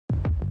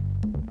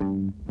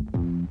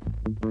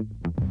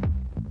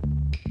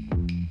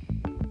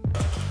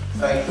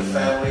thank the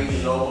family,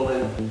 the Noble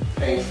and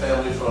Payne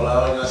family, for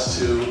allowing us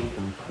to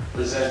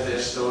present their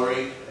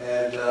story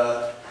and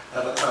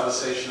have a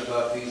conversation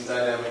about these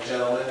dynamic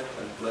gentlemen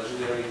and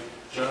legendary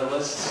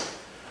journalists.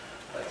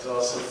 I'd like to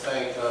also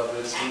thank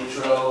Vince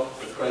Boudreau,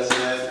 the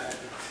president.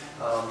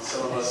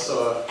 Some of us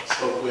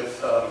spoke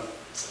with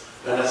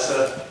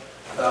Vanessa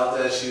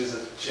Valdez. She was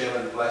the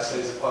chairman of the Black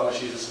Studies Department.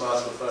 She's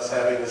responsible for us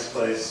having this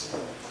place.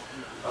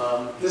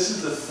 This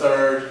is the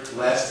third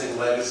Lasting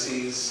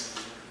Legacies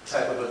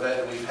type of event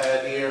that we've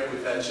had here.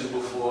 We've had two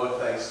before,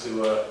 thanks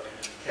to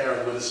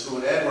Karen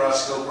Witherspoon and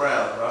Roscoe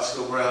Brown.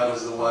 Roscoe Brown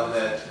was the one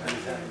that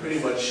pretty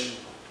much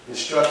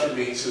instructed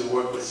me to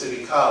work with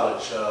City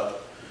College.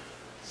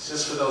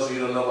 Just for those of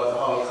you who don't know about the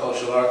Harlem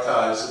Cultural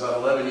Archives, about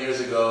 11 years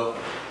ago,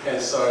 Ken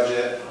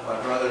Sargent,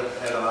 my brother,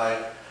 and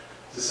I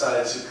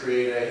decided to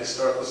create a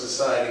historical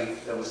society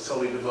that was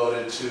totally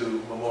devoted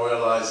to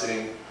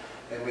memorializing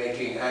and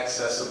making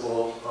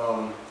accessible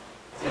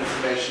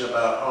information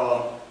about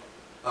Harlem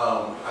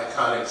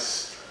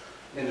iconics,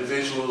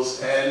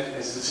 individuals, and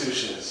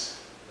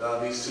institutions.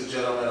 These two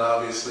gentlemen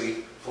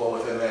obviously fall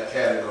within that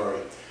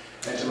category,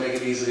 and to make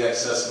it easily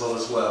accessible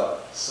as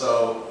well.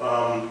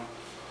 So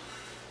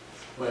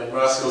when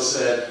Roscoe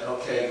said,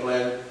 okay,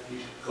 Glenn, you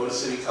go to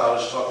City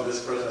College, talk to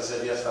this person, I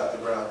said, yes, Dr.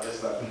 Brown,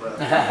 yes, Dr. Brown.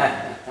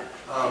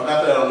 Not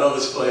that I don't know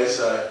this place.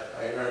 I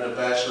earned a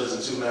bachelor's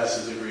and 2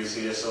 master's degrees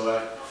here, so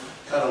I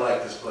kind of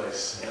like this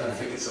place. And I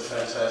think it's a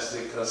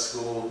fantastic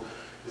school.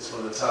 It's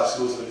one of the top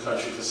schools in the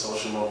country for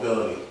social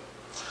mobility.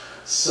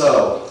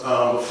 So,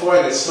 before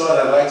I get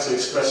started, I'd like to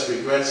express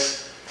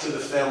regrets to the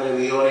family in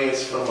the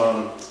audience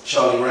from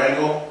Charlie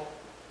Rangel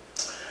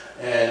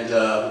and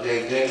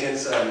Dave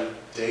Dinkins.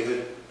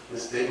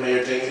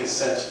 Mayor Dinkins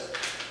sent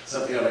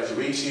something I'd like to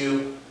read to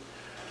you.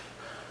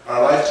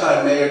 Our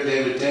lifetime Mayor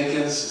David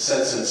Dinkins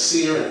sent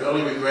sincere and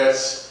early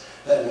regrets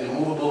that an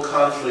immovable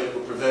conflict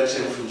would prevent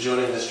him from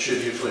joining this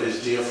tribute for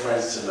his dear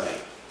friends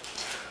tonight.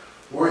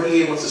 Were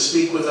he able to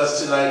speak with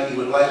us tonight, he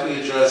would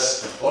likely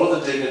address all of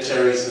the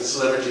dignitaries and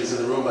celebrities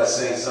in the room by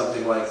saying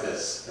something like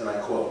this, and I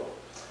quote,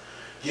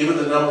 "Given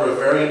the number of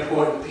very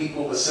important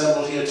people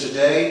assembled here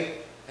today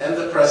and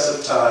the press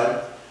of time,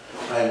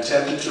 I am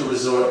tempted to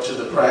resort to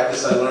the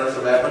practice I learned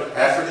from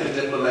African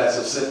diplomats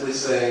of simply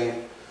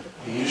saying,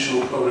 the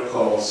usual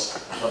protocols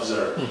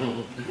observed."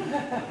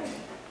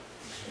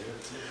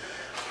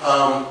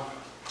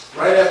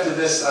 Right after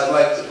this,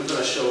 we're going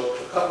to show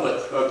a couple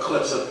of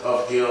clips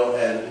of Gil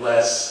and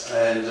Les,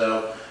 and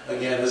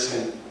again, this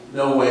can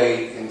no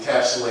way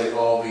encapsulate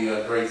all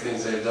the great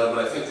things they've done,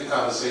 but I think the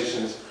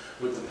conversations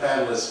with the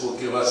panelists will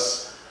give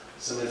us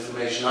some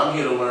information. I'm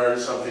here to learn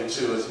something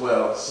too as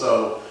well.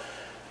 So,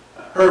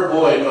 Herb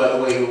Boyd, by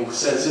the way, who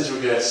sends his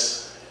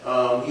regrets,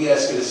 he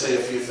asked me to say a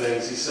few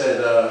things. He said,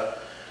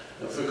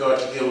 with regard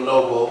to Gil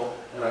Noble,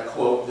 and I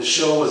quote, "The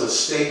show was a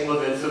staple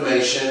of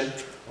information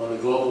on the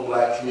global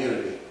black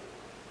community."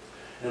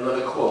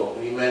 Another quote,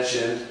 he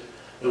mentioned,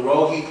 "The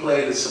role he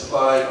played in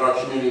supplying our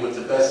community with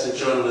the best in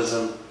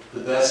journalism, the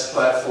best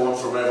platform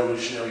for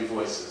revolutionary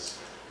voices."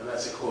 And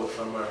that's a quote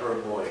from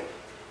Herb Boyd.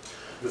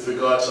 With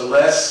regard to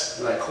Les,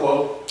 and I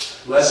quote,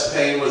 "Les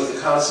Payne was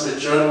the consummate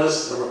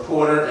journalist, a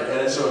reporter, and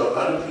editor of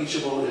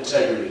unimpeachable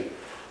integrity,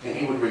 and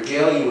he would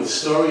regale you with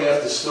story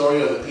after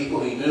story of the people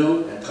he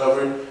knew and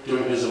covered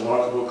during his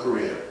remarkable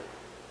career."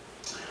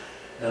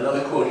 And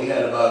another quote he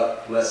had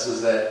about Les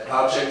was that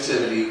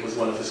objectivity was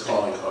one of his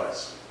calling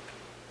cards.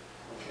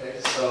 Okay,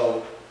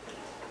 so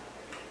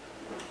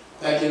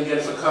thank you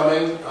again for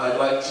coming. I'd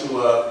like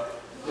to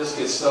just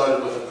get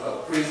started with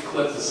a brief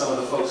clip for some of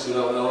the folks who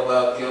don't know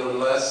about Gil and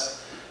Les,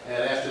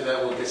 and after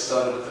that we'll get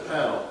started with the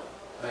panel.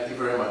 Thank you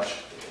very much.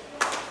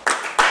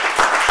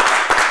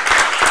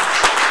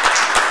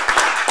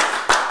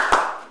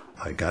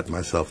 I got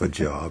myself a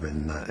job,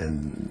 and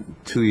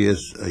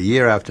a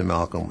year after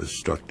Malcolm was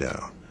struck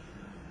down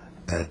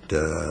at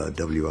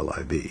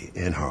WLIB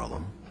in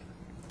Harlem,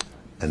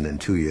 and then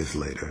 2 years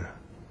later,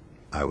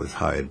 I was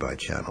hired by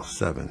Channel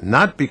 7,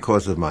 not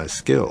because of my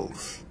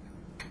skills,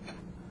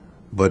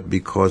 but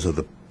because of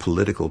the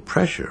political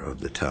pressure of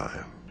the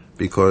time,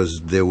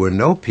 because there were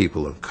no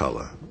people of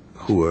color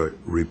who were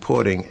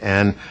reporting,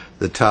 and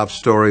the top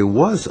story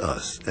was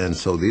us. And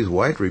so these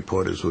white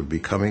reporters would be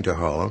coming to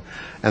Harlem,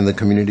 and the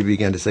community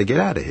began to say, "Get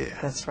out of here."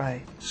 That's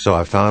right. So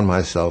I found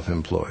myself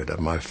employed.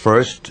 My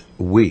first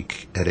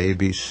week at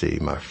ABC,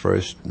 my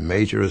first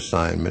major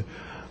assignment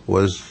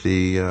was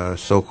the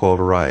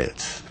so-called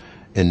riots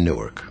in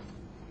Newark.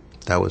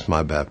 That was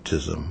my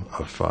baptism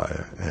of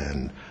fire,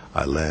 and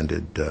I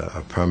landed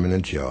a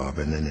permanent job.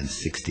 And then in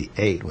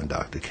 '68, when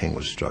Dr. King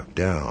was struck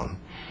down,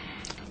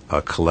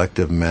 a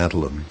collective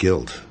mantle of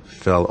guilt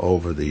fell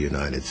over the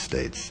United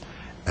States,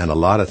 and a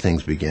lot of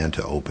things began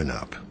to open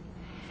up.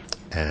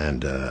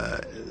 And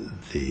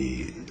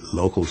the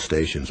local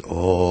stations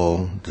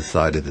all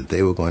decided that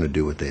they were going to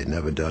do what they had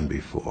never done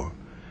before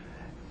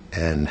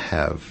and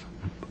have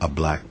a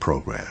black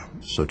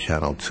program. So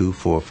Channel 2,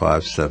 4,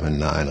 5, 7,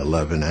 9,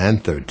 11,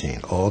 and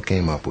 13 all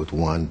came up with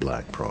one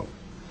black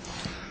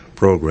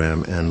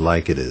program, and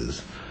Like It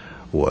Is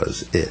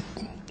was it.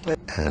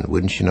 And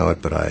wouldn't you know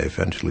it, but I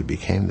eventually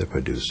became the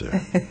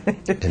producer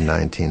in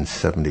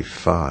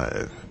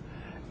 1975.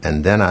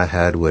 And then I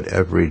had what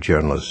every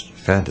journalist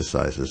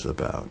fantasizes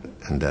about,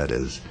 and that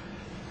is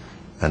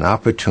an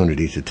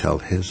opportunity to tell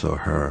his or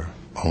her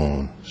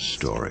own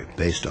story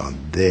based on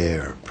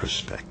their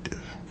perspective.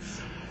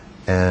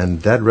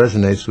 And that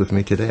resonates with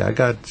me today. I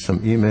got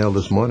some email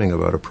this morning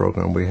about a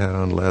program we had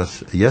on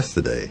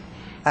yesterday.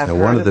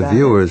 And one of the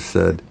viewers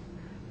said,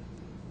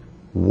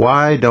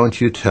 why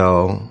don't you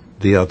tell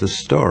the other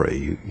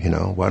story? You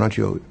know,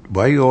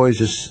 why you always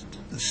just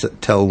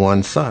tell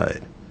one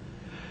side?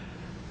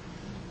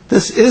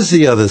 This is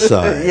the other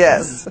side.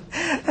 Yes.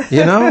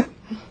 You know?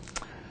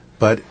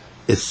 But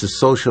it's the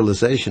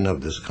socialization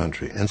of this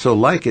country. And so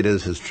Like It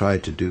Is has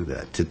tried to do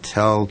that, to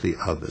tell the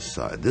other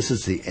side. This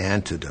is the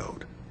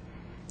antidote.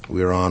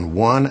 We're on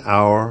 1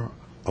 hour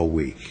a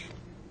week,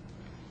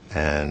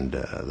 and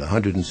the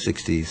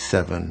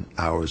 167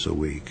 hours a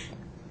week,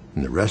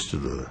 and the rest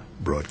of the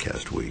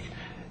broadcast week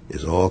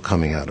is all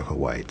coming out of a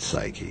white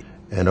psyche.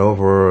 And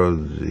over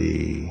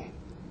the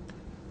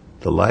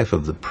life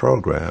of the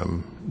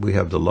program, we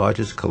have the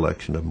largest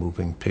collection of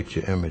moving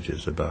picture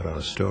images about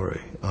our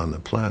story on the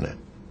planet.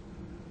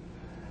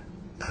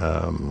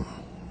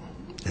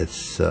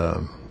 It's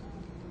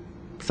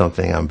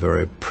something I'm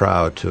very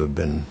proud to have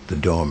been the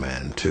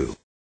doorman to.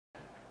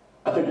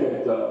 I think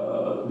that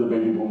the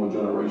baby boomer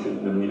generation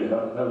and the media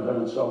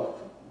have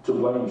itself to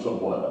blame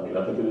somewhat. I mean,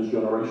 I think it is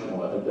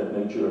generational. I think that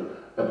nature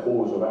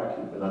abhors a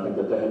vacuum, and I think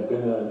that there had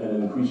been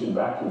an increasing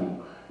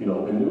vacuum, you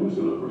know, in news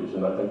deliveries.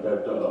 And I think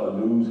that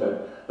news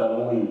had not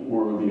only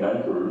were the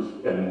anchors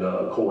and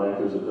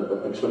co-anchors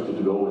expected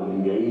to go and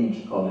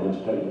engage on the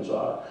entertainment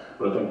side,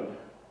 but I think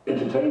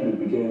entertainment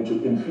began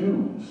to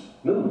infuse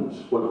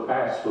news, what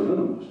passed for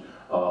news.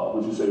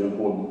 Which is say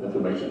important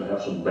information to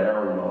have some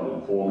bearing on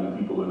informing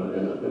people in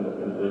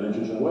an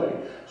interesting way.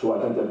 So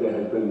I think that there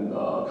has been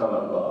kind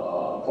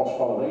of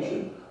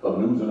cross-pollination of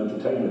news and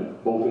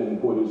entertainment, both in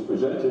what is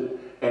presented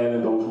and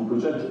in those who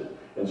present it.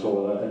 And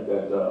so I think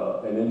that,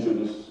 and into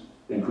this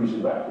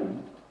increasing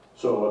vacuum.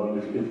 So I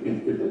mean,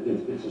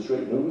 if a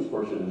straight news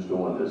person is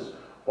doing this,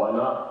 why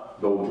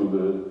not go to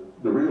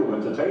the real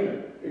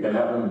entertainment and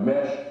have him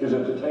mesh his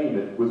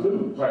entertainment with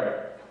news?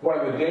 Right. One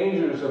of the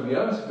dangers of the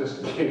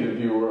unsophisticated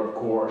viewer, of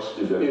course,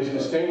 is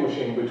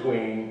distinguishing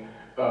between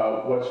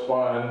what's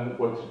fun,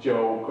 what's a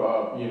joke,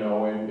 you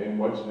know, and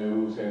what's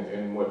news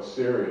and what's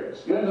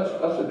serious. Yeah,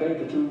 that's a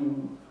danger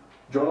to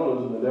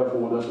journalism, and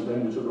therefore that's a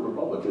danger to the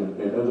Republic.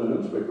 And as a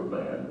newspaper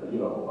man, you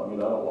know, I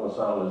mean, I don't want to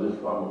sound as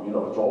if I'm, you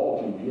know, it's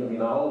all TV. I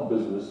mean, our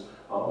business,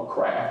 our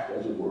craft,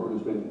 as it were,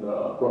 has been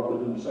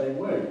corrupted in the same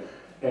way.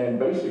 And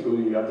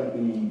basically, I think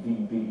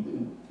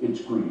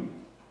it's greed.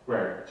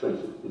 Right. So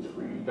it's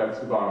greed. That's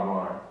the bottom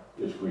line.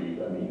 It's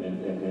greed. I mean,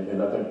 and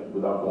I think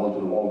without going to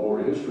the long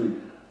glory history,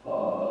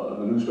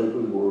 the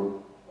newspapers were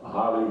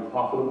highly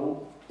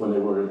profitable when they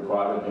were in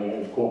private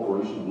hands.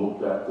 Corporations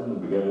looked at them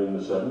and began in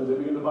the 70s, they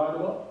began to buy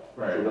them up.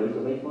 Right. So they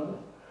could make money.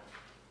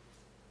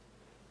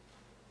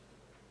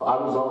 I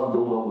was on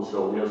Bill Noble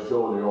show. He has a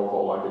show in New York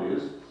called Like It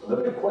Is. And the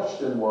big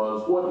question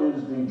was, what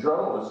is the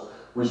journalist's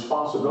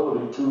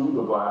responsibility to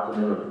the black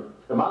community?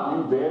 And my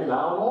view then,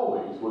 now, and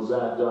always was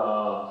that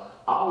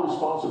our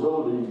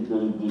responsibility,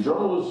 the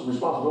journalist's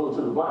responsibility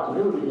to the black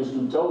community is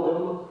to tell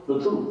them the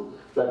truth.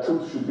 That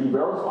truth should be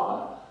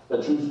verified.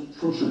 That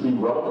truth should be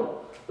relevant.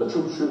 The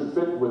truth should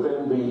fit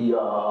within the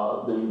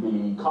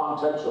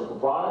context of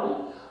propriety.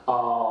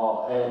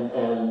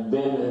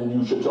 And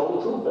you should tell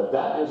the truth.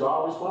 That is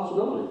our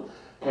responsibility.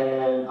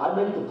 And I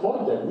make the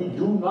point that we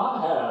do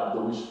not have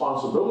the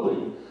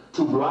responsibility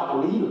to black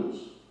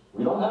leaders.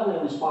 We don't have any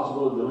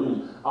responsibility to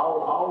leaders.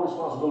 Our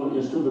responsibility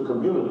is to the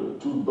community,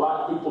 to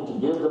black people, to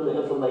give them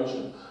the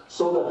information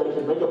so that they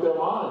can make up their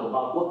mind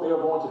about what they're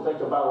going to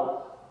think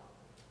about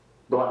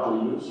black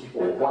leaders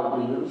or white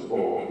leaders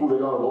or who they're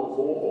going to vote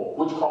for or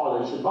which car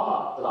they should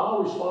buy. And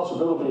our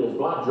responsibility as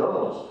black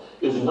journalists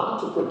is not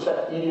to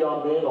protect Idi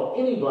Amin or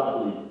any black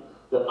leader.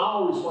 That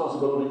our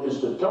responsibility is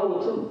to tell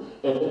the truth.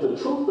 And if the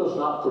truth does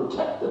not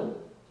protect them,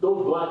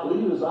 those black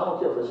leaders, I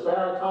don't care if it's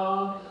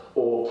Farrakhan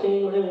or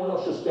King or anyone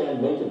else, should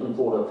stand naked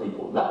before their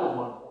people. And that was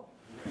my point.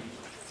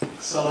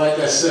 So like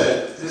I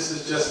said, this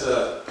is just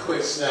a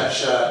quick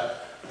snapshot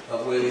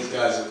of where these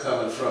guys are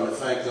coming from, and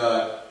thank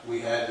God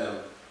we had them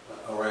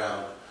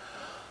around.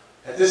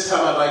 At this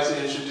time, I'd like to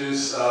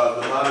introduce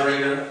the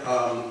moderator,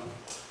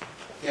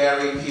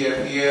 Gary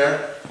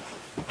Pierre,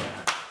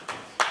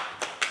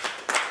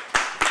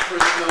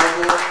 Chris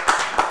Noble,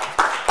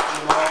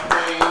 Jamal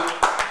Payne,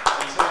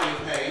 and Tony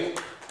Payne.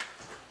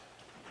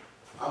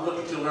 I'm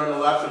looking to learn a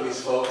lot from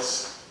these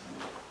folks.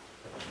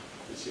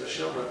 It's your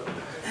show, brother.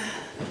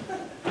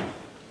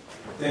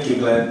 Thank you,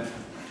 Glenn.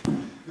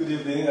 Good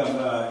evening,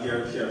 I'm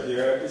Gary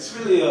Pierre. It's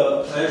really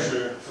a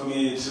pleasure for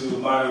me to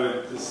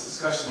moderate this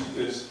discussion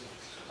because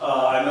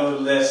I know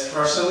Les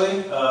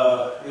personally.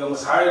 He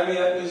almost hired me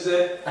at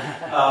Music.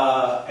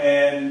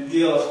 And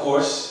Gil, of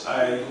course,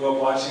 I grew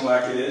up watching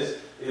Like It Is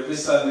every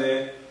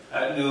Sunday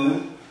at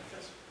noon.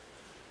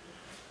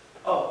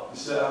 Oh,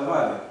 Mr.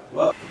 Almighty.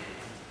 Well,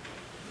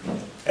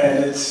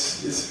 and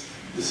it's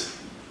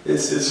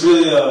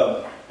really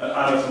an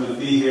honor for me to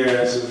be here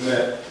and to have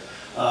met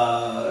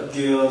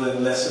Gil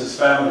and Lester's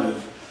family.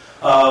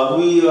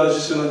 We are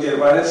just going to get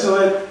right into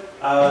it.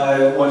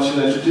 I want you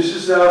to introduce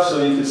yourself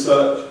so you can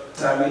start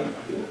timing.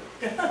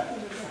 Take the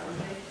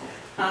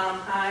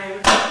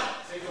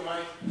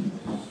mic.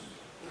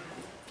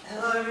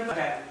 Hello, everybody.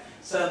 Okay.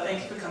 So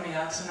thank you for coming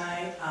out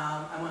tonight.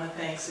 I want to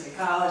thank City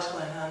College,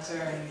 Glenn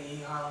Hunter, and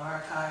the Harlem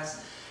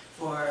Archives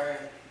for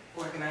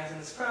organizing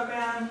this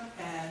program,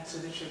 and to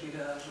the tribute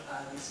of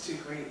these two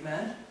great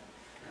men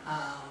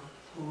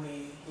who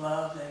we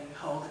love and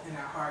hold in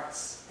our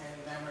hearts and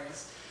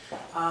memories.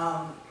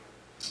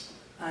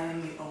 I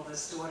am the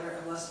oldest daughter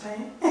of Les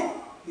Payne,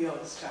 the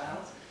oldest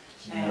child.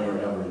 She never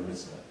ever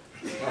admits that.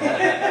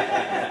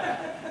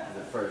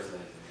 The first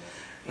lady.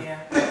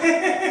 Yeah.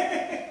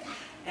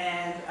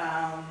 And,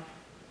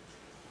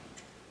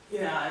 you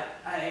know,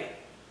 I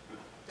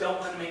don't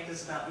want to make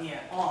this about me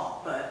at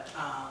all, but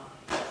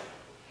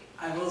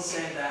I will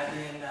say that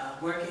in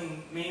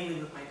working mainly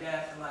with my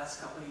dad for the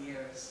last couple of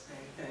years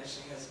and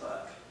finishing his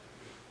book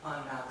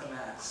on Malcolm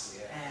X,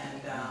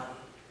 and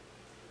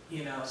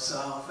you know,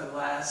 so for the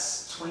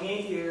last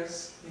 28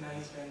 years, you know,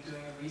 he's been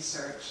doing a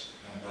research.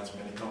 That's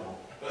been a couple.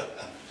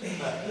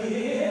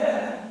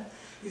 Yeah,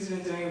 he's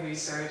been doing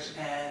research,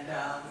 and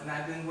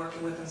I've been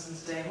working with him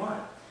since day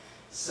one.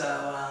 So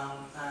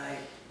I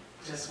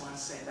just want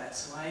to say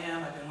that's who I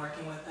am. I've been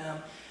working with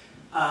him.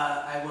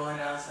 I will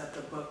announce that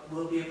the book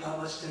will be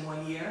published in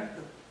 1 year.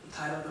 The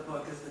title of the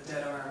book is The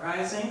Dead Are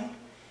Rising,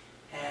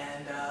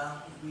 and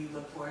we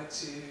look forward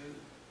to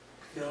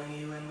filling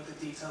you in with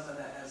the details of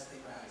that as they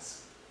rise.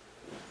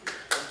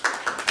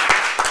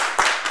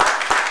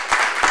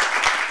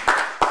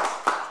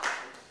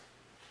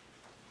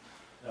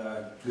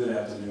 Good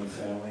afternoon,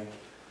 family.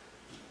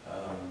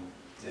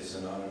 It's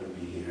an honor to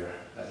be here.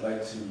 I'd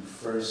like to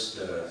first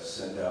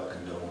send out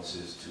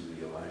condolences to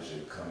the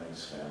Elijah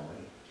Cummings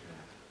family,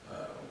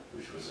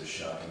 which was a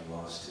shocking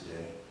loss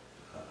today,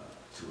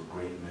 to a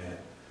great man,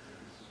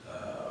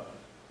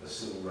 a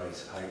civil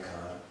rights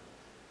icon,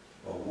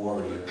 a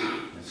warrior,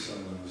 and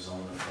someone who was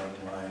on the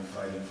front line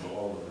fighting for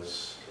all of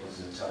us his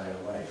entire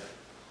life.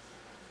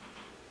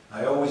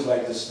 I always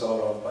like to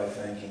start off by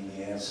thanking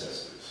the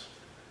ancestors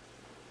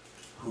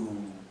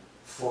who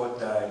fought,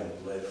 died,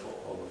 and bled for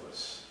all of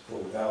us. For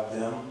without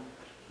them,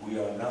 we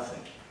are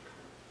nothing.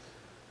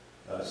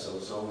 So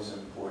it's always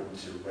important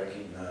to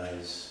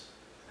recognize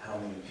how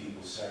many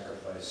people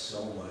sacrificed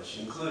so much,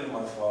 including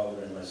my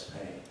father and Les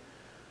Payne.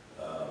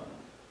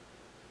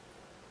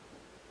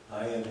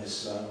 I am his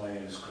son. My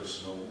name is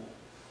Chris Noble.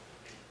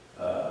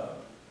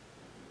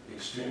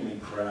 Extremely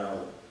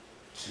proud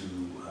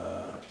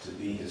to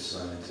be his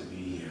son and to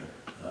be here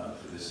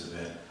for this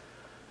event.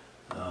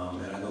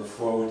 And I look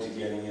forward to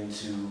getting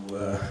into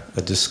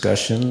a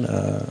discussion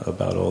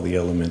about all the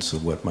elements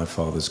of what my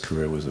father's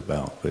career was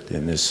about.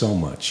 And there's so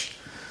much.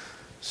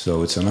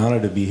 So it's an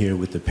honor to be here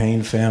with the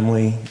Payne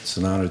family. It's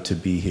an honor to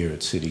be here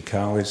at City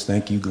College.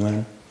 Thank you,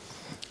 Glenn.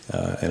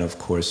 And of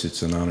course,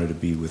 it's an honor to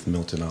be with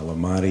Milton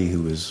Alamati,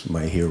 who is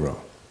my hero.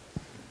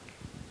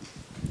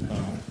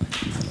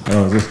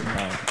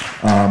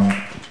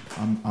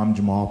 I'm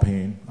Jamal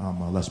Payne.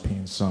 I'm Les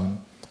Payne's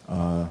son,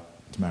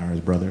 Tamara's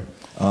brother.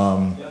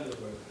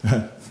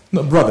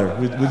 No, brother.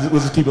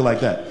 We'll just keep it like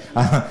that.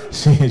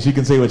 She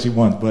can say what she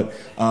wants, but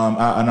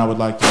and I would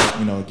like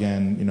to,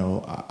 again,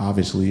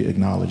 obviously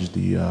acknowledge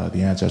the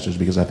ancestors,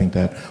 because I think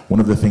that one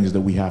of the things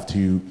that we have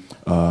to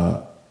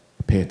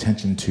pay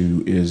attention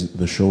to is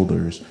the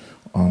shoulders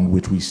on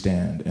which we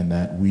stand, and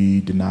that we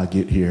did not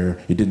get here.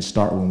 It didn't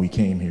start when we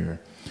came here.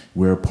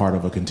 We're part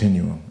of a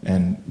continuum,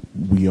 and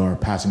we are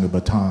passing a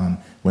baton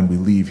when we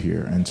leave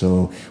here. And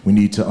so we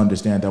need to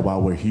understand that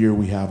while we're here,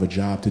 we have a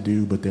job to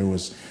do, but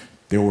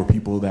there were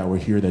people that were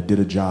here that did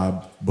a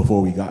job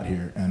before we got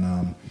here.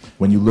 And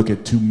when you look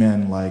at two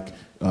men like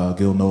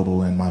Gil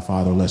Noble and my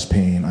father, Les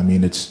Payne, I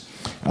mean,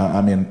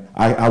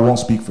 I won't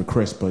speak for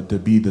Chris, but to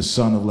be the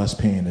son of Les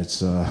Payne,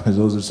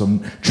 those are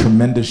some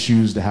tremendous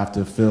shoes to have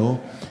to fill.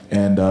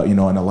 And, and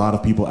a lot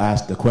of people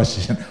ask the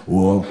question,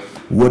 well,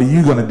 what are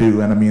you going to do?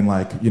 And I mean,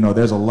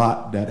 there's a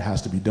lot that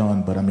has to be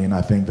done, but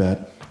I think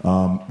that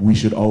we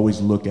should always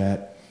look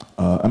at,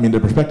 the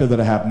perspective that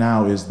I have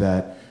now is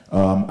that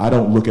I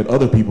don't look at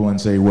other people and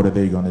say, what are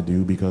they going to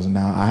do? Because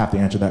now I have to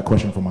answer that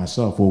question for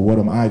myself. Well, what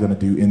am I going to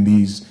do in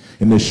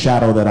this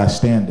shadow that I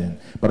stand in?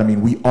 But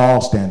we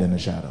all stand in the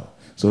shadow.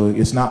 So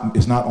it's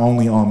not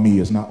only on me,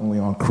 it's not only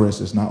on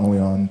Chris, it's not only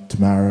on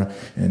Tamara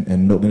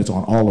and Milton, it's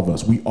on all of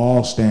us. We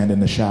all stand in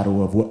the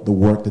shadow of what the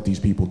work that these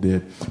people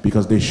did,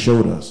 because they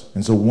showed us.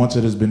 And so once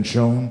it has been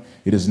shown,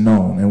 it is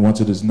known. And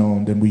once it is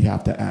known, then we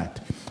have to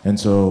act. And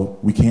so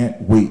we can't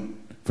wait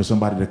for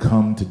somebody to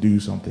come to do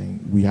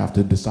something. We have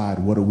to decide,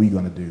 what are we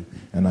going to do?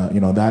 And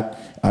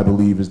that, I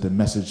believe, is the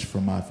message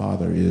from my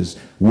father, is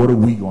what are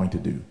we going to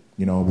do?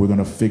 We're going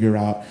to figure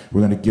out,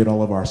 we're going to get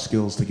all of our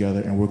skills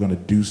together, and we're going to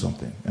do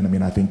something.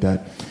 And I think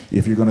that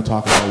if you're going to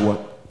talk about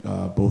what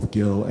both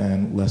Gil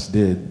and Les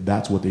did,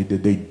 that's what they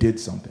did. They did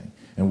something.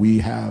 And we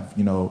have,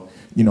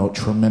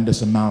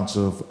 tremendous amounts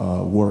of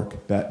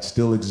work that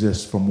still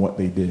exists from what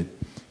they did.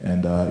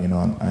 And,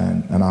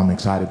 and I'm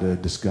excited to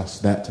discuss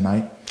that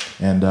tonight.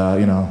 And,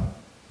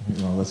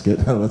 let's get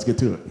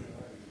to it.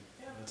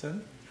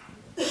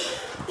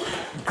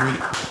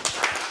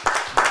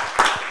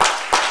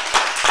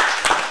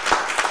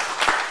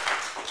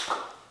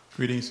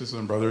 Greetings, sisters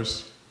and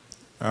brothers.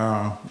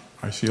 I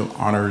feel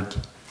honored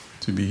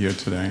to be here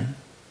today,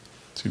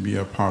 to be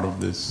a part of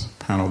this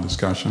panel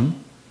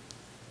discussion.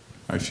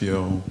 I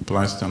feel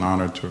blessed and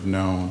honored to have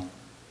known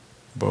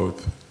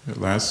both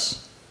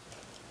Les,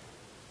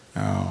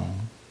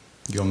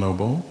 Gil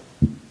Noble.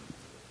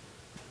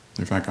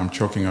 In fact, I'm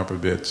choking up a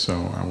bit,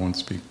 so I won't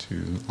speak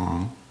too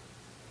long.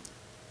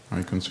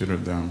 I consider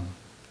them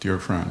dear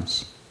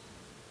friends.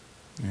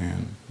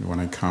 And when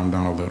I calm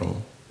down a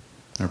little,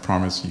 I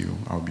promise you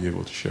I'll be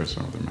able to share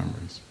some of the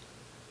memories.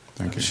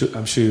 Thank you.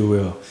 I'm sure you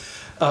will.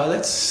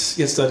 Let's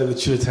get started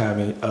with you,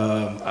 Tammy.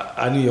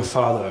 I knew your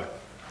father,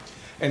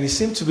 and he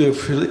seemed to be a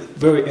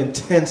very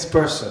intense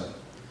person.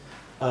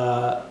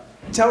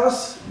 Tell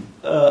us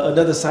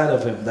another side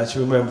of him that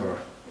you remember.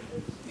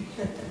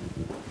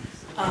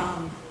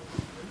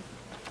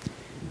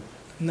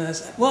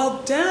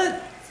 Well,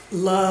 Dad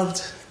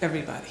loved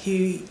everybody.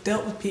 He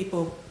dealt with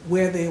people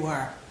where they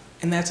were,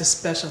 and that's a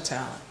special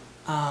talent.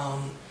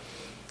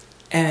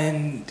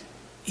 And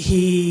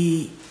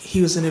he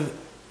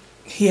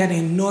had an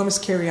enormous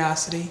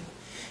curiosity,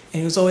 and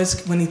he was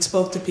always, when he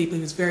spoke to people,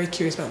 he was very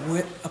curious about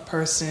what a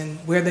person,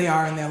 where they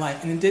are in their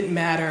life. And it didn't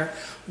matter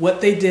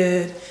what they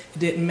did, it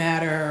didn't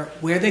matter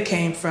where they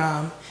came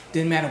from, it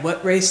didn't matter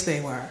what race they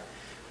were.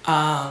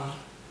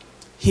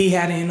 He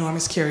had an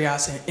enormous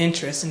curiosity and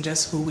interest in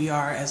just who we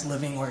are as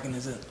living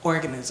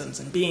organisms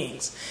and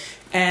beings.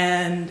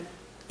 And,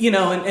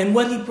 and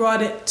what he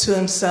brought it to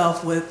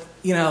himself with,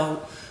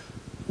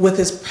 with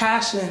his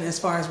passion as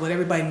far as what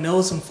everybody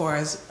knows him for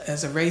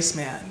as a race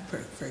man,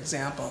 for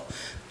example,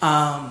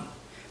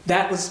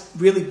 that was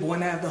really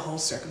born out of the whole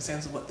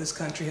circumstance of what this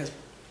country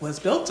was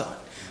built on.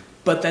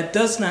 But that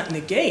does not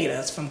negate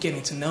us from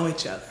getting to know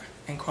each other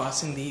and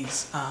crossing the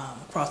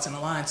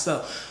lines.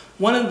 So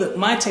one of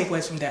my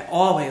takeaways from that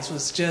always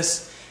was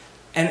just,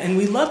 and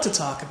we love to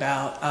talk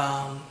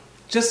about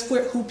just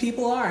who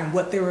people are and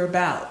what they were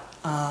about.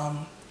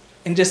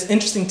 And just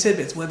interesting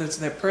tidbits, whether it's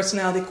their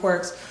personality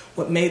quirks,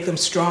 what made them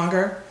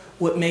stronger,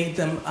 what made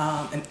them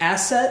an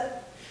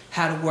asset,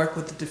 how to work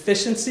with the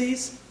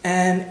deficiencies,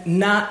 and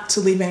not to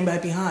leave anybody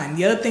behind.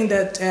 The other thing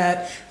that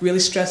Dad really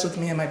stressed with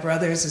me and my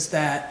brothers is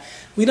that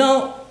we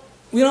don't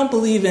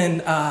believe in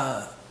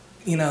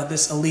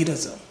this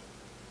elitism.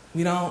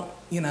 We don't,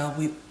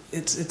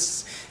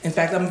 it's in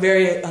fact, I'm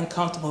very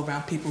uncomfortable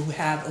around people who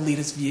have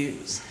elitist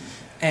views,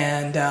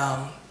 and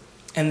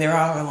there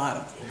are a lot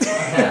of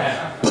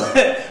them.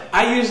 But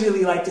I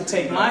usually like to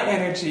take my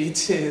energy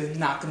to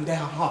knock them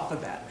down off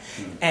of that.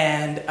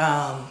 And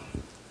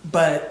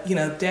but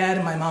Dad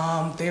and my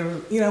mom, they were,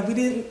 we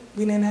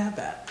didn't have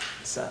that.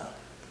 So,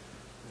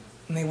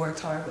 and they worked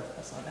hard with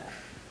us on that.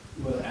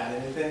 You want to add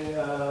anything,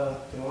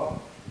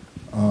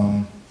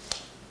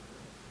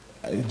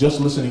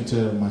 Just listening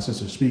to my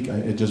sister speak,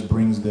 it just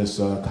brings this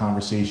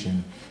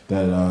conversation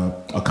that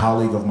a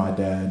colleague of my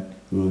dad,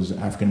 who was an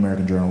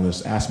African-American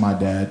journalist, asked my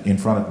dad in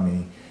front of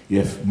me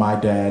if my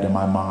dad and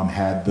my mom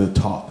had the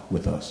talk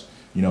with us.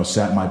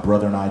 Sat my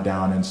brother and I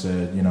down and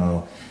said,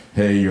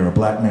 hey, you're a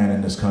black man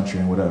in this country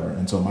and whatever.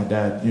 And so my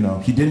dad,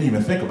 he didn't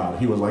even think about it.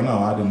 He was like, no,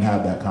 I didn't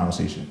have that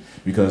conversation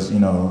because, we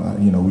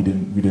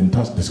didn't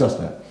discuss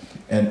that.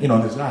 And,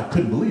 this guy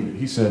couldn't believe it.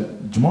 He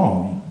said,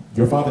 Jamal,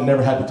 your father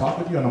never had to talk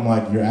with you? And I'm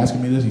like, you're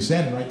asking me this? He's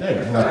standing right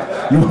there. I'm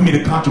like, you want me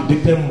to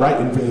contradict him right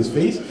in his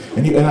face?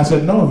 And I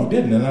said, no, he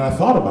didn't. And then I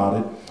thought about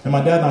it, and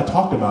my dad and I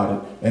talked about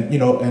it. And,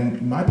 and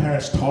my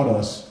parents taught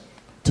us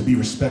to be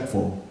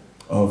respectful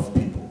of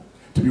people,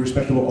 to be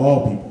respectful of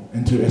all people,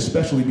 and to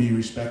especially be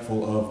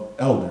respectful of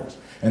elders.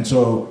 And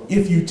so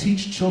if you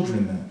teach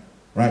children then,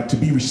 right, to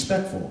be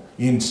respectful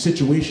in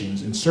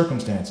situations, in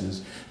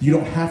circumstances, you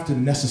don't have to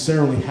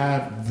necessarily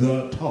have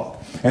the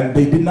talk. And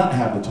they did not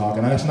have the talk.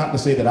 And that's not to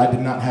say that I did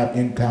not have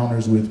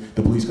encounters with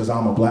the police because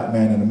I'm a black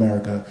man in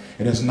America.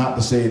 And it's not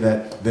to say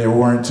that there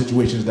weren't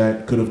situations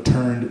that could have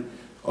turned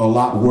a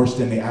lot worse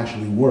than they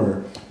actually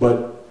were.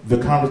 But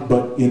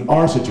in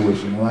our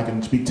situation, and I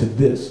can speak to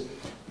this,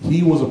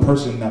 he was a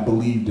person that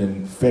believed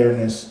in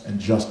fairness and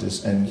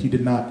justice, and he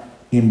did not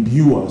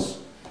imbue us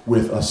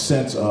with a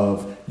sense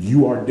of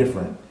you are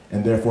different,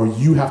 and therefore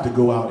you have to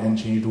go out and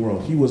change the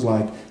world. He was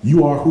like,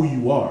 you are who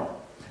you are,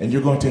 and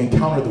you're going to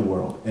encounter the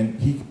world. And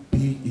he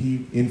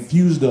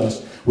infused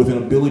us with an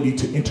ability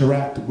to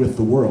interact with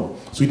the world.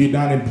 So he did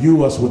not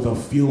imbue us with a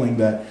feeling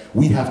that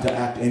we have to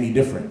act any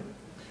different.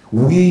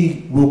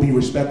 We will be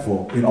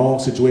respectful in all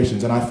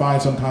situations. And I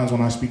find sometimes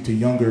when I speak to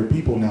younger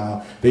people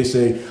now, they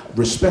say,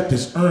 respect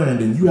is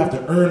earned and you have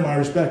to earn my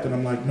respect. And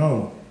I'm like,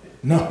 no,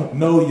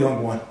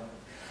 young one.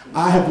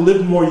 I have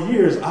lived more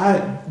years.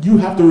 You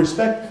have to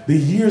respect the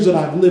years that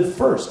I've lived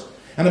first.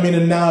 And I mean,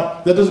 and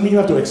now, that doesn't mean you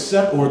have to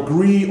accept or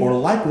agree or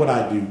like what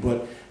I do,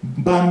 but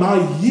by my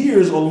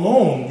years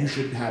alone, you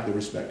should have the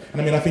respect.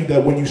 And I mean, I think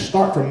that when you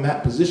start from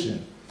that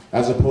position,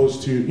 as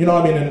opposed to, you know,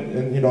 I mean,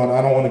 and you know,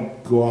 I don't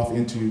want to go off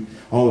into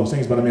all those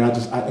things, but I mean,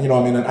 you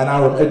know, I mean,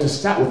 and it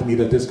just sat with me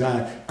that this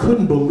guy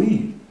couldn't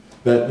believe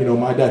that, you know,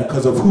 my dad,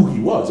 because of who he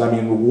was, I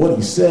mean, what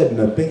he said and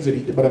the things that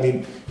he did, but I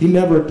mean, he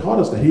never taught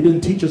us that. He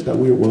didn't teach us that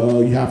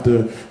you have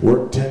to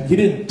work 10, he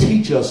didn't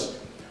teach us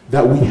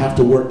that we have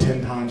to work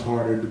 10 times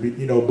harder to be,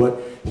 you know, but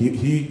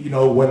he, you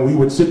know, when we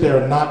would sit there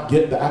and not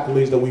get the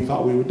accolades that we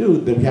thought we would do,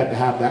 that we had to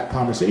have that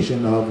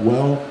conversation of,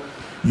 well,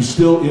 you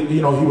still,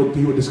 you know,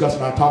 he would discuss,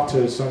 and I talked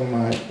to some of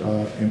my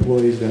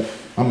employees that,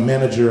 I'm a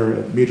manager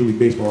at Major League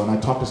Baseball, and I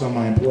talk to some of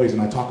my employees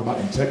and I talk about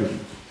integrity.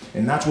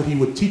 And that's what he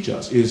would teach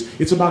us, is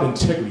it's about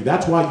integrity.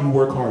 That's why you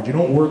work hard. You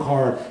don't work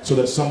hard so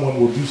that someone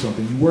will do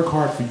something. You work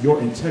hard for your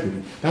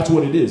integrity. That's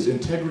what it is.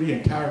 Integrity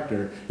and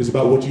character is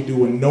about what you do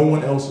when no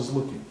one else is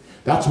looking.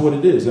 That's what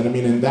it is. And I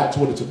mean, and that's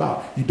what it's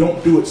about. You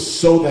don't do it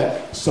so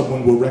that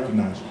someone will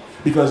recognize you.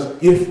 Because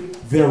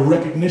if their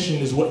recognition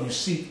is what you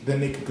seek, then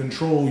they can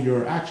control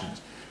your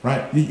actions,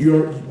 right?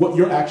 What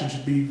your actions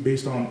should be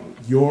based on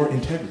your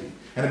integrity.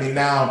 And I mean,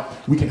 now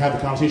we can have the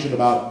conversation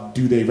about,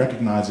 do they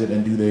recognize it,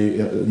 and do they,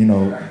 you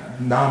know,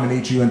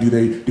 nominate you, and do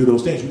they do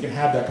those things? We can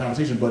have that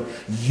conversation, but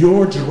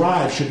your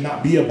drive should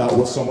not be about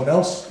what someone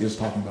else is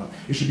talking about.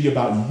 It should be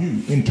about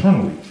you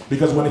internally,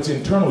 because when it's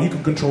internal, you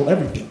can control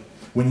everything.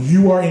 When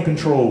you are in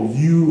control,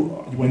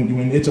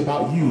 when it's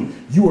about you,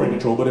 you are in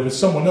control. But if it's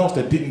someone else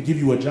that didn't give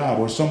you a job,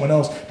 or someone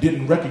else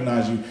didn't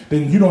recognize you,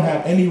 then you don't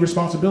have any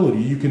responsibility.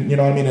 You can, you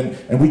know what I mean?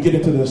 And we get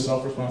into the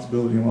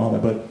self-responsibility and all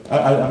that. But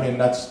I mean,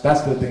 that's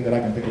the thing that I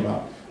can think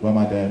about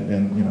my dad.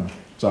 And, you know,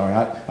 sorry,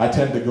 I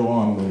tend to go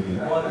on a little bit.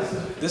 Well,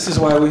 this is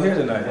why we're here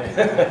tonight.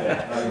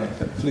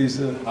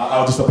 Please.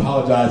 I'll just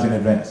apologize in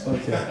advance.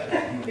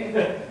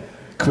 Okay.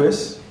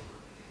 Chris,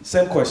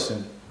 same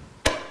question.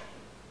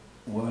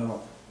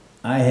 Well,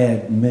 I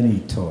had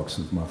many talks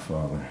with my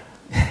father,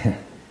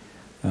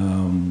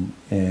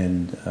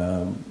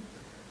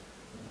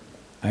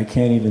 I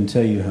can't even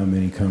tell you how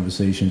many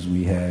conversations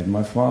we had.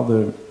 My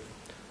father,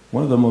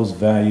 one of the most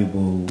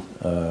valuable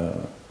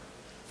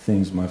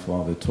things my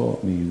father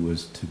taught me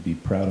was to be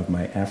proud of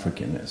my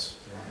Africanness.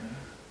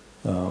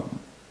 And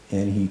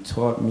he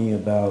taught me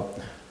about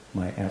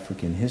my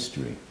African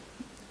history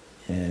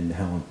and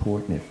how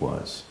important it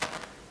was.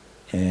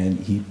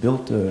 And he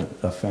built a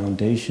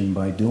foundation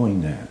by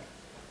doing that.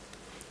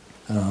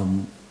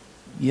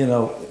 You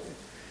know,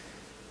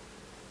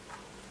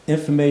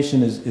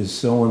 information is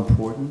so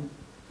important.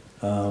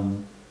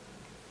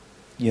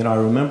 You know, I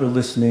remember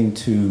listening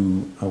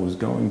to, I was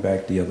going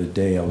back the other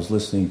day, I was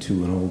listening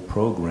to an old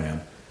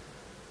program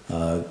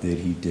that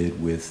he did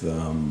with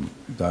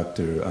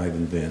Dr.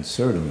 Ivan Van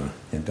Sertima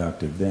and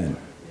Dr. Ben.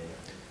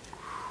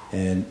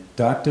 And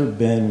Dr.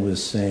 Ben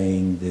was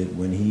saying that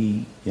when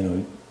he, you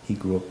know, he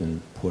grew up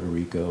in Puerto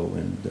Rico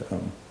and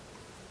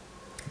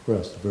where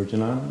else? The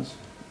Virgin Islands.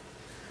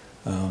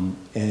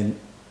 And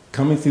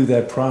coming through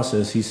that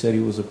process, he said he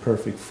was a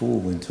perfect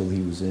fool until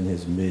he was in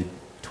his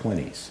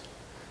mid-20s.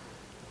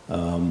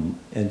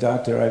 And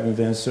Dr. Ivan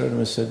Van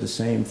Sertima said the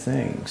same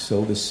thing.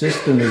 So the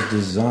system is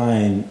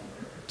designed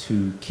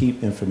to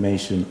keep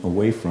information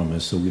away from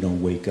us so we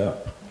don't wake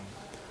up.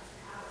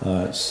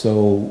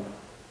 So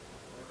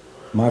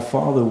my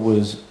father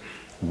was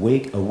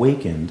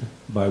awakened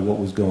by what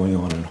was going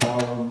on in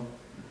Harlem,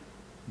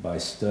 by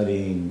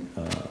studying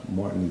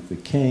Martin Luther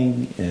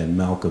King and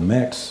Malcolm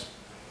X.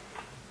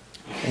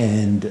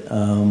 And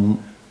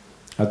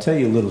I'll tell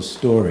you a little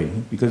story,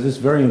 because it's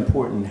very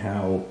important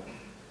how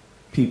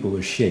people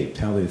are shaped,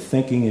 how their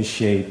thinking is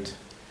shaped,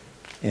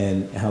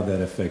 and how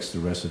that affects the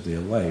rest of their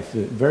life.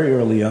 Very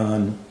early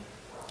on,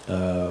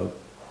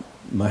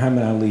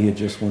 Muhammad Ali had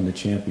just won the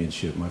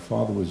championship. My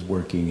father was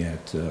working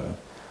at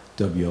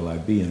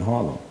WLIB in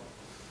Harlem.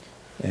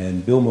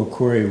 And Bill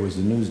McQuarrie was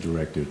the news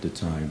director at the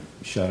time.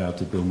 Shout out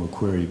to Bill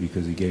McQuarrie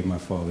because he gave my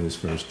father his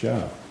first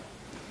job.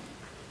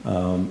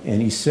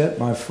 And he sent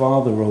my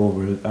father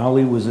over.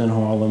 Ali was in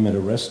Harlem at a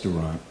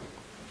restaurant.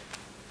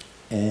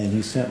 And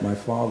he sent my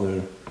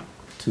father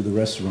to the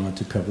restaurant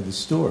to cover the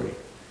story.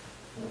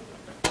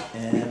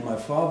 And my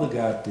father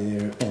got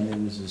there, and there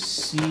was a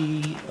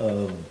sea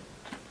of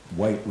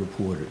white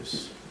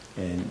reporters.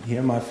 And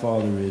here my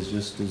father is,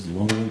 just this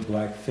lonely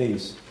black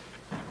face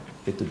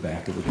at the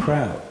back of the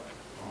crowd.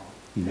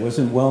 He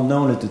wasn't well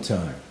known at the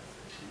time.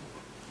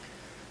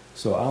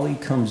 So Ali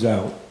comes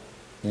out,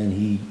 and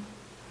he,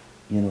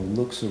 you know,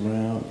 looks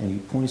around, and he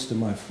points to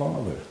my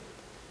father,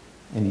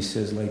 and he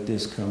says like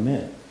this, "Come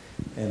in."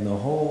 And the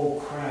whole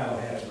crowd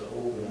has to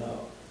open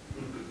up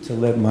to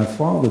let my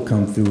father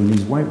come through, and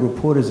these white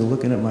reporters are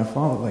looking at my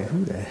father like,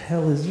 who the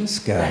hell is this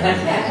guy?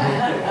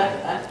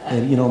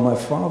 And you know, my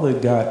father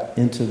got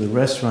into the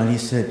restaurant. He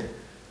said,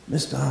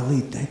 "Mr.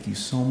 Ali, thank you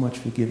so much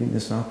for giving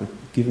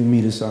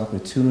me this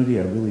opportunity.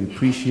 I really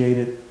appreciate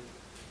it."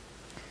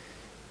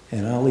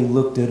 And Ali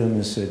looked at him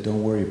and said,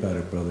 "Don't worry about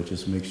it, brother.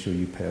 Just make sure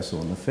you pass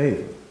on the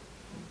favor."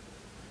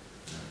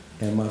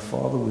 And my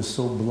father was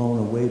so blown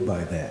away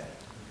by that.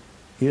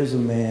 Here's a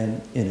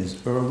man in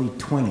his early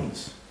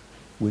 20s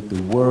with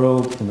the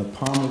world in the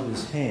palm of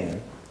his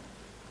hand,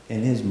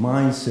 and his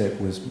mindset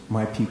was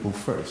my people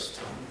first.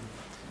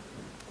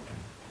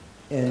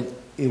 And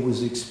it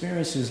was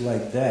experiences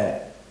like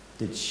that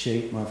that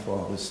shaped my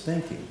father's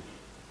thinking.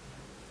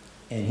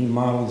 And he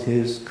modeled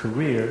his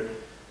career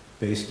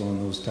based on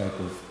those type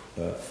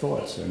of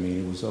thoughts. I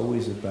mean, it was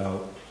always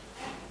about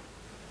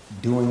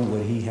doing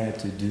what he had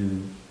to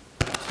do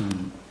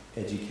to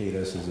educate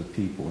us as a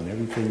people, and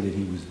everything that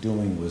he was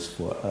doing was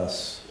for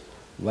us.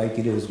 Like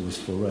It Is was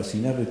for us. He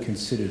never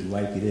considered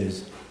Like It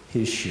Is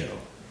his show.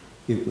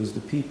 It was the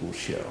people's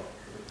show.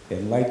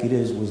 And Like It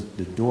Is was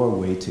the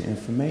doorway to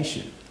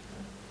information.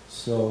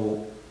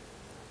 So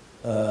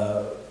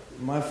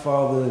my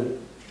father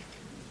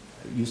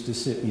used to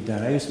sit me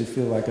down. I used to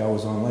feel like I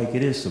was on Like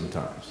It Is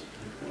sometimes.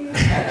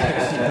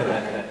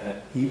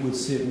 He would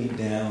sit me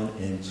down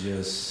and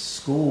just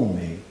school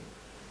me,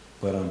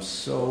 but I'm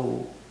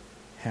so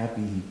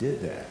happy he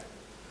did that.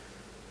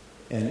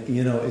 And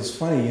you know, it's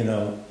funny, you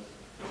know,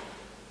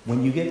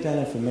 when you get that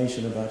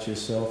information about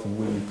yourself and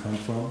where you come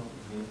from,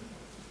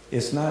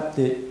 it's not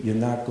that you're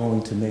not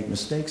going to make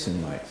mistakes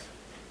in life,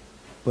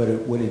 but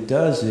what it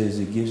does is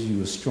it gives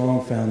you a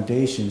strong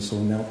foundation, so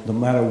now, no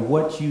matter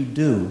what you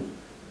do,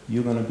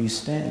 you're going to be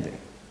standing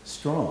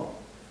strong.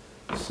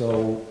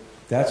 So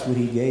that's what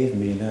he gave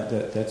me, and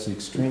that's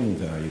extremely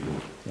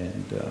valuable.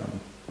 And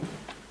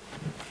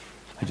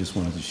I just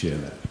wanted to share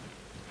that.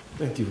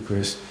 Thank you,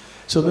 Chris.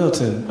 So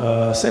Milton,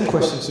 same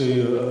question to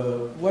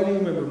you. What do you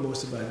remember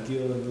most about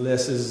Gil and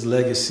Les's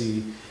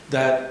legacy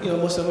that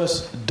most of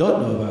us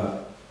don't know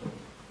about?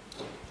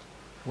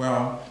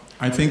 Well,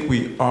 I think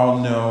we all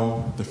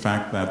know the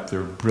fact that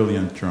they're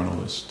brilliant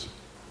journalists.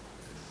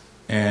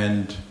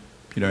 And,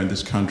 in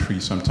this country,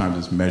 sometimes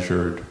it's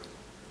measured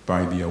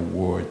by the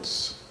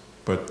awards,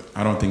 but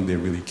I don't think they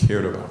really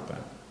cared about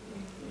that.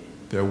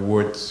 The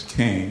awards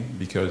came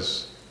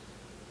because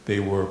they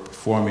were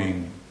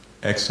performing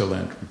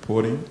excellent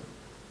reporting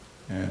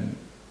and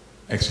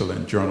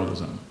excellent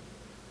journalism.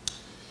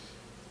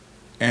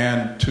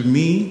 And to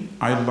me,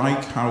 I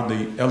like how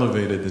they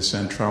elevated the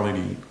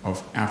centrality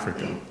of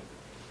Africa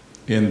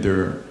in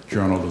their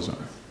journalism.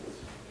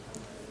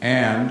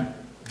 And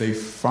they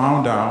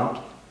found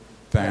out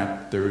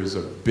that there is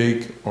a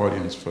big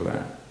audience for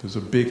that. There's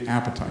a big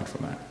appetite for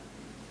that.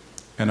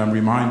 And I'm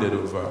reminded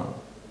of,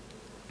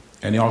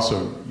 and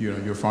also,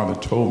 your father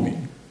told me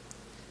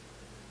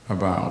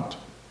about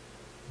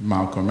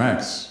Malcolm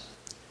X,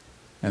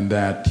 and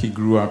that he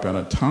grew up at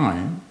a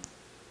time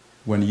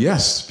when,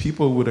 yes,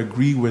 people would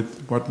agree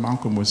with what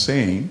Malcolm was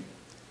saying,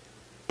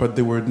 but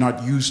they were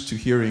not used to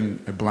hearing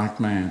a black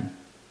man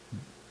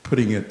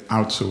putting it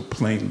out so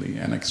plainly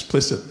and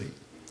explicitly.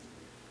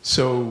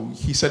 So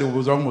he said it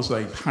was almost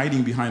like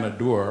hiding behind a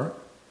door,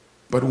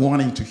 but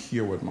wanting to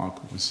hear what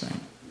Malcolm was saying.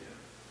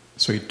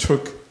 So he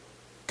took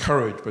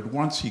courage, but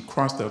once he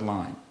crossed that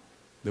line,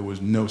 there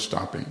was no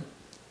stopping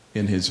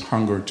in his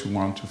hunger to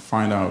want to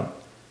find out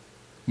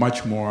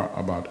much more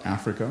about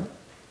Africa,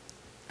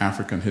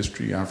 African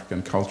history,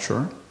 African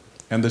culture,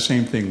 and the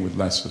same thing with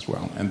Les as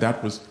well. And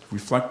that was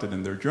reflected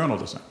in their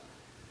journalism.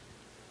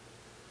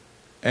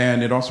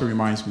 And it also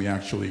reminds me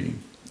actually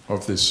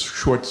of this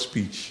short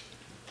speech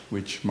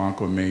which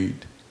Malcolm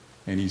made,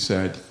 and he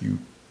said, you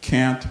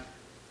can't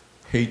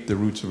hate the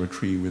roots of a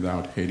tree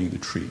without hating the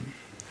tree.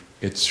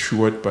 It's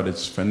short, but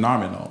it's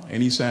phenomenal.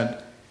 And he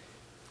said,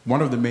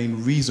 one of the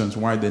main reasons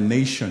why the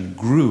nation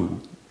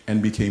grew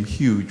and became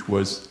huge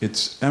was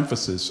its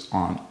emphasis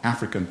on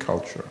African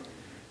culture,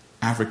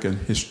 African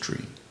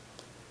history,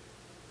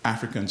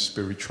 African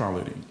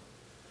spirituality.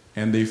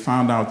 And they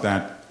found out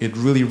that it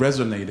really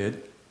resonated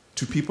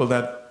to people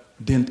that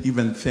didn't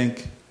even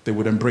think they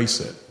would embrace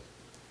it.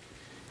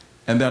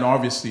 And then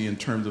obviously in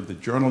terms of the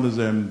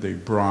journalism, they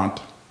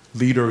brought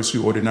leaders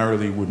who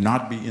ordinarily would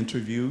not be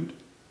interviewed,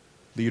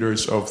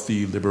 leaders of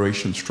the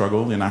liberation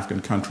struggle in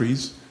African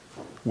countries,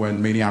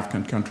 when many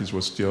African countries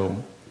were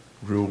still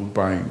ruled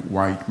by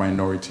white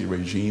minority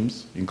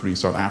regimes, including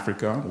South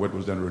Africa, what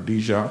was then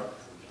Rhodesia,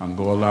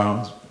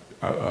 Angola,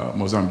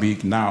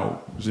 Mozambique,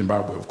 now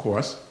Zimbabwe, of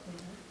course.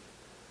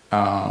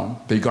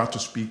 They got to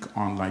speak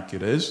on Like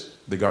It Is.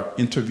 They got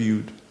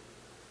interviewed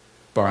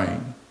by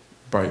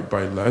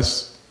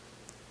Les,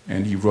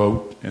 and he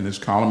wrote in his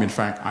column. In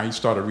fact, I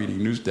started reading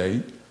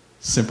Newsday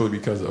simply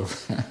because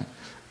of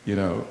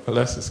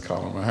Les's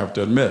column, I have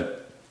to admit.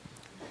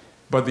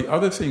 But the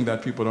other thing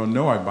that people don't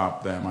know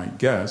about them, I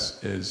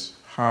guess, is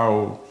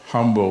how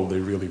humble they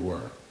really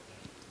were.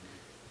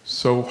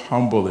 So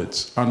humble,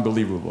 it's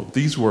unbelievable.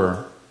 These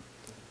were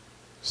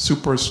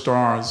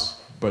superstars,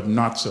 but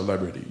not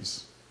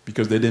celebrities,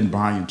 because they didn't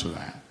buy into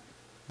that.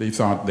 They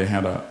thought they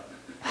had a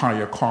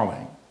higher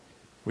calling,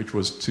 which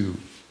was to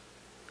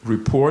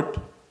report,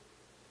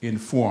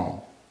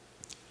 inform.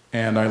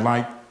 And I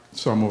like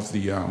some of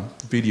the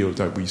videos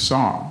that we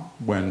saw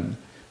when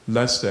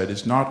Les said,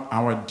 it's not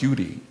our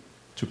duty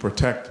to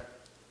protect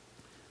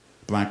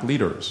black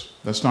leaders.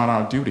 That's not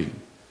our duty.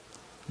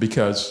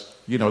 Because,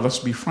 let's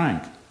be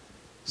frank.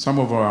 Some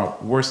of our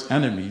worst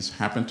enemies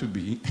happen to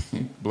be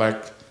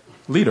black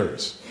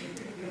leaders.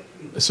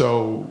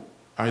 So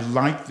I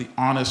like the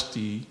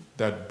honesty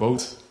that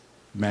both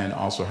men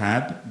also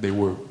had. They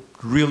were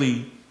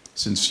really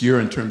sincere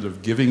in terms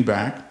of giving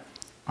back.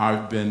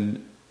 I've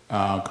been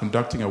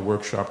conducting a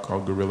workshop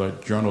called Guerrilla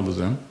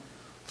Journalism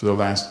for the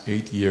last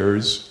 8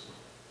 years.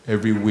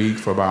 Every week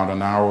for about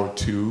an hour or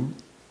two,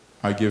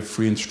 I give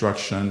free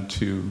instruction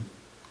to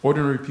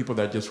ordinary people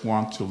that just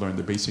want to learn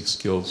the basic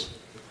skills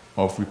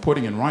of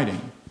reporting and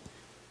writing.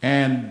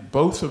 And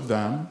both of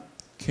them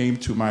came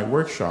to my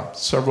workshop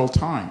several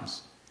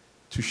times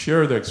to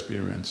share their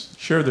experience,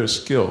 share their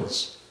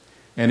skills.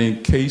 And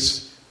in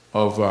case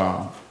of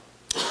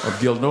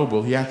Gil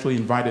Noble, he actually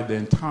invited the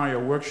entire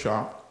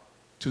workshop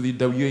to the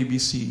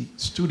WABC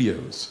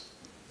studios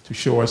to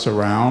show us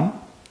around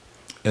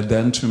and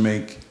then to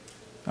make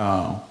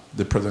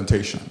the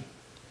presentation.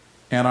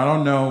 And I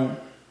don't know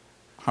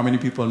how many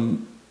people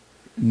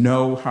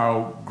know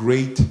how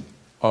great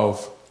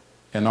of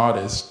an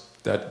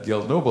artist that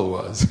Gil Noble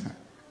was.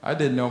 I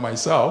didn't know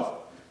myself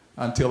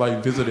until I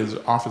visited his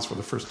office for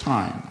the first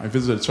time. I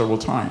visited several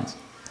times.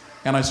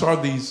 And I saw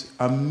these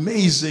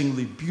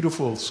amazingly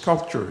beautiful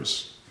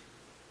sculptures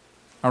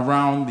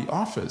around the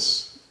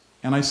office.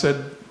 And I said,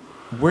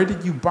 where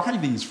did you buy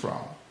these from?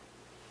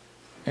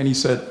 And he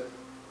said,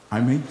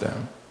 I made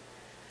them.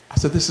 I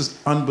said, this is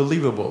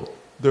unbelievable.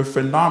 They're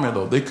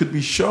phenomenal. They could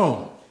be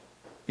shown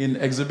in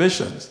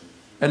exhibitions.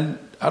 And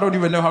I don't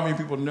even know how many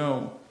people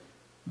know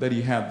that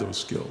he had those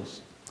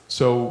skills.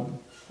 So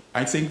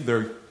I think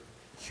their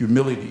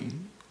humility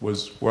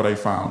was what I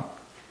found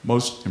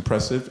most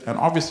impressive, and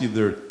obviously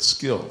their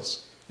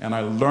skills. And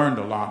I learned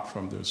a lot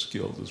from their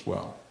skills as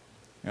well.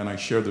 And I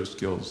share their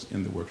skills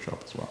in the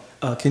workshop as well.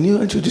 Can you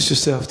introduce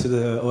yourself to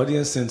the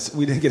audience, since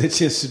we didn't get a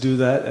chance to do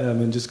that,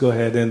 and just go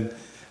ahead and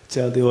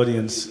tell the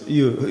audience.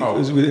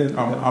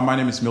 My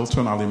name is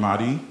Milton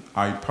Alimadi.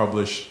 I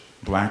publish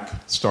Black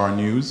Star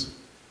News.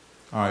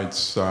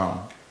 It's a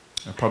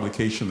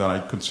publication that I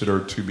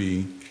consider to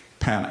be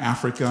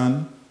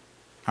Pan-African,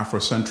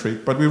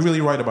 Afrocentric, but we really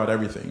write about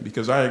everything,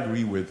 because I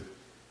agree with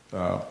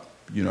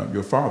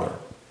your father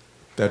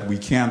that we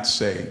can't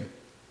say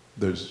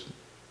there's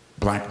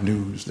black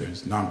news,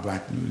 there's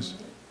non-black news.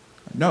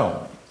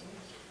 No.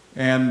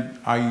 And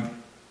I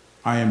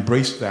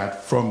embrace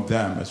that from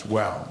them as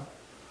well.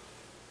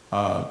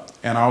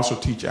 And I also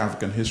teach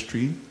African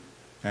history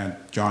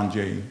at John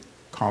Jay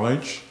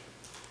College.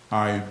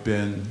 I've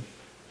been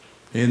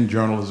in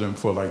journalism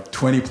for like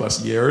 20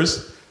 plus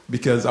years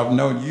because I've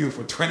known you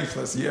for 20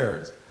 plus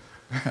years.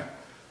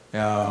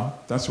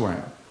 That's who I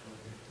am.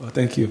 Well,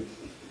 thank you.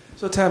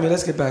 So Tammy,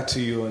 let's get back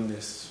to you on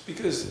this,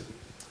 because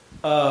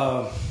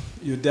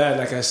your dad,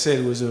 like I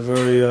said, was a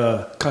very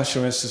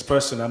conscientious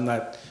person. I'm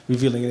not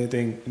revealing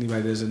anything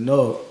anybody doesn't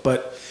know,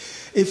 but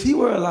if he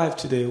were alive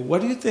today,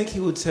 what do you think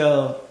he would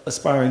tell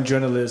aspiring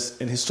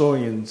journalists and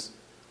historians?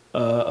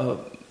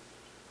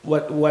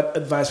 What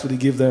advice would he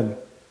give them?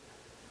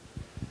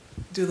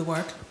 Do the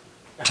work.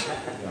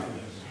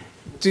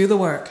 Do the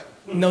work.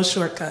 No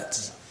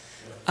shortcuts.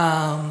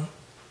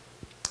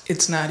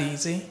 It's not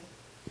easy.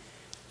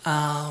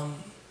 And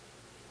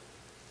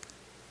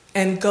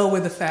go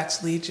where the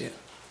facts lead you.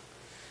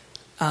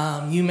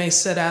 You may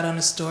set out on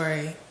a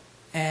story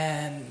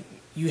and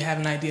you have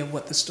an idea of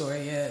what the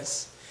story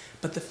is,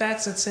 but the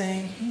facts are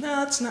saying,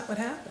 no, it's not what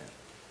happened.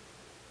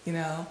 It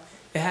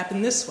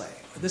happened this way,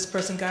 or this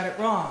person got it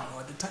wrong,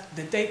 or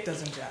the date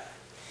doesn't jive.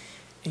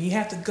 And you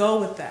have to go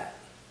with that.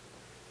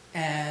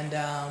 And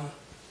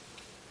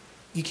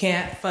you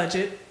can't fudge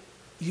it.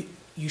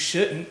 You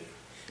shouldn't.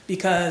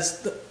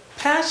 Because the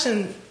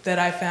passion that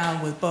I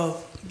found with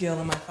both Gil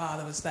and my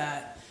father was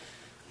that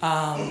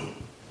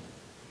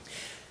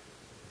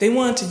they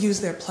wanted to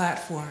use their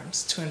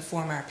platforms to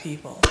inform our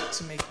people,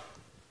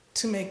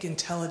 to make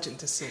intelligent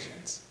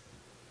decisions.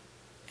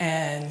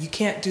 And you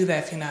can't do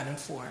that if you're not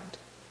informed.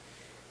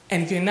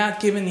 And if you're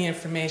not given the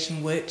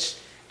information, which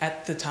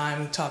at the time,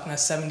 we're talking about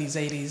 70s,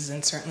 80s,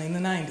 and certainly in the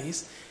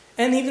 90s,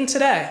 and even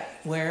today,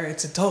 where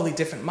it's a totally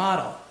different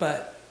model.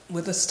 But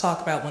let's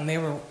talk about when they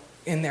were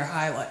in their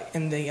highlight,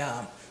 in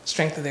the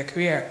strength of their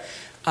career.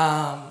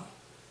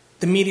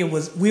 The media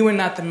we were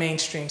not the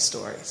mainstream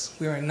stories.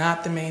 We were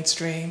not the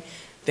mainstream.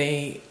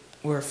 They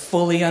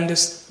fully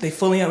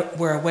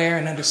were aware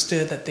and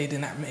understood that they did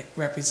not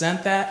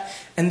represent that,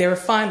 and they were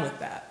fine with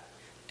that.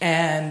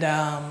 And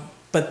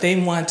but they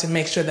wanted to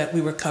make sure that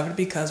we were covered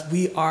because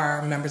we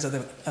are members of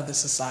the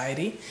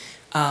society.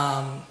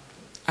 I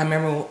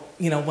remember,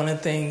 one of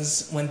the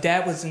things when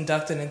Dad was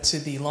inducted into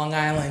the Long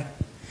Island,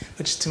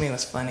 which to me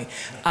was funny,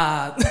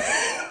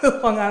 the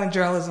Long Island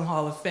Journalism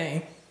Hall of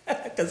Fame.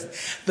 Because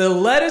the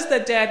letters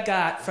that Dad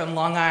got from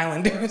Long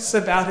Islanders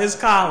about his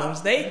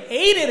columns, they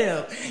hated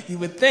him, you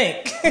would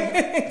think.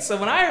 So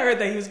when I heard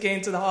that he was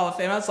getting to the Hall of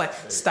Fame, I was like,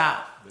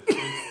 stop.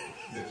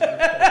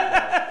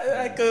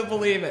 I couldn't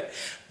believe it.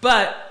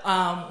 But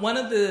one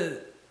of the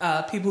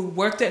people who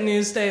worked at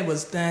Newsday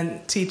was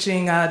then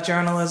teaching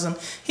journalism.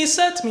 He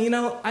said to me,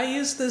 I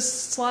used this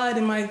slide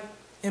in my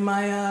in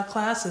my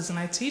classes, and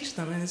I teach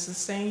them, and it's the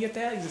saying your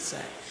dad used to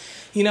say.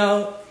 You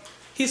know,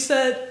 he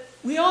said,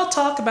 we all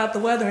talk about the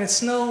weather, and it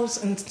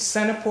snows in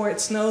Centerport,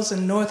 it snows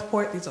in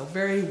Northport. These are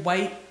very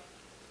white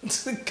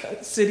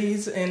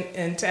cities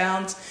and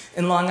towns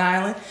in Long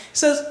Island. He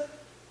says,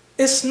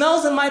 it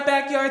snows in my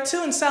backyard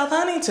too in South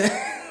Huntington.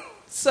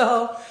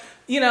 So,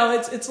 you know,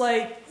 it's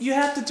like you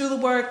have to do the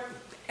work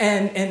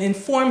and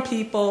inform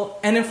people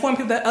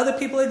that other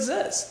people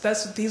exist.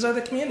 These are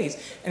the communities.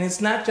 And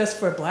it's not just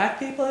for black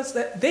people, it's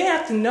that they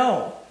have to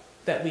know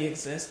that we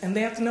exist, and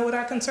they have to know what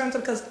our concerns are,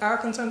 because our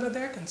concerns are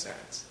their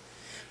concerns.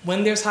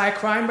 When there's high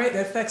crime rate,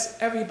 that affects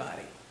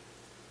everybody,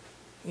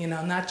 you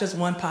know, not just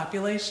one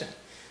population.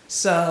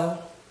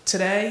 So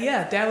today,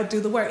 yeah, Dad would do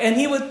the work. And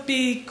he would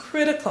be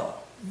critical,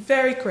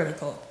 very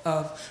critical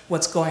of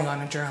what's going on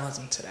in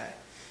journalism today,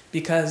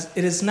 because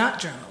it is not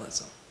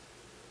journalism.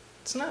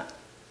 It's not.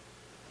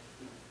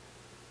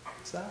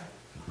 Sorry.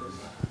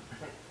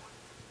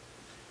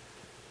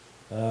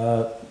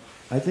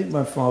 I think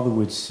my father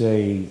would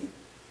say,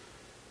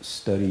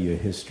 study your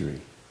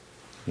history,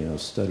 you know,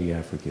 study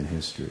African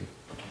history.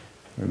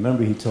 I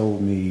remember he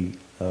told me,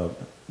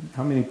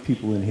 how many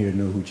people in here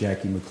know who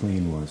Jackie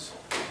McLean was?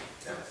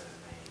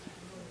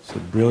 It's a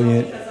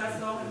brilliant... Because I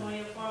saw him on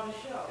your father's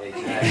show.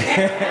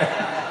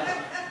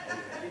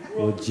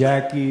 Well,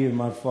 Jackie and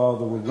my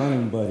father were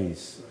running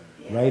buddies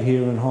right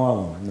here in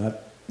Harlem,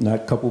 not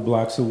a couple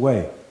blocks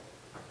away.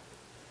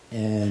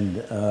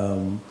 And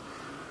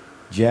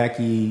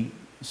Jackie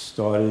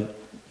started,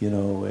 you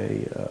know,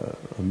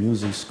 a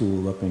music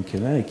school up in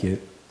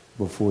Connecticut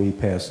before he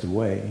passed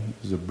away. He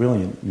was a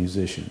brilliant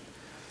musician.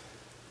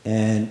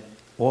 And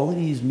all of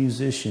these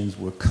musicians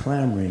were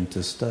clamoring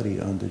to study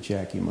under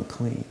Jackie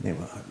McLean.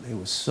 They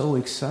were so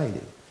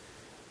excited.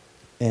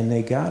 And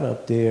they got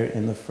up there,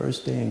 and the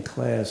first day in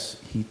class,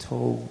 he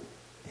told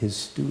his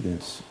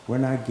students, we're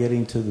not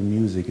getting to the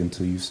music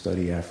until you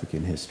study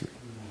African history.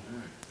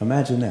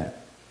 Imagine that.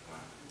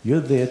 You're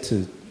there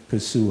to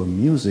pursue a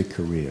music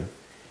career,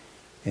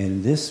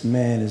 and this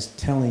man is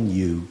telling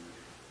you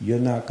you're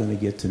not going to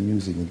get to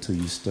music until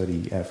you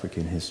study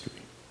African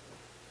history.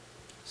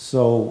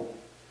 So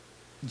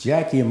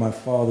Jackie and my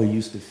father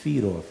used to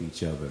feed off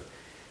each other.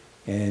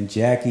 And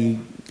Jackie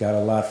got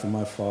a lot from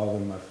my father,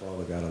 and my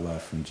father got a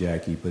lot from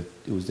Jackie. But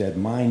it was that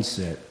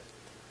mindset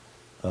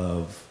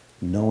of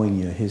knowing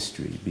your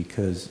history,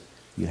 because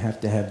you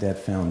have to have that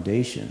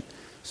foundation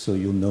so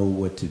you'll know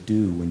what to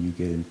do when you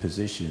get in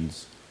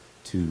positions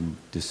to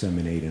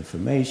disseminate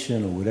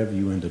information or whatever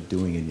you end up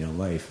doing in your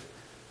life.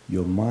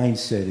 Your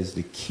mindset is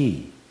the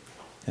key.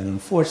 And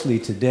unfortunately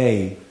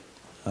today,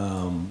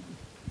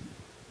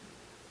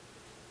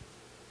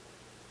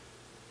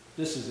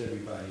 this is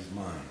everybody's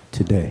mind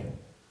today,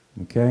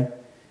 okay?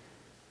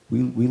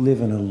 We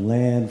live in a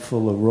land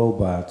full of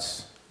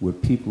robots where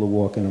people are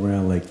walking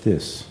around like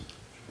this,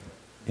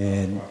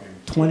 and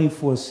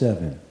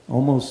 24/7,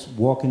 almost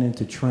walking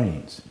into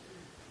trains.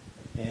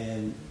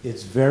 And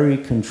it's very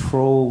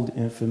controlled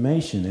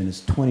information, and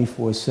it's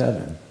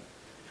 24/7.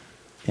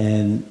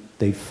 And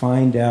they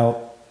find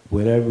out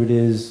whatever it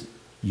is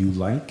you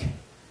like,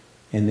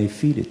 and they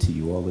feed it to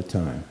you all the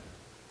time.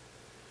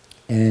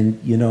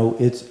 And, you know,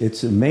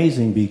 it's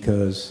amazing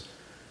because,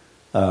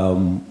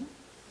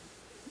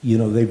 you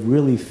know, they've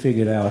really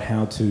figured out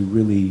how to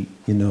really,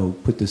 you know,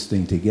 put this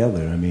thing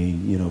together. I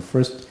mean, you know,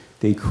 first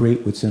they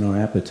create what's in our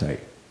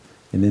appetite,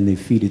 and then they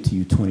feed it to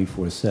you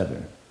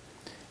 24/7.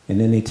 And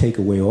then they take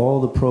away all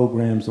the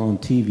programs on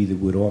TV that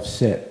would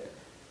offset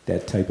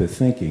that type of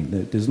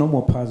thinking. There's no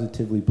more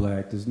Positively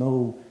Black, there's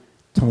no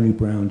Tony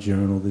Brown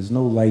Journal, there's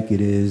no Like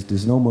It Is,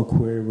 there's no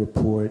McQuarrie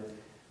Report.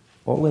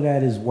 All of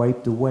that is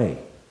wiped away,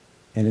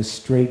 and it's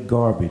straight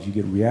garbage. You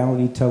get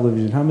reality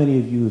television. How many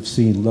of you have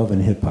seen Love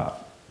and Hip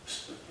Hop?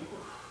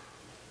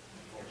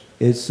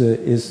 This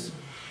is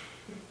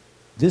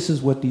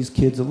what these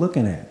kids are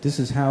looking at. This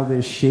is how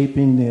they're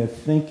shaping their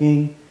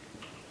thinking,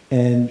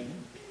 and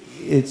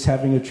it's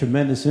having a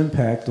tremendous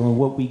impact on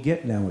what we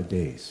get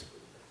nowadays.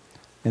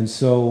 And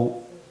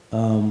so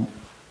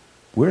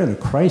we're in a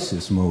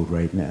crisis mode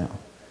right now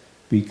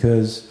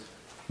because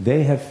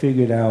they have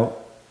figured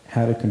out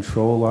how to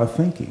control our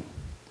thinking.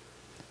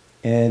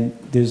 And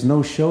there's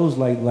no shows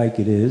like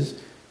It Is.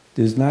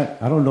 There's not,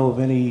 I don't know of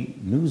any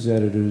news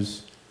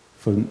editors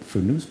for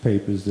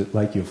newspapers that,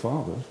 like your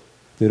father,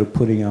 that are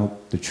putting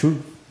out the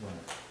truth.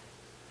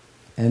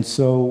 And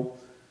so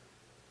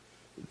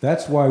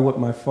that's why what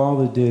my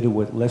father did and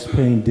what Les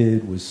Payne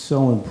did was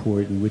so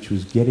important, which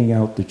was getting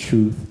out the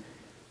truth.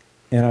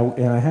 And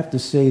I have to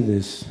say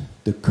this,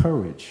 the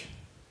courage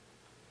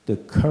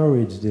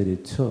that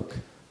it took.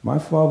 My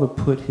father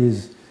put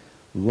his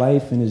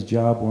life and his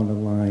job on the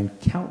line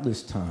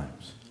countless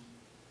times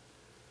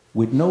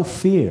with no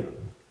fear.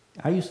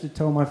 I used to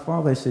tell my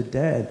father, I said,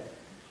 Dad,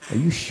 are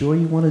you sure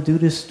you want to do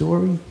this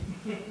story?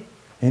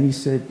 And he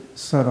said,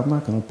 son, I'm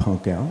not going to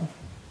punk out.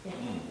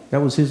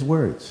 That was his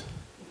words.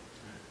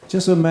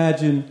 Just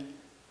imagine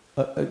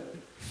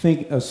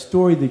a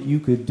story that you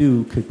could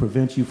do could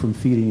prevent you from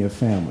feeding your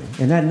family.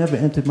 And that never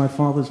entered my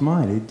father's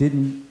mind. It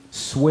didn't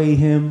sway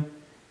him.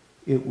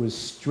 it was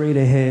straight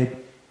ahead,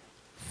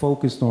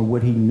 focused on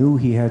what he knew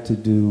he had to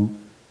do,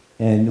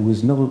 and it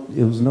was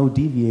no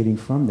deviating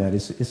from that.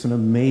 It's an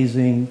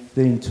amazing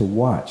thing to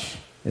watch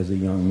as a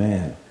young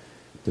man,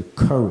 the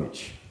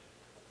courage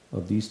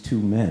of these two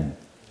men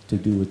to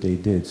do what they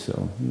did.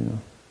 So, you know.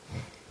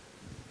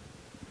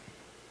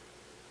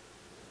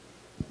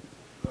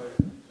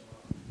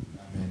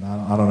 I mean,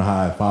 I don't know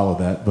how I follow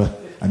that, but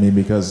I mean,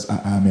 because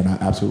I mean, I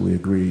absolutely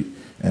agree.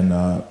 And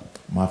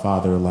my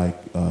father, like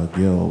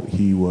Gil,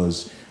 he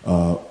was,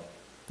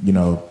 you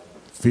know,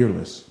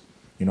 fearless.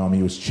 You know, I mean,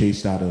 he was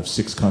chased out of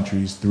 6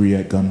 countries, 3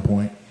 at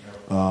gunpoint,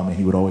 and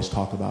he would always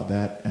talk about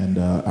that. And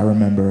I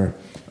remember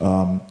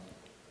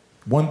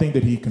one thing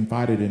that he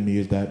confided in me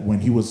is that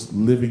when he was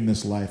living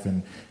this life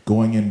and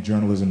going in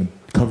journalism and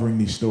covering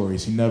these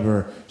stories, he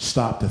never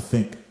stopped to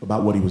think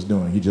about what he was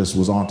doing. He just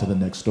was on to the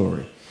next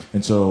story.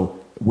 And so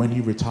when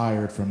he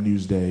retired from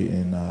Newsday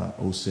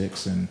in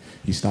 06 and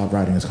he stopped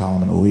writing his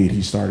column in 08,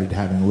 he started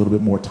having a little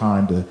bit more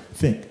time to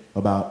think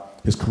about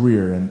his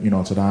career, and you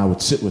know, so then I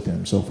would sit with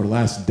him. So for the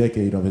last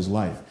decade of his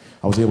life,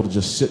 I was able to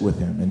just sit with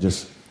him and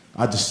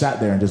I just sat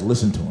there and just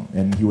listened to him,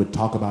 and he would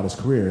talk about his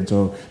career. And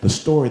so the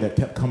story that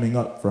kept coming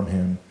up from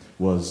him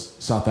was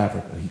South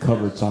Africa. He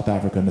covered South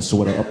Africa and the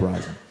Soweto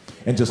uprising,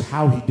 and just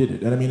how he did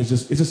it. And I mean, it's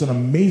just an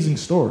amazing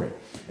story.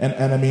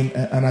 And I mean,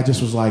 and I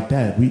just was like,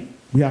 Dad,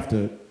 we have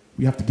to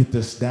get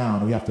this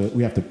down. We have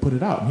to put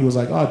it out. And he was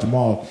like, oh,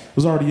 Jamal, it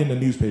was already in the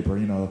newspaper.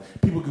 You know,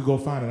 people could go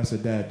find it. I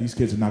said, Dad, these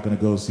kids are not going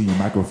to go see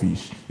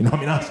microfiche. You know, I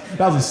mean, that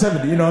was in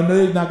 '70. You know,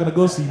 they're not going to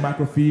go see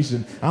microfiche,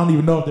 and I don't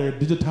even know if they're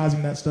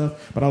digitizing that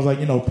stuff. But I was like,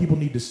 you know, people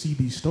need to see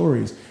these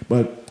stories.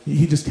 But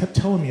he just kept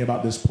telling me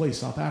about this place,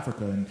 South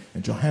Africa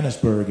and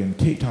Johannesburg and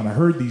Cape Town. I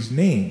heard these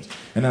names,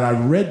 and then I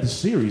read the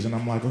series, and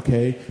I'm like,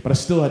 okay. But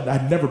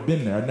I'd never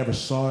been there. I never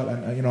saw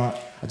it. You know,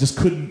 I just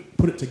couldn't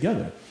put it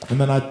together. And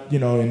then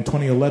in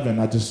 2011,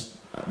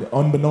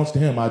 unbeknownst to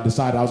him, I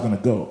decided I was going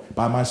to go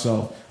by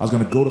myself. I was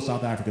going to go to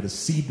South Africa to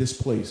see this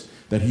place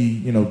that he,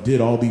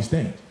 did all these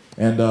things.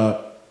 And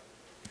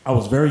I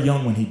was very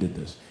young when he did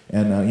this.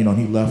 And,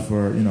 he left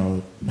for,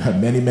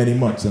 many, many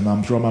months. And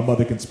I'm sure my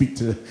mother can speak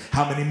to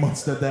how many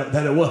months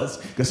that it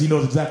was, because he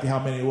knows exactly how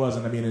many it was.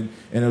 And I mean,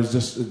 and it was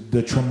just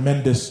the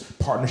tremendous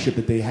partnership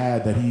that they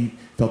had, that he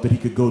felt that he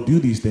could go do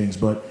these things.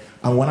 But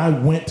when I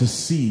went to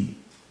see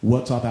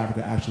what South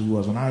Africa actually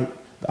was,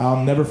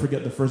 I'll never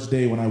forget the first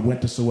day when I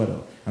went to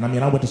Soweto. And I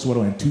mean, I went to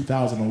Soweto in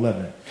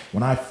 2011.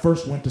 When I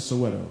first went to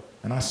Soweto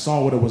and I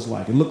saw what it was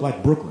like, it looked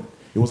like Brooklyn.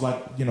 It was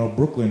like,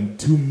 Brooklyn,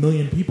 2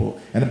 million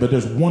people. But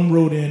there's one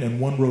road in and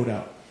one road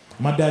out.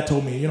 My dad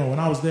told me, when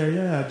I was there,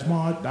 yeah,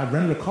 Jamal, I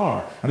rented a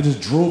car. And I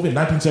just drove in,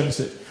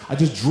 1976. I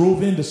just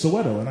drove into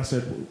Soweto. And I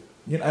said,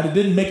 and it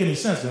didn't make any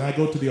sense. And I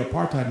go to the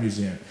Apartheid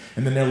Museum.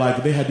 And then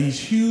they had these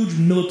huge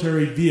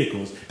military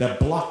vehicles that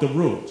blocked the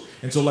roads.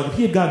 And so, if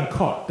he had gotten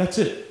caught, that's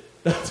it.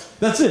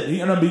 That's it.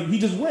 He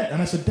just went.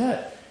 And I said,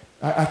 Dad,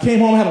 I came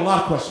home, I had a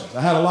lot of questions.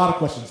 I had a lot of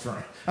questions for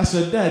him. I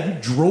said, Dad,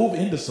 you drove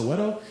into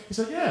Soweto? He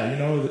said,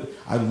 yeah,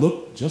 I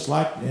look just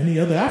like any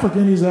other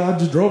African. He said, I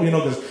just drove,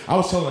 because I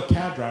was telling a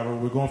cab driver,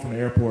 we're going from the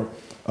airport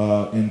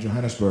in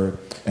Johannesburg,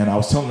 and I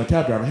was telling the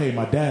cab driver, hey,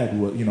 my dad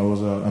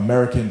was an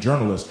American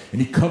journalist,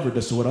 and he covered the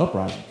Soweto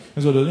uprising.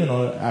 And so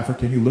the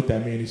African, he looked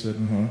at me and he said,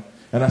 mm-hmm.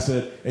 And I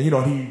said, and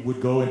he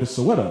would go into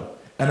Soweto.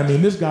 And I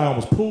mean, this guy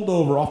almost pulled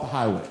over off the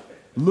highway,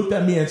 looked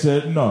at me and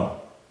said,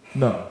 no,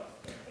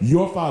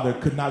 your father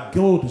could not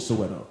go to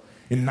Soweto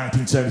in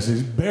 1976.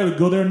 He barely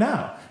go there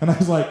now. And I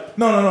was like,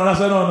 no. And I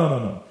said,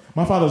 no.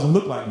 My father doesn't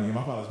look like me.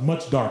 My father's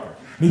much darker.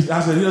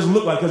 I said, he doesn't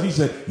look like, because he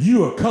said,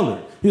 you are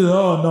colored. He said,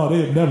 oh, no,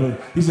 they'd never.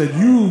 He said,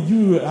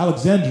 you,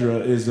 Alexandria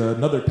is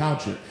another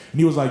township. And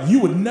he was like, you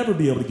would never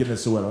be able to get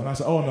into Soweto. And I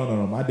said, oh,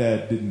 no. My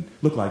dad didn't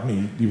look like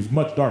me. He was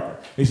much darker.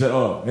 And he said,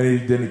 oh.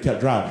 And then he kept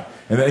driving.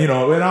 And then,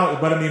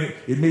 but I mean,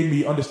 it made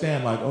me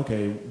understand,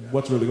 okay,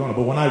 what's really going on.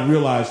 But when I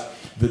realized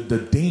the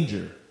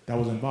danger that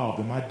was involved,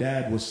 and my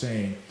dad was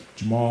saying,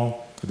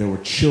 Jamal, there were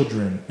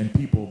children and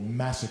people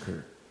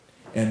massacred.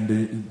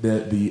 And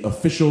the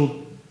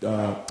official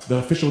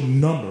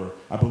number,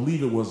 I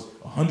believe it was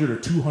 100 or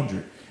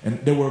 200. And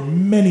there were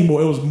many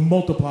more. It was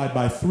multiplied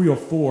by 3 or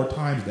 4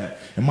 times that.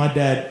 And my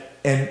dad,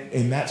 and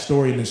in that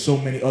story and in so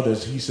many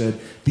others, he said,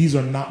 these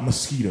are not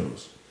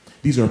mosquitoes.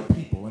 These are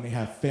people, and they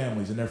have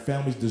families, and their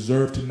families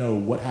deserve to know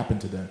what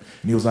happened to them.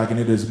 And he was like, and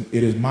it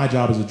is my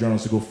job as a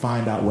journalist to go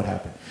find out what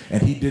happened.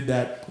 And he did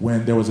that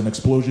when there was an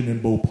explosion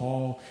in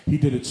Bhopal. He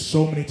did it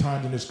so many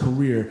times in his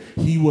career.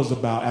 He was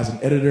about, as an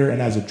editor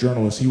and as a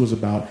journalist, he was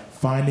about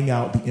finding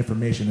out the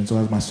information. And so,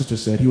 as my sister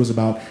said, he was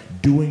about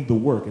doing the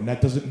work. And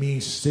that doesn't mean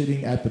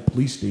sitting at the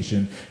police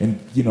station and,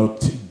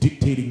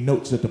 dictating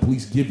notes that the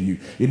police give you.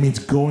 It means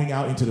going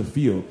out into the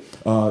field.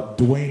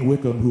 Dwayne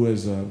Wickham, who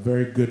is a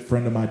very good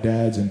friend of my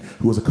dad's and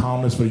who was a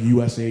columnist for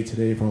USA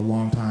Today for a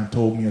long time,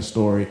 told me a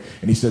story.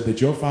 And he said that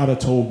your father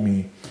told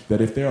me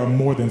that if there are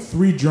more than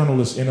 3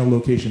 journalists in a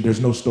location, there's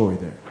no story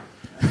there.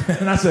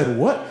 And I said,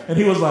 what? And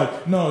he was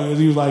like, no,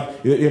 he was like,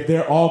 if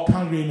they're all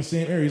congregating in the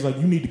same area, he's like,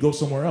 you need to go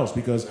somewhere else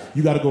because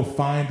you got to go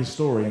find the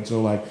story. And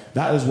so like,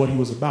 that is what he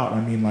was about.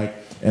 I mean, like,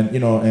 and, you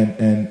know,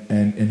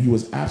 and he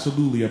was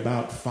absolutely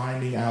about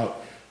finding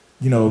out,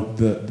 you know,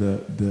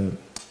 the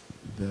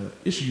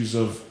issues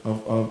of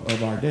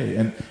our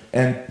day.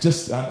 And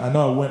just, I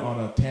know I went on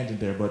a tangent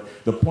there, but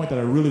the point that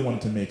I really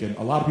wanted to make, and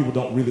a lot of people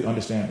don't really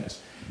understand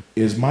this,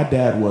 is my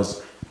dad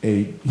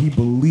he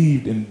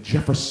believed in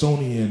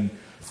Jeffersonian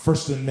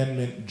First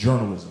Amendment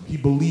journalism. He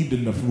believed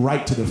in the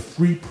right to the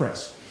free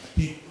press.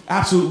 He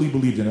absolutely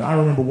believed in it. I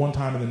remember one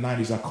time in the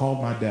 90s, I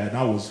called my dad, and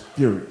I was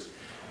furious.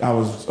 I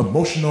was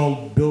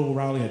emotional. Bill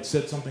O'Reilly had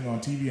said something on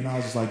TV, and I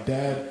was just like,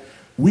 Dad,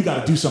 we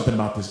got to do something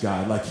about this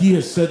guy. Like, he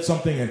has said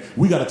something, and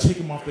we got to take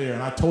him off there.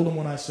 And I told him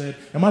what I said,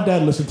 and my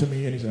dad listened to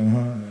me, and he said,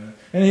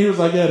 and he was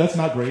like, yeah, that's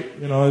not great.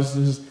 You know, it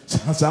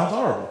sounds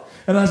horrible.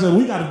 And I said,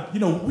 we got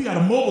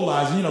to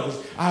mobilize, you know,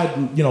 because I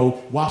had, you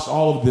know, watched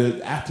all of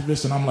the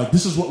activists, and I'm like,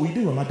 this is what we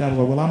do. And my dad was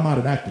like, well, I'm not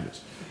an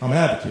activist. I'm an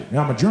advocate. And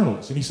I'm a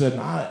journalist. And he said,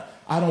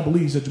 I don't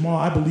believe. He said, Jamal,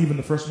 I believe in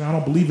the First Amendment.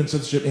 I don't believe in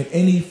censorship in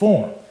any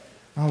form.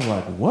 I was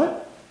like,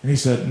 what? And he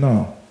said,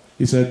 no.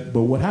 He said,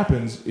 but what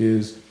happens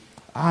is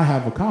I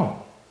have a column,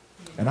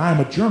 and I am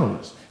a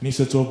journalist. And he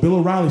said, so if Bill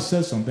O'Reilly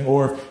says something,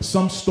 or if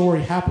some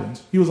story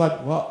happens, he was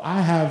like, well,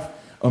 I have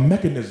a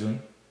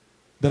mechanism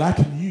that I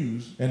can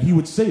use, and he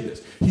would say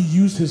this. He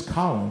used his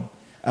column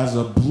as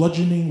a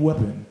bludgeoning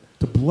weapon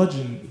to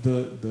bludgeon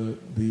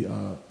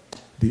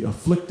the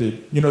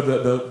afflicted, you know,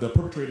 the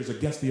perpetrators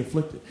against the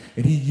afflicted.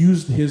 And he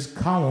used his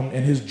column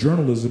and his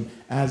journalism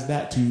as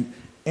that to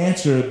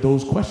answer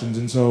those questions.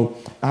 And so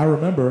I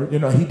remember, you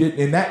know, he did,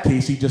 in that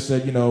case, he just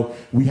said, you know,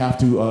 we have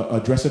to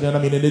address it. And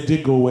I mean, and it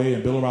did go away,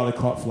 and Bill O'Reilly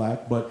caught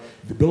flack, but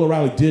Bill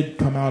O'Reilly did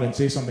come out and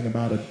say something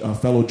about a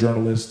fellow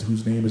journalist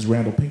whose name is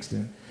Randall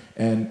Pinkston.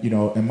 And, you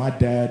know, and my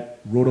dad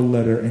wrote a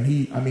letter, and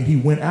he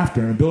went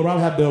after him. And Bill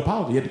O'Reilly had to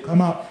apologize. He had to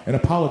come out and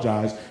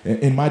apologize.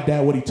 And my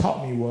dad, what he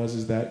taught me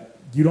is that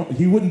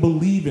he wouldn't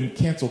believe in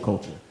cancel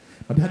culture.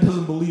 My dad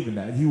doesn't believe in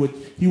that.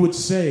 He would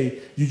say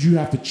you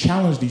have to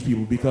challenge these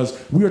people,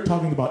 because we are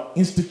talking about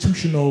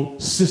institutional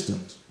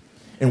systems.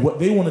 And what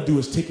they want to do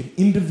is take an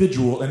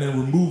individual and then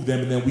remove them,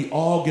 and then we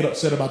all get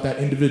upset about that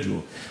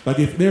individual. Like,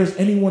 if there's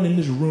anyone in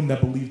this room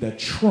that believes that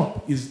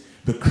Trump is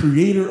the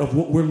creator of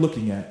what we're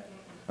looking at,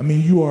 I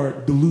mean, you are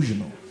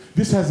delusional.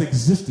 This has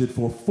existed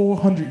for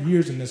 400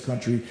 years in this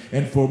country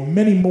and for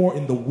many more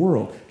in the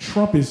world.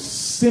 Trump is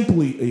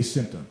simply a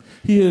symptom.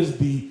 He is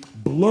the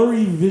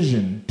blurry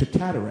vision to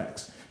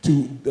cataracts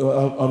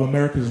of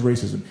America's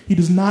racism. He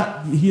has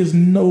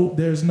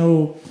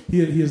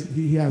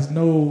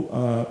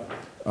no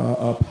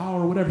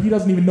power or whatever. He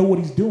doesn't even know what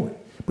he's doing.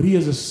 But he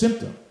is a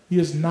symptom. He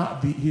is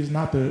not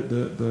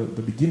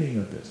the beginning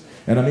of this.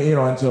 And I mean, you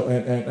know,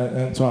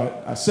 and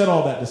so I said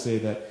all that to say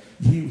that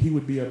he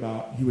would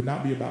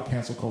not be about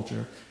cancel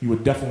culture. He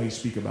would definitely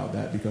speak about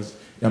that, because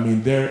I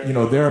mean,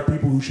 there are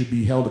people who should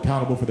be held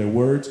accountable for their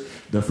words.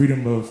 The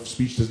freedom of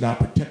speech does not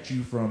protect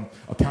you from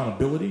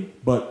accountability,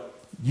 but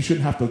you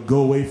shouldn't have to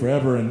go away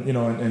forever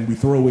and we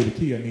throw away the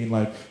key. I mean,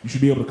 like, you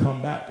should be able to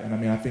come back. And I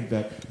mean, I think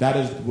that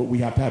is what we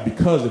have to have,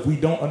 because if we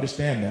don't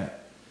understand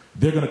that,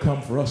 they're going to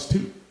come for us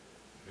too.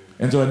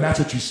 And so, and that's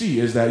what you see,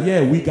 is that,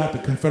 yeah, we got the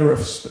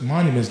Confederate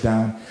monuments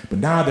down, but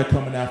now they're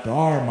coming after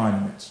our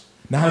monuments.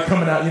 Now they're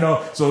coming out, you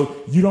know, so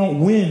you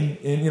don't win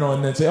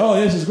and then say, oh,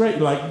 this is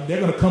great. Like, they're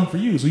going to come for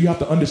you. So you have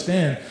to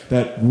understand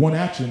that one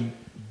action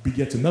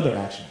begets another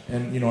action.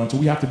 And, you know, and so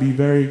we have to be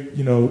very,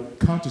 you know,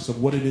 conscious of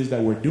what it is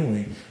that we're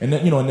doing, and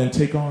then, you know, and then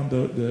take on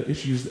the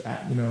issues,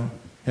 you know,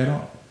 head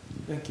on.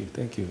 Thank you,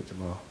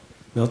 Jamal.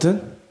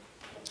 Milton,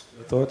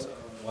 your thoughts on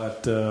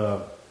what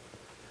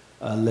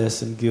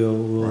Les and Gil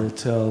will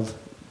tell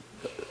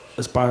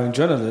aspiring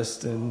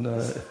journalists? And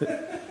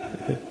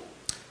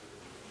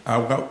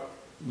well,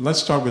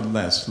 let's start with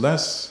Les.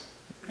 Les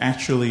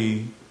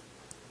actually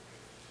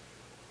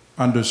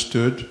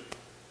understood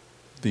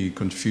the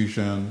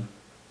confusion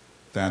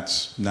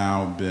that's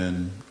now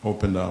been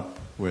opened up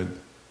with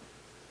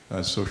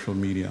social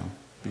media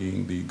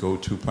being the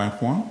go-to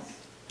platform.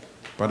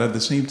 But at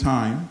the same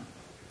time,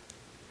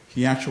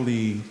 he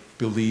actually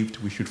believed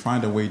we should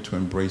find a way to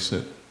embrace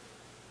it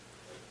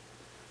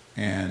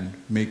and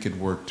make it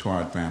work to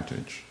our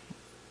advantage.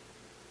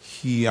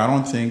 I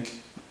don't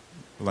think,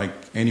 like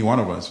any one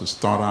of us, has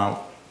thought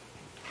out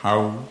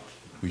how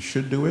we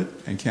should do it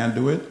and can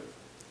do it,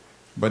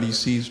 but he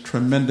sees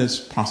tremendous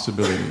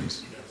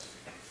possibilities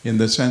in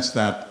the sense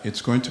that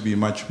it's going to be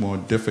much more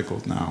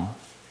difficult now,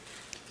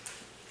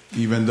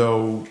 even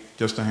though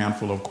just a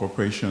handful of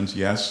corporations,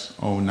 yes,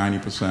 own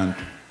 90%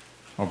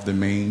 of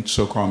the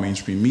so-called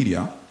mainstream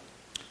media.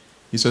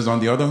 He says,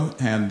 on the other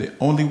hand, the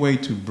only way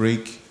to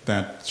break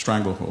that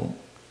stranglehold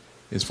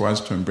is for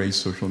us to embrace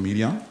social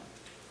media,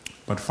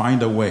 but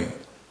find a way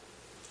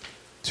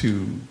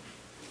to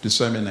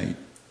disseminate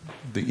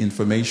the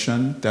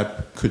information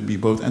that could be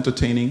both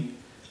entertaining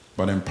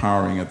but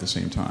empowering at the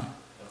same time.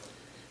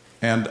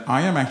 And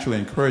I am actually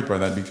encouraged by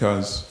that,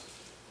 because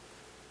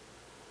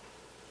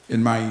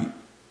in my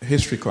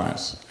history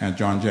class at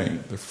John Jay,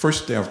 the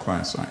first day of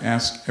class, I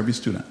asked every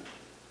student,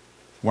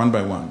 one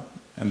by one,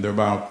 and there are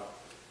about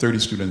 30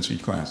 students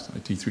each class. I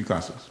teach 3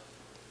 classes.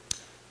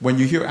 When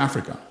you hear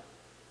Africa,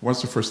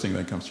 what's the first thing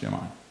that comes to your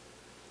mind?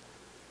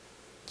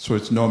 So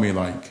it's normally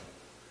like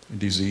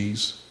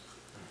disease,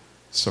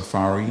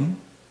 safari,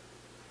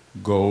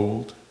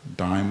 gold,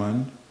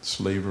 diamond,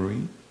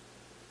 slavery,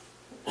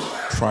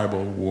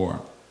 tribal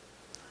war.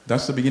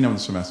 That's the beginning of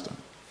the semester.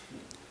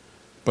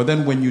 But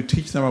then when you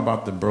teach them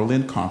about the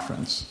Berlin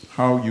Conference,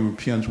 how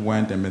Europeans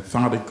went and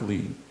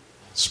methodically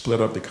split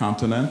up the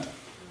continent,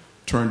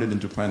 turned it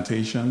into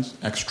plantations,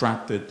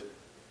 extracted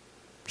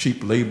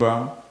cheap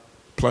labor,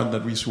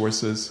 plundered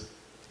resources,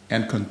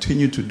 and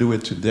continue to do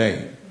it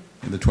today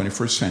in the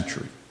 21st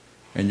century.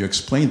 And you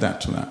explain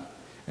that to them.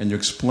 And you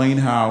explain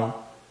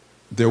how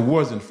there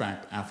was, in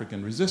fact,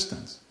 African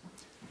resistance.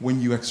 When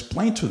you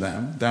explain to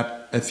them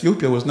that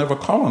Ethiopia was never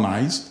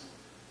colonized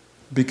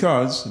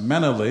because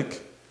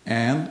Menelik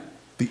and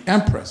the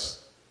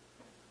Empress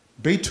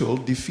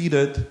Betul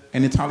defeated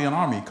an Italian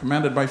army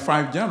commanded by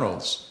 5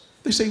 generals.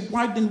 They say,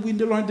 why didn't we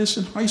learn this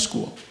in high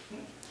school?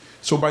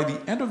 So by the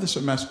end of the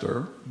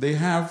semester, they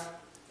have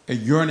a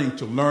yearning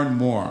to learn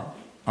more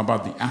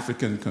about the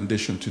African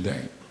condition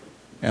today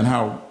and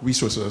how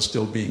resources are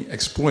still being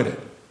exploited.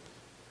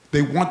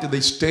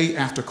 They stay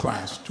after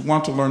class to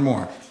want to learn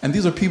more. And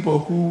these are people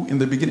who, in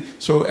the beginning,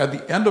 so at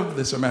the end of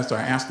the semester,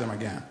 I asked them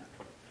again,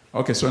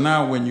 okay, so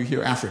now when you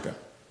hear Africa,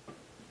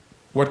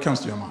 what comes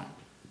to your mind?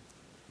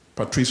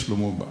 Patrice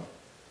Lumumba,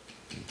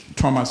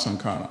 Thomas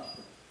Sankara,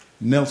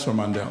 Nelson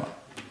Mandela,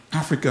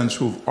 Africans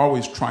who've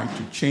always tried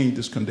to change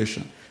this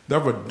condition. They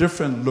have a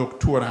different look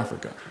toward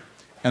Africa.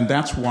 And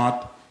that's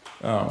what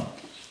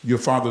your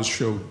father's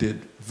show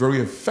did very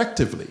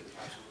effectively.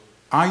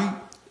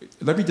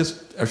 Let me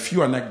just, a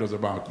few anecdotes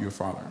about your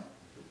father.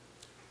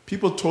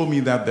 People told me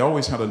that they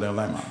always had a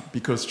dilemma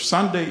because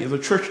Sunday is a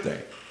church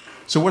day.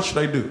 So what should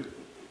I do?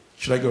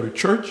 Should I go to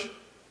church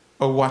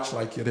or watch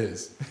like it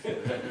is?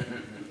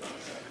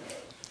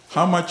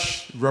 How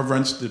much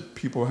reverence did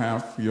people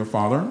have for your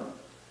father?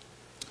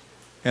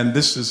 And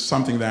this is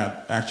something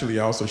that actually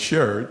I also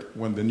shared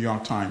when the New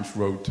York Times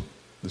wrote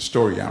the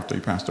story after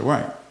he passed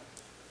away.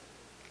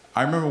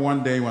 I remember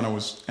one day when I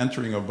was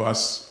entering a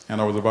bus and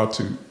I was about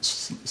to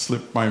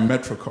slip my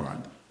Metro card.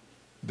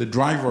 The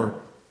driver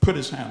put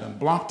his hand and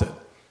blocked it.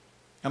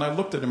 And I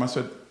looked at him, I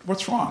said,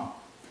 what's wrong?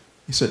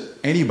 He said,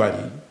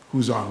 anybody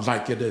who's on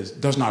Like It Is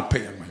does not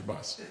pay on my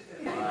bus.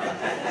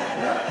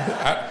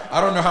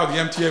 I don't know how the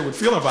MTA would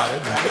feel about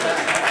it.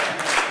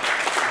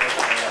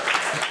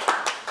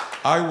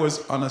 I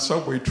was on a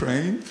subway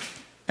train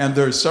and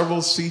there are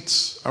several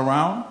seats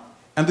around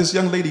and this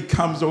young lady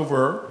comes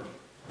over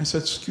and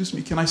said, excuse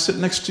me, can I sit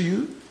next to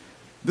you?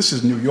 This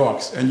is New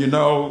York, and you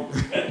know.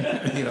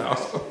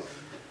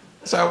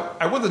 So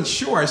I wasn't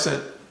sure. I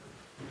said,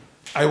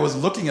 I was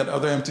looking at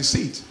other empty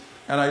seats,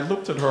 and I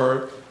looked at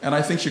her, and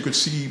I think she could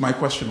see my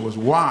question was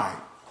why,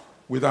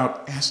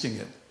 without asking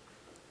it.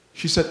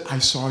 She said, I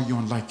saw you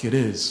on Like It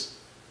Is,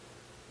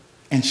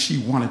 and she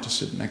wanted to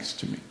sit next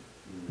to me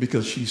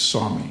because she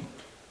saw me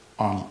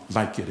on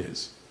Like It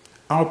Is.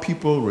 Our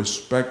people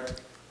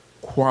respect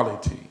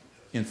quality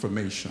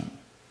information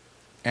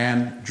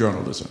and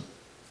journalism.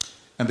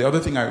 And the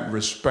other thing I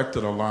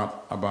respected a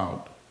lot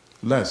about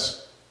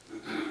Les,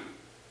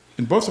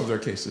 in both of their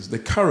cases, the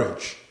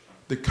courage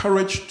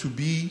to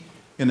be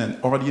in an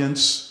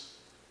audience,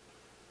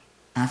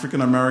 African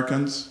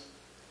Americans,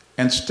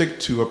 and stick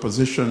to a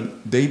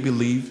position they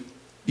believe,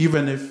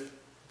 even if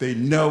they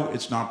know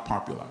it's not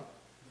popular.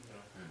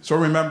 So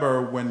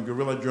remember when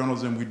Guerrilla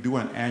Journalism, we do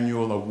an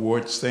annual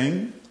awards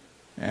thing,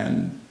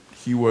 and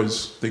he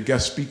was the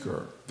guest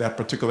speaker that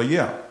particular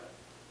year.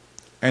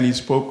 And he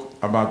spoke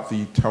about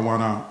the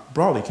Tawana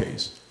Brawley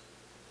case,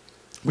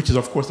 which is,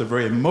 of course, a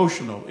very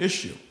emotional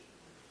issue.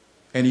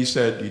 And he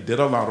said he did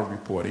a lot of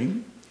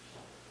reporting,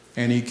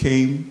 and he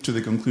came to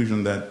the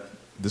conclusion that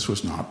this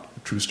was not a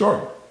true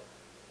story,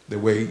 the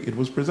way it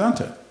was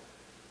presented.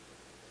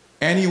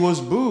 And he was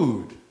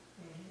booed.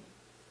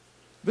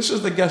 This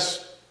is the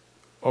guest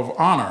of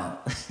honor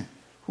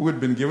who had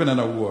been given an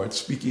award,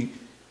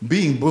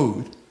 being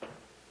booed,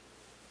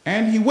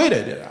 and he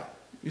waited it out.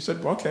 He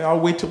said, well, okay, I'll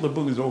wait till the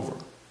boo is over.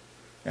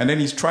 And then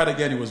he's tried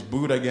again, he was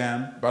booed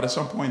again, but at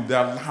some point they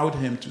allowed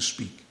him to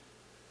speak.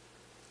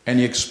 And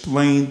he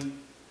explained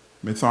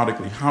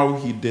methodically how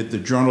he did the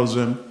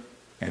journalism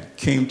and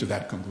came to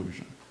that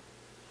conclusion.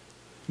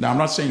 Now, I'm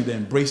not saying they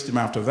embraced him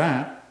after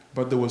that,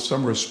 but there was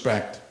some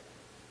respect.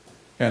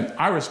 And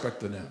I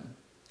respected him.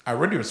 I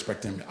really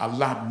respect him a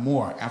lot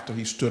more after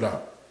he stood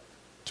up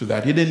to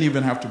that. He didn't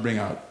even have to bring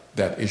out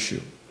that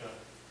issue.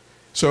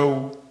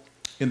 So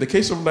in the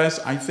case of Les,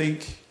 I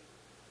think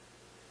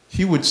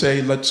he would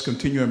say, let's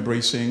continue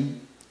embracing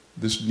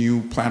this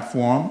new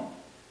platform.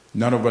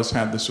 None of us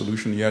had the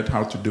solution yet,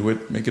 how to do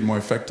it, make it more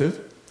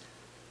effective.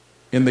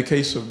 In the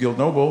case of Gil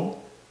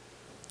Noble,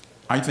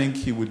 I think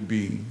he would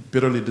be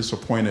bitterly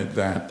disappointed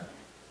that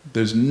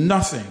there's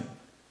nothing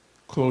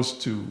close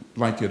to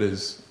like it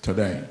is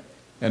today.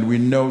 And we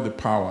know the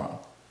power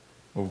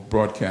of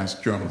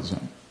broadcast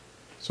journalism.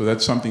 So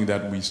that's something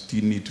that we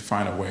still need to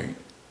find a way,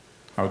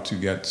 how to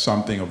get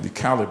something of the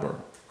caliber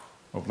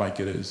of like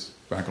it is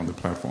back on the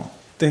platform.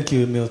 Thank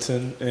you,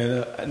 Milton.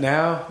 And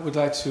now we'd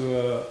like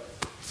to...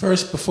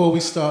 First, before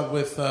we start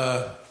with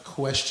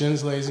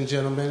questions, ladies and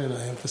gentlemen, and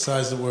I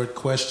emphasize the word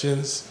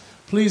questions,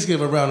 please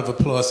give a round of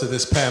applause to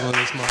this panel and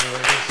its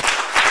moderators.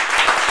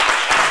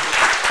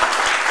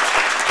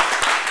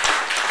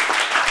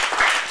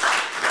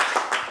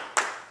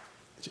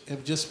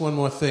 Just one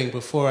more thing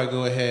before I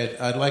go ahead.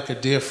 I'd like a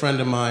dear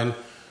friend of mine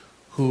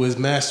who is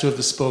master of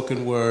the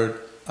spoken word.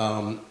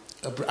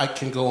 I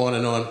can go on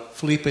and on.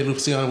 Felipe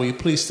Luciano, will you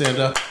please stand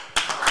up?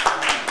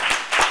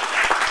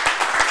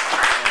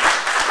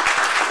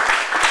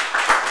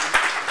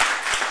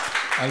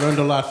 I learned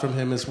a lot from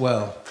him as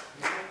well.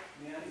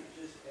 May I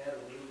just add a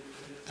little bit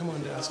to this? Come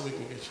on down so we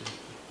can get you.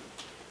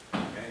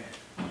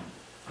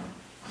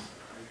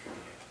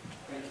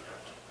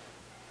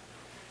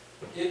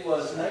 It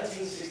was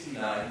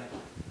 1969.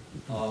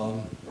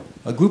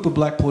 A group of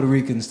black Puerto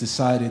Ricans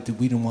decided that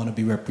we didn't want to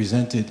be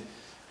represented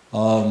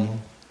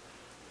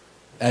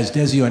as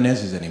Desi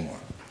Arnazes anymore.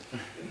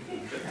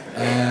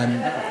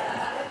 And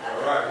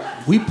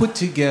we put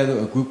together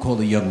a group called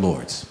the Young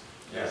Lords.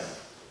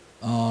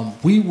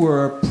 We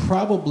were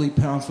probably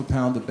pound for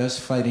pound the best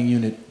fighting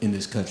unit in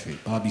this country.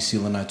 Bobby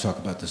Seale and I talk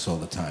about this all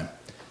the time.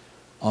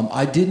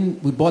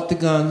 We bought the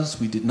guns.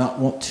 We did not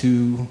want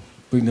to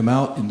bring them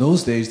out. In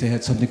those days, they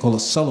had something called a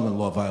Sullivan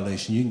Law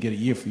violation. You can get a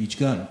year for each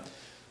gun.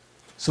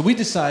 So we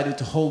decided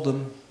to hold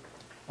them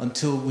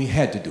until we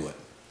had to do it.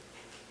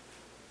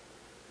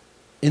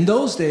 In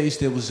those days,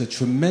 there was a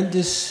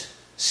tremendous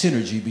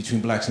synergy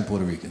between blacks and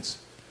Puerto Ricans.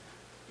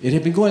 It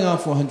had been going on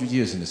for 100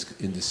 years in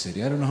this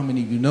city. I don't know how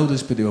many of you know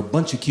this, but there were a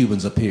bunch of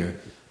Cubans up here,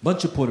 a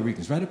bunch of Puerto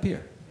Ricans right up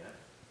here.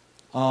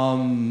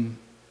 In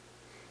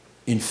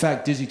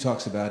fact, Dizzy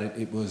talks about it.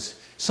 It was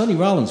Sonny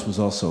Rollins was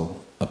also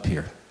up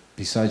here,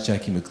 besides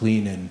Jackie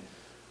McLean and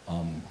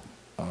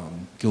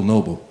Gil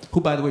Noble, who,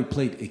 by the way,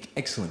 played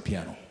excellent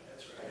piano.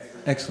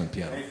 Excellent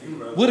piano.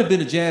 Would have been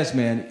a jazz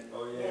man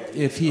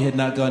if he had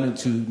not gone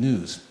into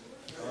news.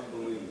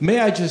 May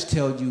I just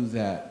tell you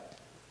that,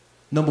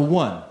 number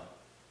one,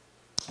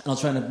 I'll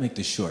try to make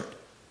this short.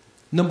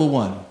 Number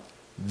one,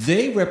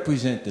 they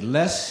represented,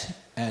 Les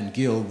and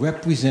Gil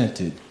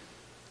represented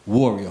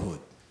warriorhood.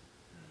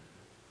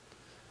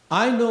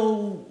 I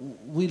know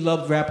we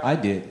loved rap. I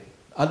did.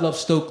 I love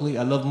Stokely.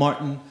 I love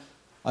Martin.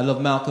 I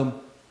love Malcolm.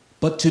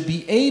 But to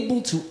be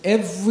able to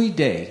every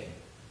day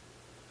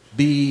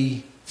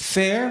be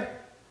fair,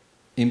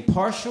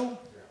 impartial,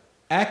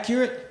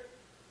 accurate,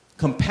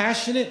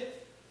 compassionate,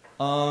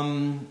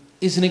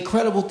 is an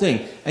incredible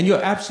thing. And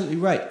you're absolutely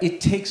right.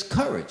 It takes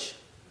courage.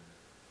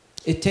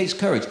 It takes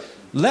courage.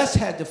 Les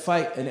had to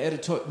fight an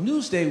editorial.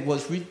 Newsday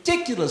was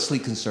ridiculously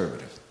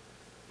conservative.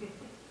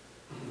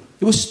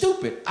 It was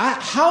stupid.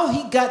 How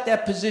he got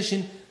that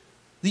position,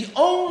 the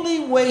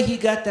only way he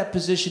got that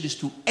position is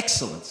through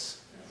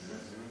excellence.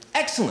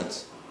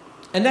 Excellence.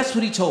 And that's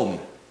what he told me.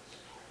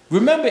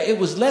 Remember, it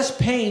was Les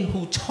Payne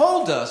who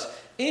told us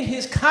in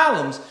his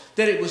columns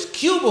that it was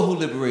Cuba who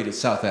liberated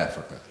South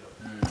Africa.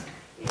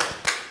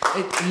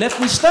 It left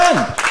me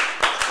stunned.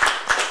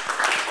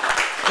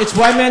 It's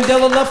why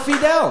Mandela loved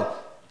Fidel.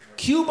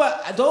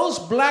 Cuba, those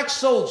black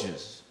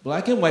soldiers,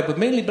 black and white, but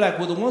mainly black,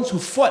 were the ones who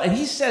fought. And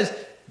he says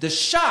the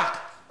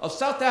shock of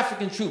South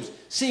African troops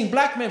seeing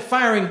black men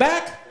firing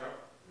back,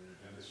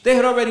 they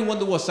had already won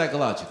the war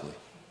psychologically.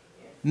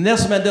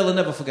 Nelson Mandela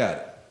never forgot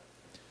it.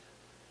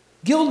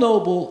 Gil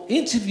Noble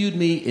interviewed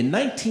me in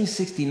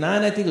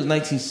 1969, I think it was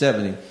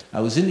 1970. I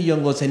was in the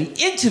Young Lords, and he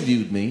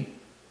interviewed me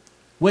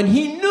when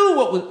he knew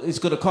what it's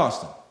going to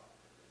cost him.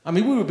 I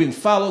mean, we were being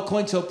followed.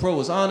 COINTELPRO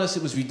was on us.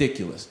 It was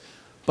ridiculous.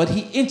 But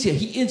he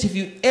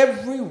interviewed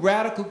every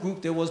radical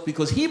group there was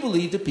because he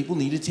believed that people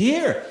needed to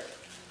hear.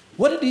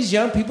 What are these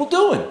young people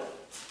doing?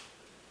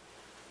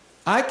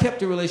 I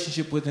kept a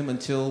relationship with him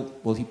until,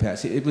 well, he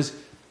passed. And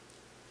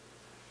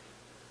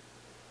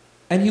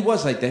he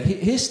was like that.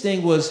 His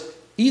thing was,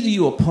 either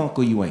you a punk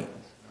or you ain't.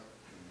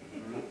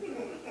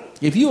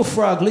 If you a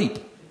frog, leap.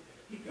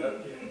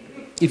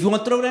 If you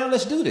want to throw down,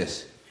 let's do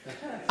this.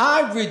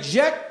 I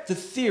reject the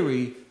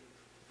theory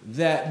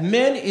that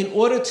men, in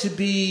order to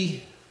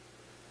be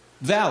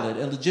valid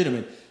and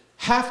legitimate,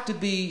 have to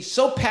be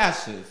so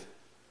passive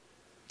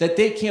that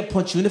they can't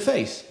punch you in the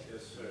face.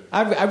 Yes, sir.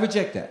 I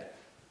reject that.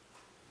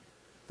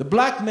 The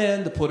black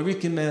men, the Puerto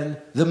Rican men,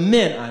 the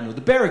men I know,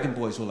 the Berrigan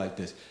boys were like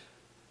this,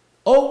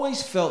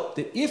 always felt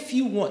that if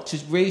you want to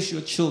raise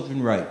your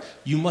children right,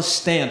 you must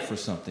stand for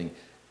something.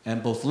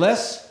 And both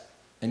Les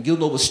and Gil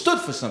Noble stood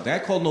for something. I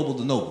call Noble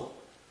the Noble.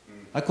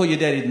 I call your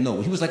daddy the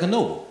Noble. He was like a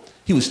noble.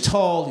 He was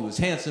tall, he was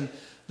handsome.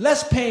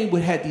 Les Payne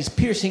would have these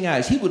piercing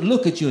eyes. He would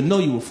look at you and know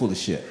you were full of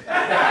shit.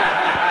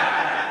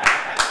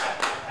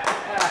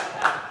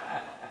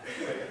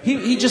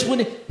 He just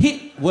wouldn't.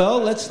 Well,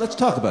 let's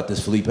talk about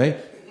this, Felipe.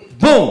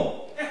 Boom.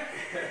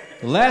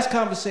 The last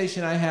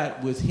conversation I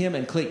had with him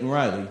and Clayton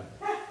Riley,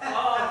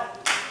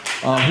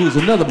 who's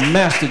another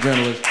master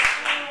journalist.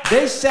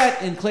 They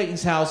sat in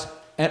Clayton's house,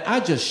 and I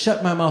just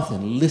shut my mouth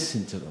and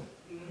listened to them.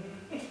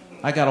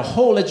 I got a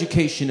whole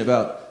education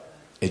about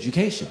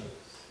education.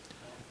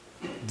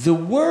 The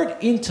word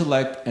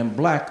intellect and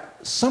black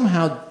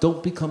somehow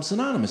don't become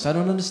synonymous. I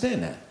don't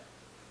understand that.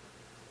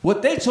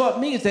 What they taught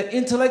me is that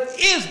intellect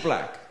is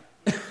black.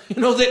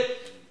 You know, that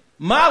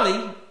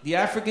Mali, the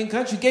African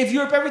country, gave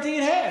Europe everything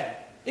it had.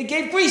 It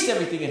gave Greece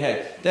everything it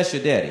had. That's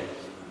your daddy.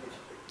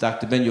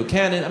 Dr. Ben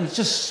Buchanan, I mean,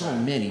 just so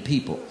many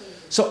people.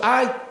 So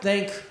I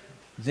thank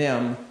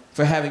them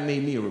for having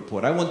made me a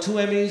reporter. I won 2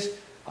 Emmys.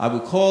 I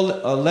would call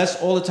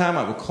Les all the time.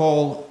 I would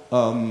call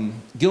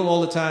Gil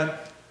all the time.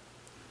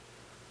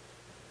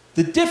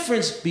 The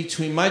difference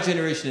between my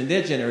generation and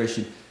their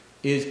generation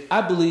is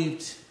I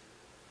believed,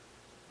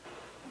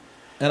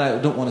 and I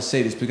don't want to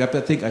say this because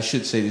I think I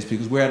should say this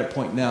because we're at a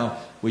point now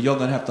where you're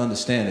going to have to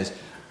understand this.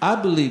 I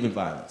believe in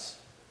violence.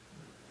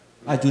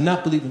 I do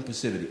not believe in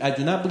passivity. I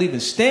do not believe in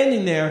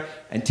standing there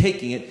and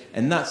taking it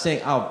and not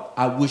saying,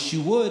 I wish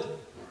you would.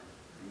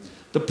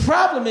 The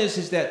problem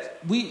is that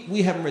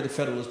we haven't read the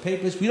Federalist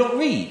Papers. We don't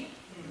read.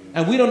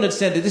 And we don't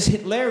understand that this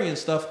Hitlerian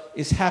stuff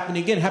is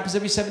happening again. It happens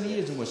every 70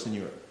 years in Western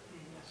Europe.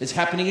 It's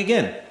happening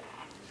again.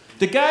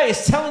 The guy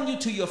is telling you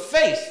to your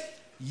face,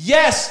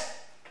 yes,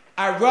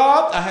 I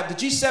robbed. I have the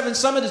G7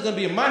 summit. It's going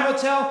to be in my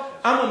hotel.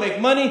 I'm going to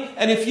make money.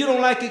 And if you don't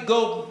like it,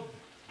 go.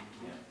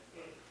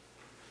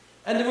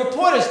 And the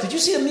reporters, did you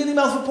see the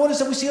mealy-mouthed reporters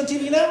that we see on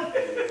TV now?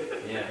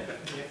 Yeah.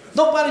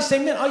 Nobody's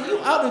saying, man, are you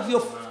out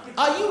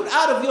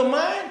of your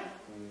mind?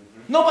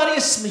 Nobody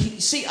is.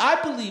 See,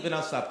 I believe, and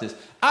I'll stop this.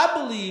 I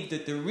believe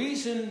that the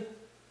reason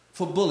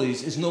for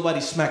bullies is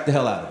nobody smacked the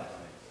hell out of them.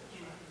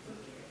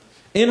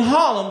 In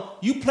Harlem,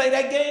 you play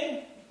that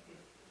game,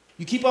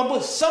 you keep on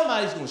bullying,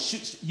 somebody's going to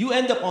shoot you. You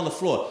end up on the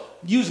floor.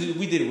 Usually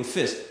we did it with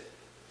fists.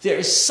 There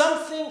is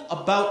something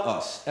about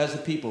us as a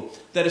people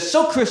that is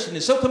so Christian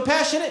and so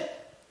compassionate,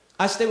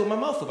 I stay with my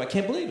mouth open. I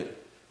can't believe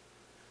it.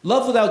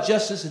 Love without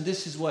justice, and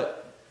this is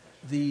what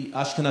the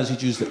Ashkenazi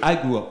Jews that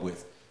I grew up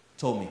with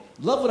told me.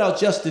 Love without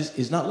justice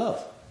is not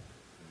love.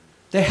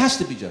 There has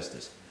to be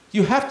justice.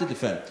 You have to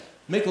defend.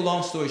 Make a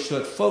long story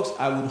short, folks,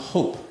 I would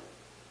hope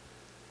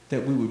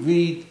that we would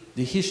read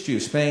the history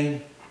of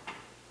Spain,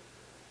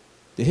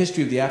 the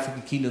history of the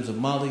African kingdoms of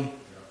Mali,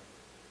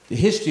 the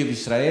history of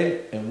Israel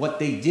and what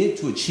they did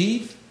to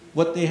achieve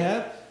what they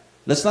have.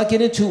 Let's not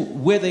get into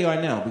where they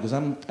are now because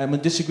I'm in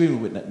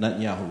disagreement with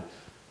Netanyahu.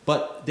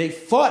 But they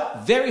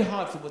fought very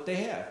hard for what they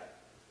have.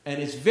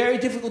 And it's very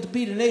difficult to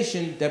beat a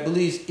nation that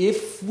believes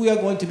if we are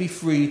going to be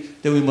free,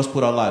 then we must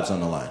put our lives on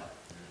the line.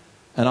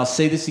 And I'll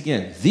say this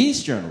again.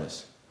 These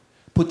journalists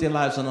put their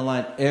lives on the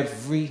line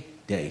every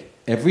day.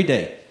 Every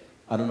day.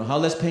 I don't know how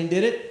Les Payne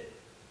did it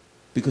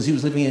because he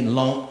was living in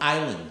Long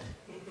Island.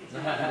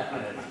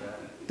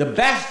 The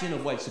bastion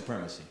of white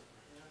supremacy.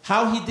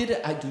 How he did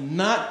it, I do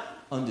not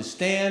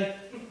understand.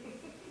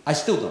 I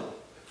still don't.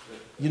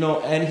 You know,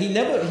 and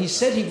he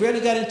said he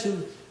rarely got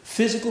into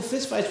physical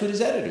fistfights with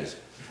his editors.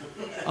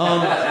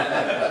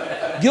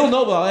 Gil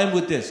Noble, I'll end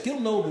with this. Gil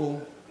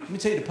Noble, let me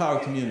tell you the power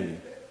of community.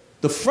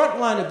 The front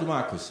line of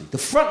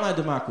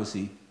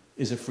democracy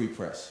is a free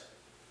press.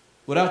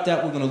 Without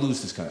that, we're going to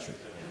lose this country.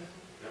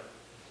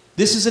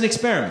 This is an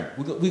experiment.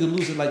 We're going to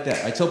lose it like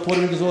that. I tell Puerto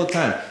Ricans all the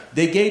time,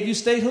 they gave you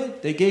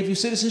statehood, they gave you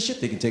citizenship,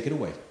 they can take it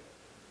away.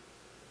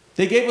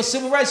 They gave us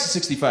civil rights in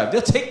 '65.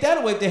 They'll take that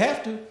away if they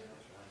have to.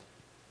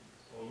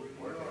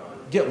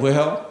 Yeah,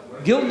 well,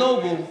 Gil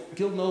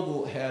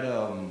Noble had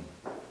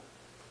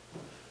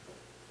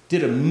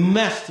did a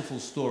masterful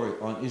story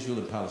on Israel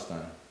and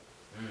Palestine.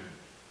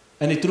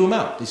 And they threw him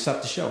out. They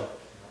stopped the show.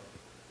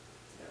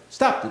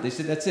 Stopped it. They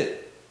said, that's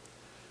it.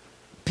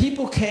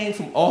 People came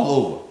from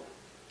all over.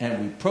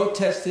 And we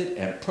protested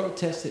and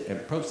protested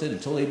and protested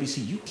and told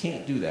ABC, you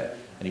can't do that.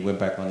 And he went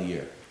back on the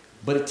air.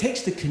 But it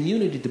takes the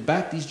community to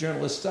back these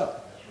journalists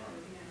up.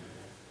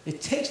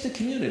 It takes the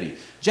community.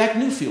 Jack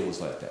Newfield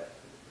was like that.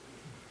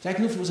 Jack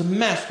Newfield was a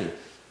master.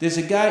 There's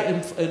a guy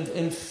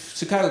in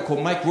Chicago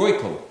called Mike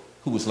Royko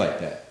who was like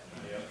that.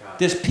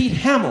 There's Pete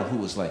Hamill who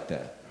was like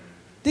that.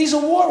 These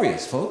are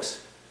warriors,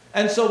 folks.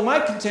 And so my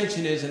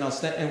contention is, and I'll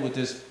end with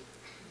this,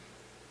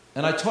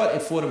 and I taught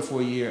at Fordham for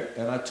a year,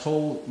 and I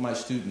told my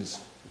students,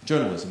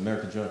 journalism,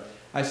 American journalism,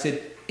 I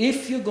said,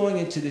 if you're going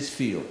into this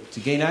field to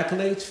gain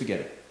accolades,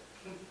 forget it.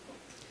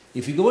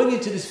 If you're going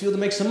into this field to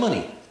make some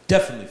money,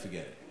 definitely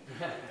forget it.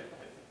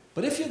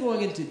 But if you're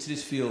going into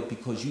this field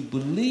because you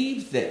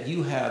believe that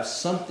you have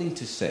something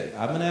to say,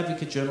 I'm an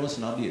advocate journalist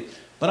and I'll be it.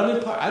 But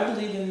I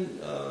believe in,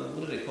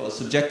 what do they call it,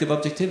 subjective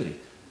objectivity.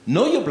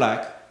 Know you're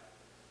black,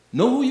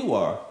 know who you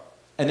are,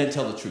 and then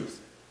tell the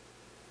truth.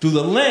 Through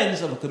the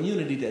lens of a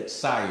community that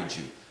sired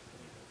you.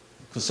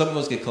 Because some of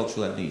us get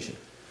cultural amnesia.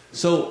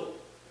 So,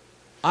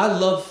 I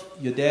love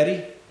your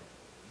daddy.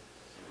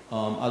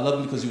 I love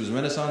him because he was a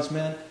Renaissance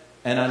man.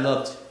 And I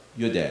loved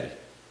your daddy.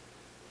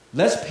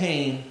 Les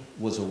Payne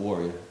was a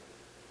warrior.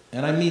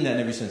 And I mean that in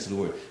every sense of the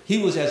word.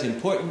 He was as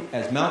important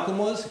as Malcolm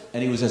was,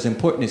 and he was as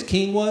important as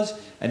King was,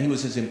 and he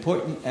was as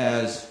important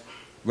as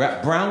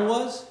Brown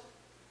was,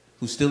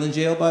 who's still in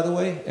jail, by the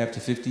way, after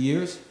 50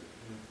 years.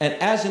 and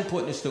as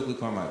important as Stokely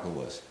Carmichael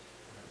was.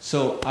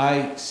 So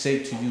I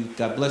say to you,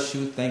 God bless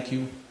you, thank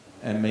you,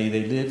 and may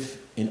they live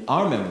in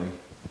our memory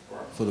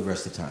for the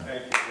rest of time.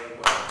 Thank you very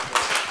much.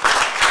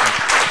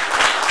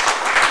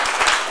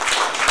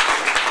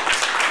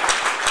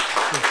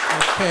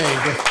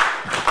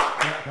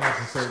 Can I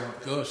just say one?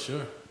 Go,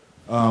 sure.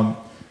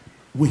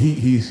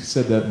 He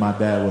said that my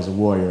dad was a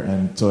warrior,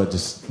 and so it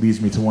just leads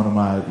me to one of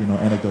my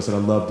anecdotes that I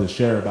love to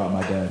share about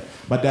my dad.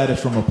 My dad is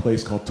from a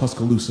place called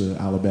Tuscaloosa,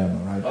 Alabama,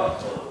 right?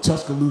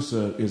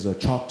 Tuscaloosa is a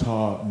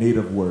Choctaw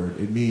native word.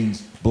 It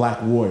means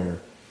black warrior.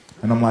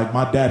 And I'm like,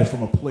 my dad is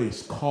from a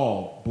place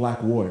called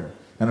Black Warrior.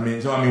 And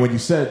when you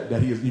said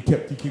that you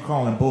keep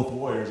calling them both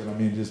warriors,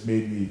 and it just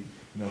made me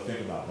think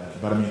about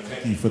that. But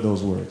thank you for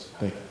those words.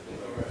 Thank you.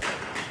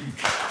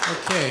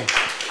 Okay.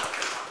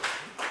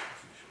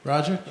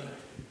 Roger?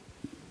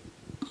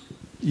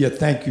 Yeah,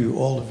 thank you,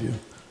 all of you.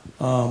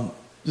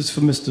 This is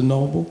for Mr.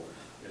 Noble.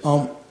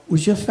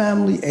 Was your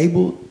family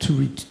able to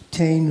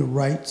retain the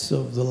rights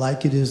of the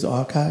Like It Is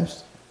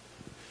archives?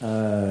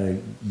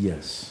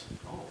 Yes.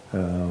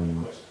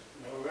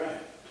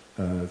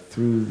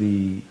 Through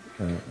the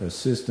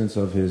assistance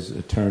of his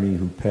attorney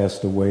who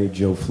passed away,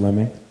 Joe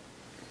Fleming,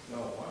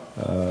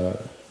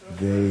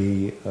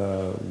 they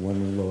won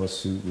a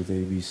lawsuit with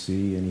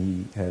ABC, and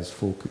he has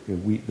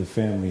the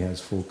family has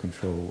full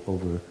control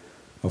over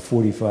a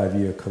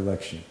 45-year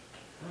collection,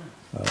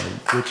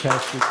 which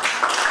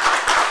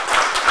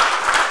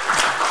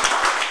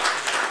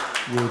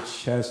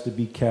has to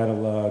be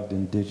cataloged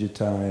and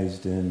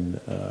digitized, and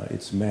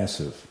it's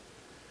massive.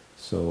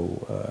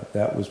 So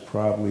that was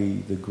probably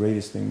the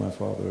greatest thing my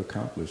father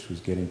accomplished, was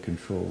getting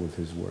control of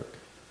his work.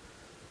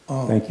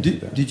 Thank you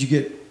for that. Did you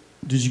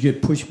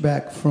get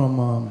pushback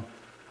from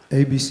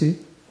ABC?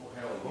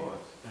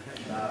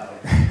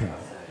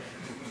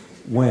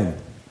 When?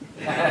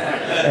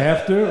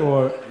 After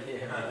or?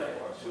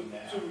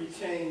 To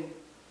retain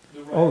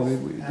the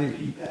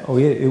rights.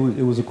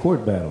 It was a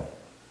court battle.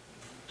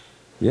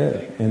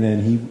 Yeah, and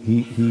then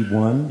he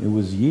won. It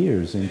was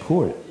years in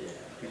court,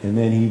 and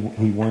then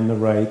he won the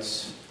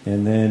rights,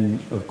 and then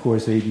of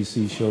course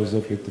ABC shows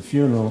up at the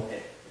funeral.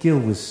 Gil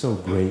was so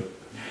great.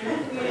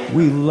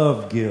 We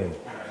love Gil,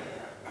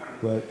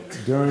 but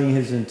during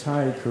his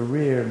entire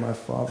career, my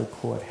father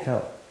caught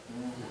hell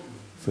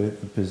for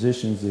the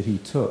positions that he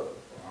took,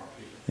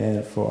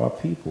 and for our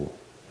people.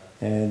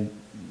 And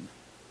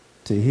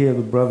to hear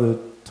the brother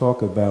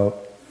talk about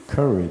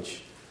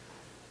courage,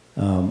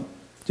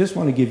 just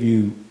want to give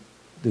you,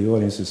 the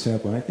audience, a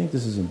sample, and I think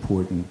this is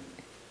important.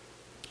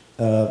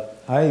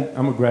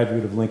 I'm a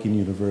graduate of Lincoln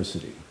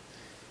University,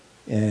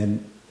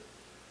 and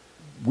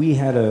we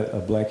had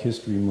a Black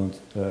History Month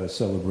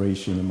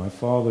celebration, and my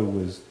father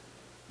was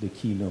the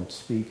keynote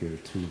speaker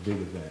to a big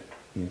event.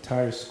 The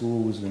entire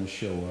school was going to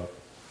show up.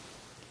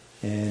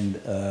 And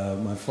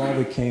my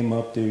father came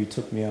up there, he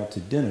took me out to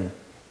dinner,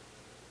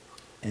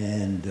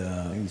 and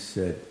he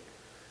said,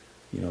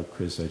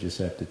 Chris, I just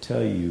have to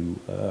tell you,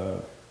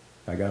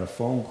 I got a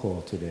phone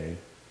call today,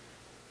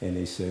 and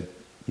they said,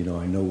 I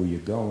know where you're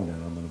going,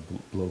 and I'm going to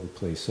blow the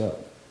place up.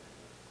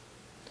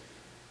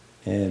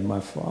 And my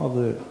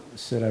father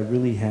said I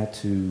really had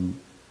to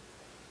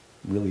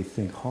really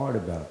think hard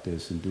about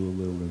this and do a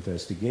little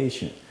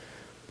investigation.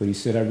 But he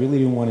said, I really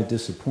didn't want to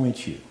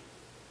disappoint you,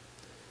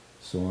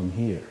 so I'm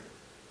here.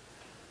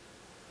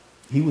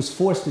 He was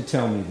forced to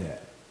tell me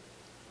that.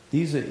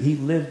 He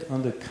lived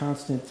under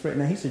constant threat.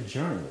 Now, he's a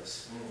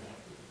journalist.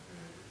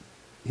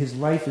 His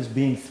life is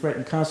being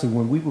threatened constantly.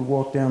 When we would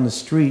walk down the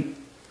street,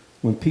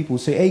 when people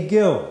would say, hey,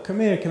 Gil, come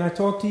here, can I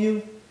talk to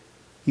you?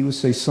 He would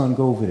say, son,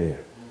 go over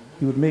there.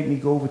 He would make me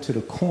go over to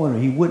the corner.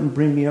 He wouldn't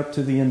bring me up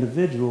to the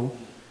individual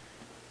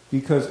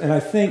and I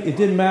think it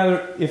didn't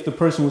matter if the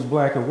person was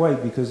black or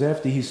white, because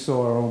after he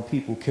saw our own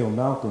people kill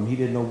Malcolm, he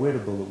didn't know where the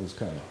bullet was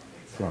coming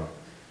from.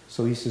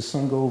 So he said,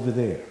 son, go over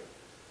there.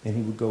 And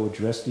he would go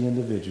address the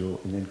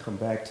individual and then come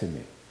back to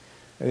me.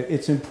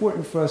 It's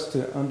important for us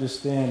to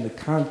understand the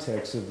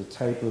context of the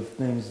type of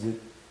things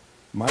that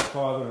my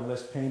father and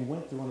Les Payne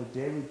went through on a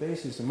daily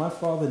basis. And my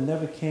father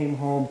never came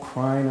home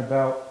crying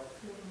about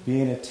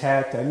being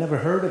attacked. I never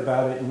heard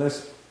about it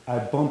unless I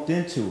bumped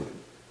into it.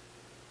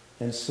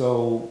 And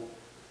so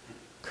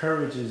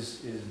courage is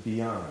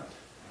beyond.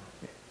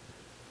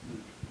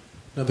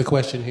 Another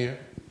question here.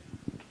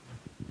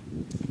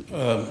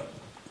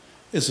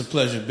 It's a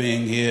pleasure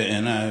being here,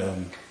 and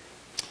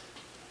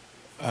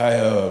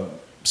I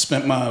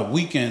spent my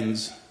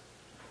weekends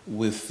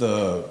with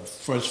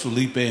first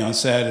Felipe on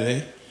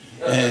Saturday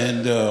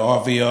and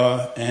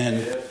RVR,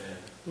 and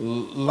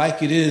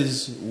Like It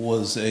Is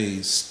was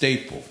a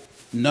staple.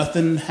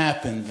 Nothing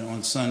happened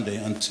on Sunday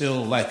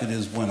until Like It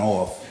Is went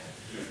off.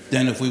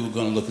 Then if we were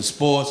going to look at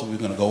sports, or we were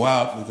going to go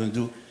out, we were going to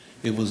do,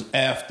 it was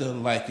after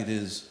Like It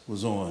Is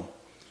was on.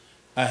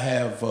 I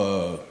have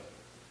a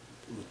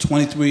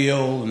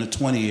 23-year-old and a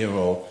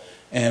 20-year-old,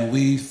 and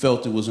we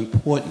felt it was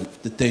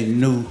important that they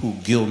knew who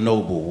Gil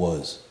Noble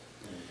was.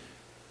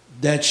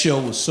 That show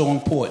was so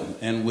important,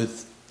 and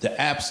with the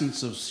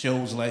absence of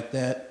shows like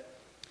that,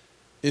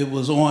 it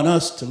was on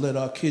us to let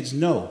our kids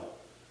know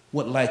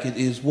what Like It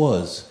Is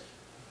was.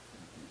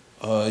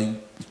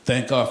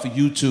 Thank God for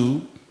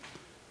YouTube,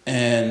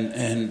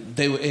 and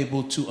they were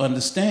able to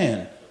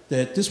understand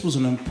that this was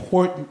an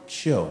important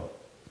show.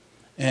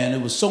 And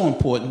it was so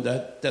important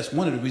that that's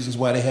one of the reasons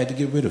why they had to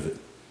get rid of it,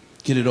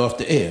 get it off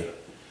the air,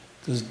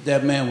 because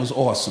that man was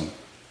awesome.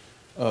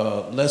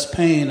 Les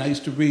Payne, I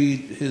used to read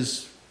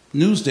his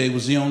Newsday,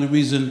 was the only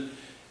reason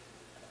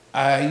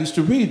I used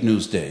to read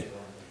Newsday.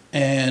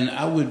 And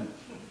I would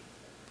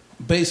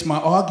base my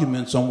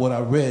arguments on what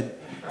I read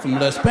from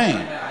Les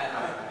Payne.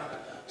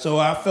 So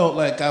I felt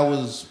like I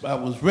was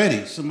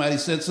ready. Somebody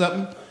said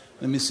something.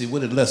 Let me see,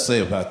 what did Les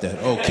say about that?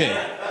 Okay.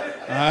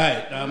 All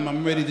right,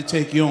 I'm ready to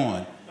take you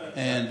on.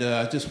 And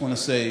I just want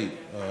to say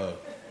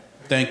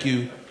thank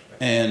you.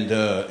 And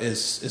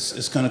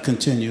it's going to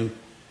continue.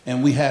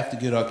 And we have to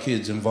get our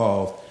kids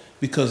involved.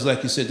 Because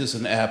like you said, there's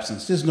an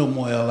absence. There's no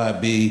more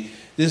LIB.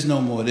 There's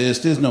no more this.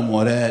 There's no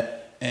more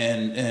that.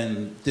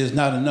 And there's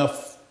not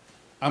enough.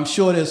 I'm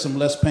sure there's some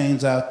Les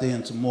Paynes out there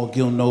and some more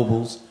Gil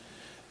Nobles.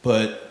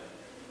 But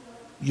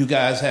you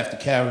guys have to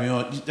carry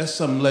on. That's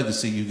some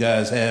legacy you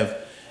guys have,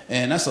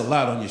 and that's a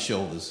lot on your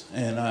shoulders.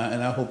 And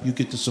I hope you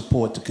get the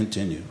support to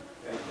continue.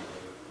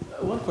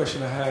 One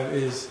question I have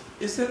is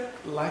it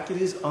Like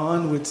It Is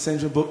on with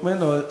Sandra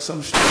Bookman or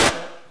some show?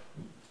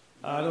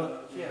 I don't.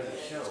 Yeah, the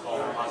show.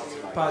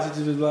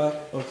 Positive Black.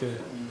 Okay.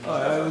 All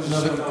right.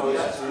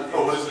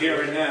 Oh, it's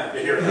here and now.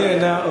 Here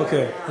now.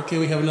 Okay. Okay,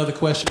 we have another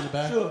question in the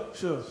back.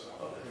 Sure.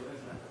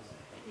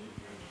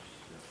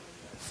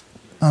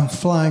 I'm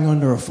flying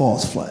under a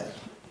false flag.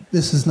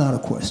 This is not a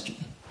question.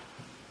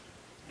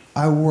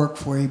 I worked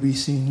for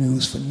ABC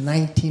News for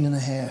 19 and a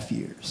half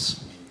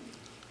years.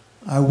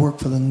 I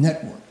worked for the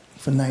network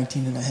for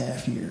 19 and a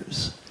half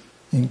years.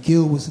 And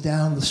Gil was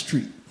down the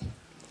street.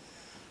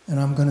 And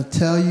I'm going to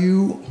tell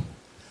you,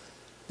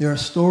 there are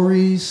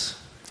stories.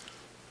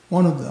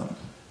 One of them,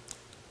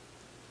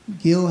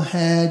 Gil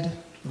had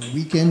a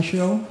weekend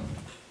show.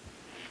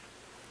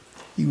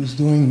 He was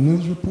doing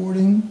news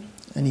reporting,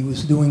 and he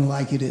was doing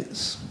Like It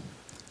Is.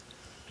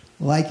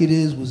 Like It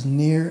Is was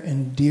near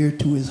and dear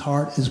to his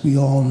heart, as we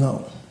all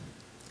know.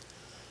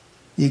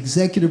 The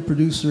executive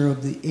producer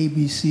of the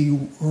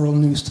ABC World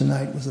News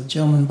Tonight was a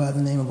gentleman by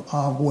the name of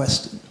Av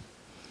Weston.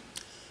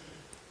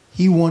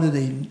 He wanted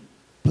a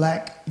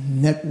black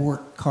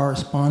network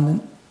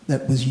correspondent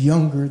that was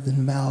younger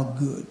than Mal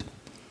Good.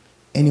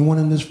 Anyone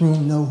in this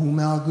room know who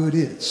Mal Good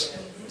is?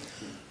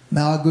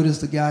 Mal Good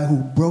is the guy who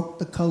broke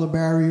the color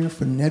barrier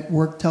for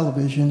network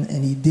television,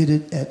 and he did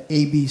it at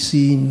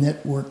ABC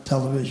Network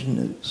Television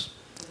News.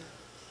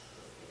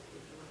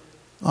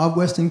 Av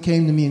Weston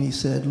came to me and he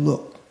said,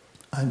 look,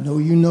 I know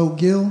you know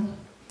Gil.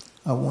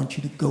 I want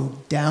you to go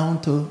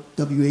down to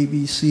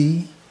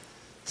WABC,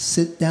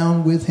 sit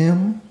down with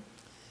him,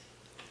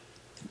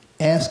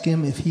 ask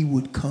him if he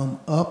would come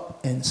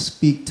up and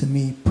speak to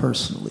me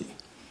personally.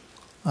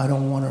 I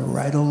don't want to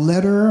write a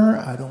letter.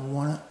 I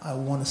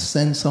want to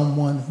send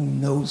someone who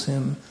knows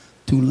him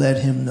to let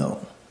him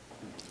know.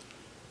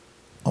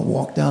 I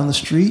walked down the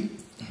street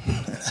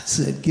and I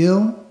said,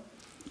 Gil,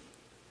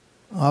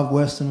 Av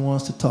Weston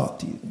wants to talk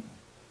to you.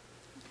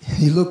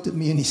 He looked at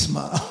me and he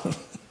smiled.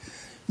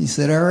 He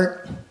said,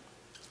 Eric,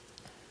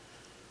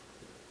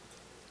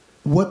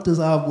 what does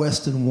Av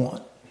Weston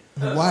want?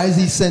 Why is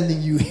he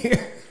sending you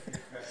here?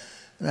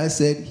 And I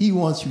said, he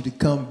wants you to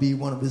come be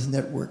one of his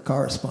network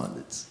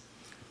correspondents.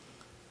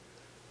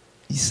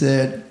 He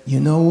said, you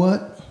know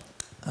what?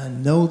 I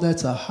know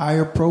that's a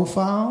higher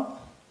profile.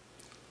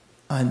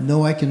 I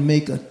know I can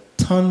make a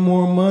ton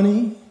more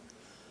money,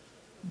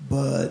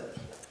 but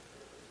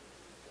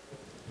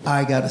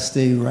I got to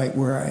stay right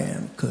where I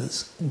am,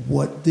 because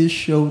what this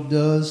show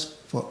does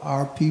for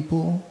our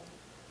people,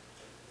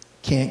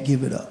 can't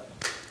give it up.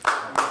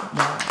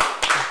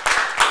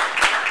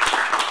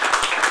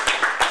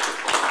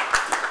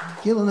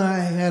 Gil and I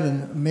had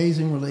an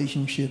amazing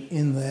relationship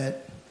in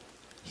that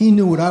he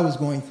knew what I was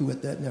going through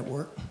at that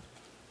network,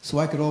 so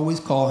I could always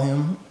call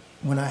him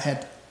when I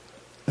had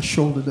a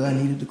shoulder that I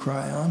needed to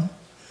cry on.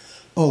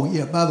 Oh,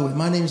 yeah, by the way,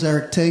 my name's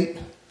Eric Tate.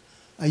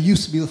 I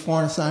used to be the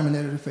foreign assignment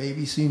editor for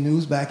ABC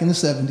News back in the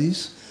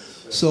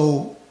 70s,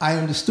 so I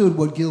understood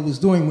what Gil was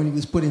doing when he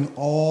was putting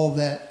all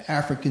that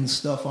African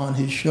stuff on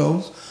his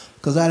shows,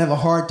 because I'd have a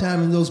hard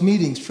time in those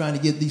meetings trying to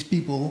get these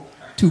people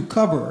to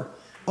cover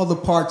other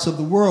parts of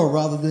the world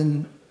rather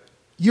than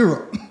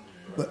Europe.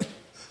 But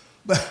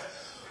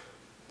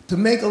to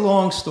make a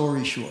long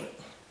story short,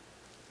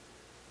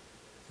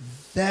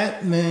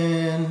 that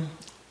man,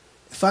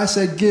 if I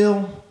said,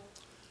 Gil,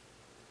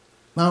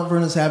 Mount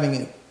Vernon's having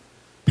a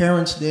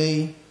Parents'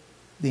 Day,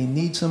 they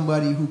need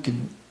somebody who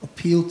can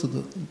appeal to the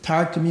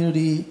entire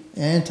community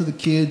and to the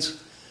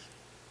kids,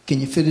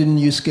 can you fit it in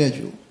your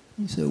schedule?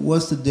 He said,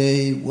 what's the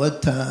day,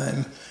 what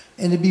time?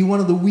 And it'd be one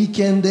of the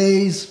weekend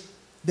days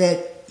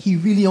that he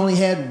really only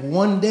had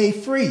one day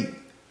free,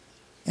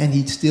 and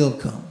he'd still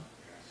come.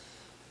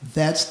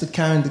 That's the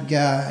kind of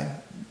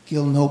guy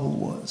Gil Noble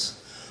was.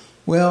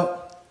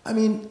 Well, I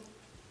mean,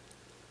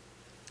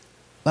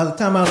 By the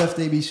time I left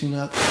ABC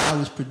News, I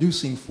was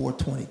producing for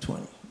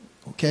 2020,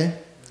 okay?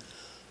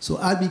 So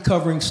I'd be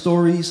covering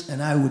stories,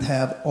 and I would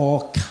have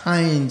all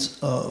kinds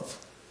of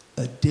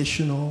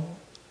additional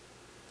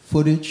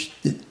footage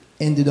that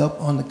ended up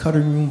on the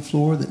cutting room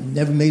floor that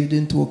never made it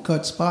into a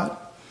cut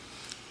spot.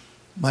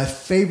 My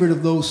favorite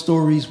of those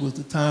stories was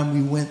the time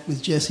we went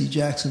with Jesse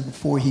Jackson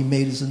before he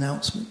made his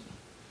announcement.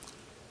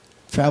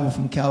 Traveled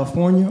from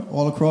California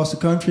all across the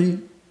country,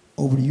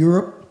 over to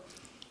Europe.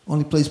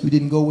 Only place we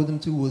didn't go with him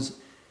to was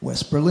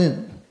West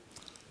Berlin.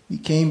 We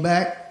came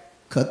back,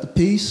 cut the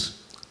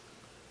piece.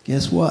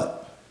 Guess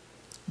what?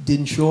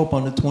 Didn't show up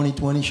on the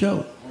 2020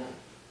 show.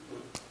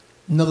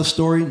 Another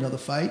story, another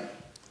fight. He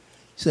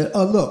said,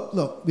 oh,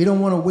 look, we don't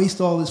want to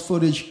waste all this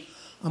footage.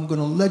 I'm going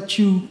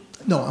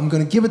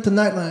to give it to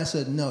Nightline. I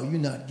said, no, you're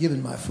not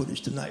giving my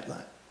footage to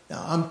Nightline.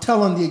 Now, I'm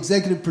telling the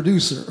executive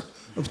producer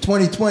of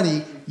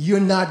 2020, you're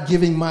not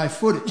giving my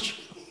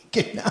footage.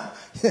 Okay, now,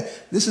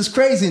 this is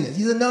craziness.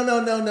 He said,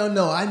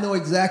 no, I know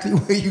exactly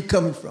where you're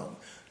coming from.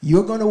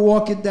 You're going to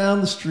walk it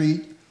down the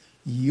street.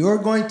 You're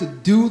going to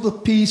do the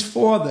piece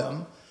for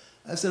them.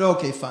 I said,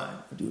 okay, fine,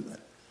 I'll do that.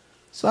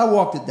 So I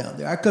walked it down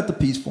there. I cut the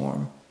piece for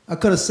him. I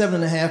cut a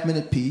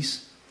 7.5-minute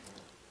piece.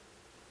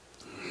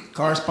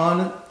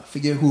 Correspondent, I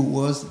forget who it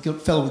was, the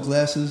fellow with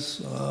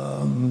glasses,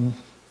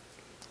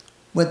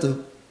 went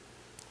to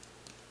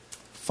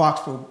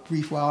Fox for a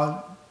brief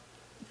while,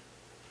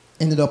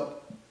 ended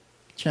up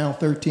Channel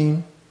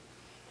 13.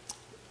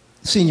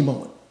 Senior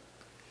moment.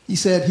 He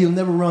said he'll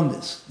never run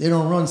this. They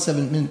don't run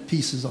 7-minute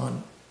pieces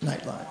on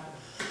Nightline.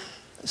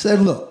 I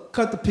said, look,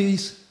 cut the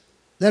piece,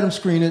 let him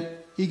screen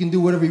it. He can do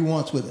whatever he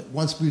wants with it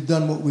once we've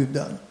done what we've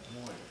done.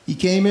 He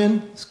came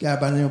in, this guy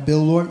by the name of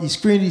Bill Lord, he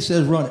screened it, he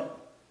says, run it.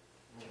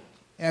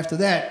 After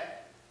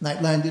that,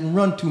 Nightline didn't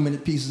run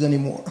 2-minute pieces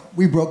anymore.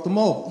 We broke the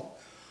mold.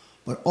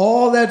 But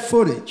all that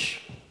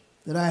footage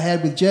that I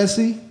had with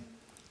Jesse,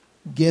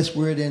 guess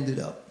where it ended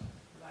up?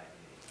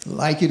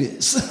 Like it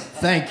is.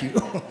 Thank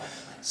you.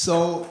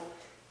 So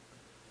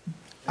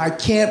I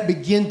can't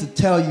begin to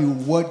tell you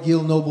what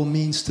Gil Noble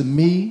means to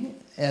me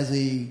as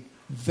a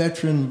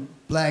veteran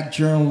black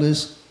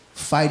journalist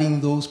fighting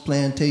those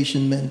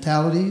plantation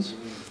mentalities.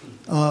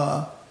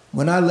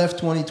 When I left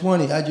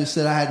 2020, I just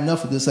said I had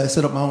enough of this. I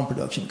set up my own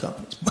production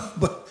companies.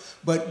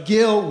 But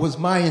Gil was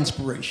my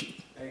inspiration.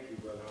 Thank you,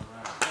 brother.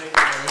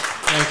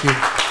 Thank you.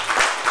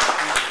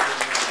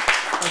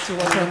 Until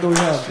what time do we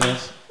have,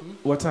 guys?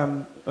 What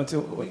time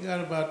until? We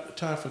got about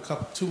time for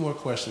two more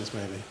questions,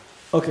 maybe.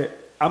 Okay,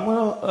 I'm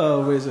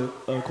gonna raise a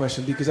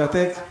question because I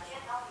think.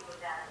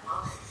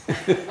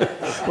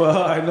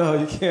 Well, I know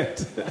you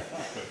can't.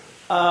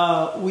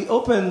 We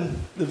opened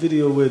the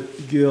video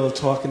with Gil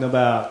talking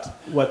about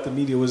what the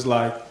media was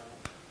like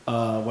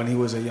when he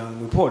was a young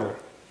reporter,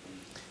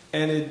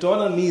 and it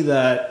dawned on me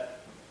that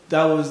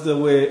was the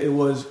way it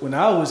was when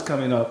I was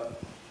coming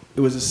up.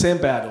 It was the same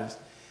battles,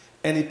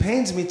 and it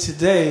pains me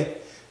today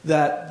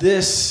that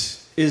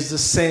this is the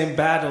same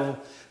battle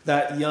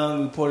that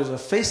young reporters are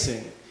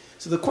facing.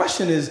 So the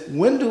question is,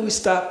 when do we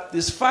stop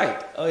this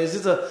fight? Or is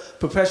this a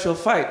perpetual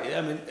fight? I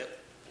mean,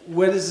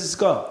 where does this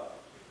go?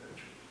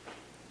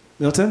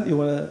 Milton, you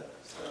want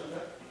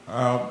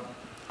to?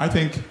 I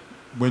think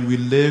when we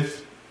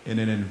live in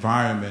an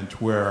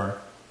environment where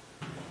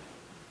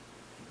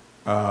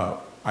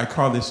I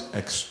call this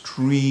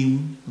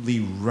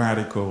extremely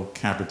radical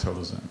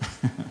capitalism,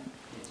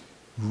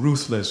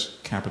 ruthless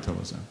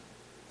capitalism,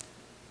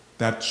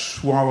 that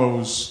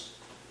swallows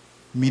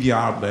media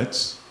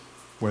outlets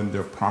when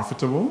they're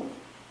profitable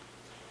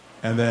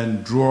and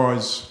then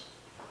draws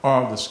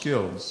all the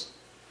skills.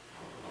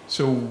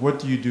 So what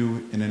do you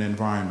do in an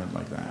environment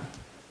like that?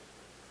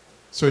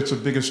 So it's a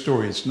bigger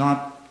story. It's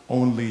not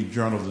only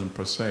journalism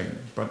per se,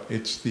 but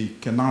it's the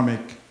economic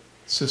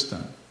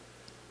system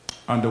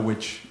under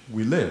which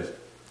we live.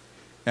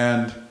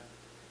 And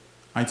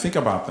I think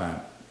about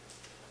that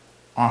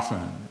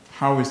often.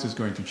 How is this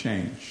going to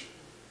change?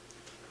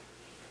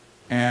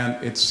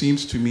 And it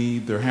seems to me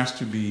there has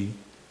to be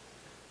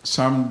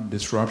some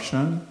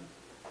disruption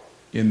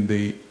in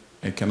the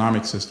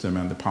economic system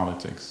and the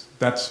politics.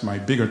 That's my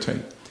bigger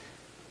take.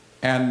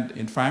 And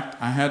in fact,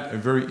 I had a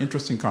very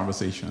interesting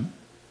conversation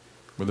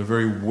with a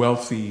very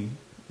wealthy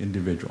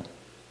individual.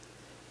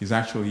 He's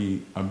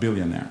actually a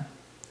billionaire.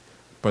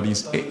 But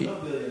he's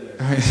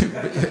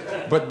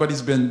but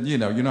he's been, you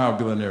know how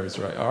billionaires,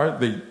 right? Are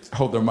they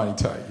hold their money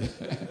tight.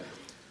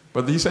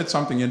 But he said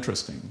something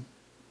interesting.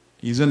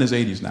 He's in his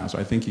 80s now, so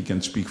I think he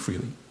can speak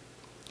freely.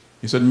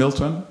 He said,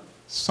 Milton,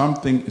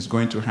 something is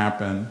going to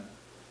happen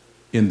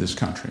in this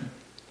country.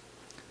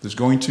 There's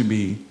going to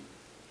be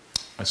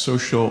a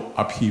social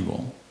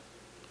upheaval,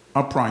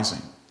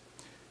 uprising.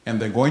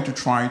 And they're going to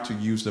try to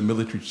use the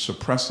military to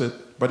suppress it,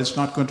 but it's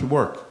not going to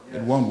work. Yes.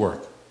 It won't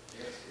work.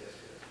 Yes.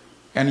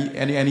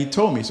 And he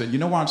told me, he said, you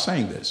know why I'm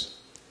saying this?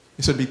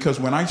 He said,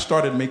 because when I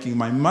started making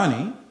my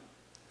money,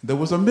 there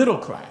was a middle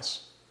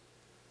class.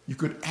 You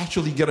could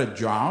actually get a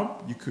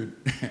job. You could,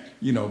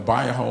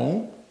 buy a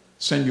home,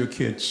 send your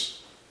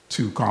kids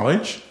to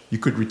college. You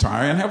could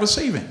retire and have a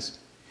savings.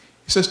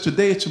 He says,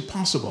 today it's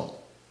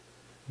impossible.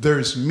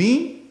 There's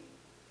me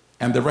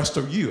and the rest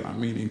of you. I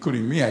mean,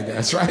 including me, I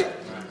guess, right?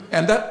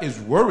 And that is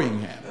worrying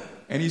him.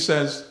 And he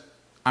says,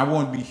 I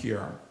won't be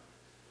here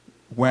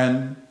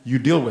when you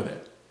deal with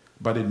it,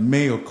 but it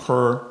may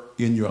occur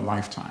in your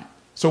lifetime.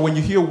 So when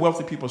you hear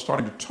wealthy people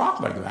starting to talk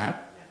like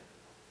that,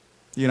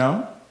 you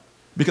know,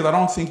 because I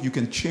don't think you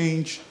can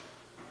change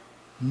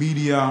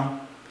media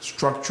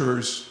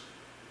structures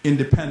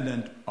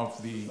independent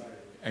of the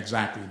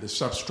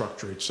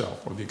substructure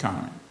itself of the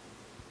economy.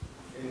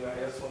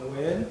 Anybody else want to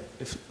weigh in?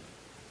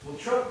 Well,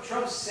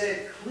 Trump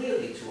said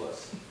clearly to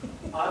us,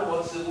 I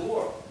want civil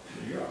war.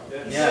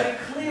 He said it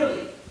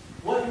clearly.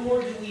 What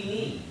more do we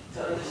need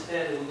to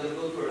understand that we're going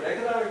to go through an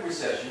economic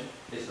recession?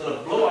 It's going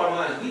to blow our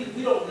minds.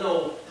 We don't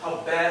know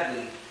how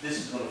badly this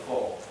is going to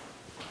fall.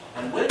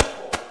 And when it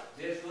falls,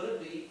 there's going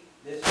to be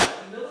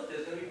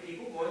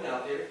people going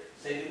out there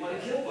saying they want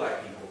to kill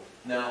black people.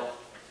 Now,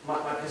 my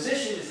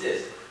position is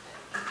this.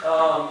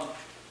 Don't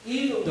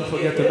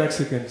forget the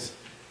Mexicans.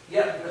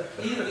 Yeah,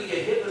 either we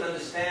get hip and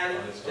understand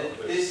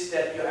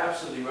that you're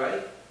absolutely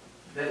right,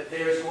 that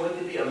there is going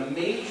to be a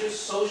major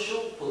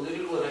social,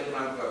 political, and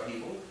economic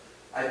upheaval.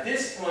 At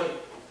this point,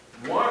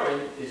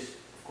 Warren is,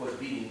 of course,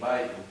 beating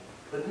Biden,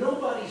 but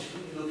nobody's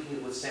really looking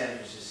at what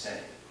Sanders is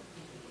saying.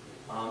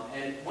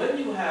 And when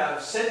you have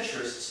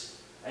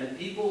centrists and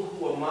people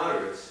who are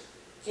moderates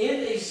in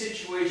a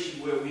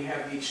situation where we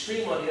have the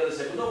extreme on the other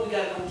side, well, no, we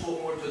got to go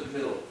more to the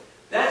middle.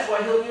 That's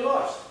why Hillary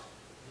lost.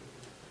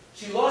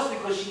 She lost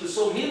because she was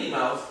so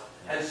mealy-mouthed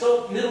and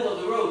so middle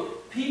of the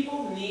road.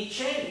 People need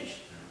change.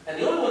 And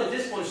the only one at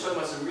this point who's talking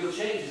about some real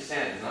change is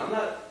Sanders. And I'm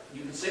not,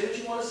 you can say what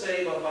you want to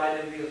say about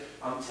Biden.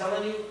 I'm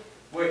telling you,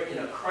 we're in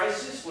a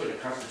crisis, we're in a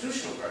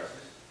constitutional crisis.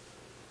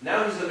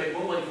 Now he's going to make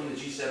more money from the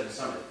G7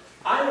 summit.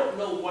 I don't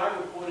know why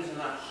reporters are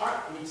not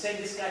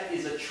saying this guy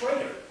is a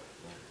traitor.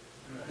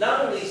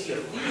 Not only is he a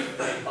thief,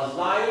 a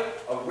liar,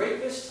 a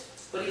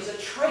rapist, but he's a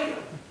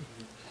traitor.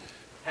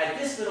 Had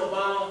this been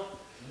Obama,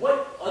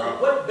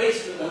 what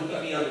basement would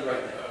he be under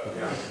right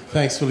now?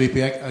 Thanks, Felipe.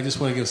 I just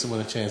want to give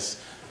someone a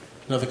chance.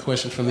 Another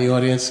question from the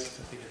audience.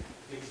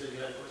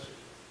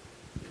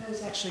 I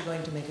was actually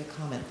going to make a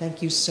comment.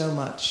 Thank you so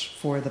much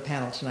for the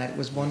panel tonight. It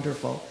was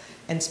wonderful.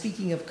 And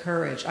speaking of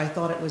courage, I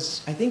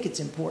think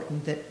it's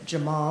important that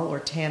Jamal or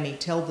Tammy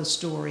tell the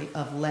story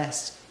of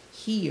Les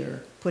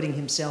here putting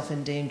himself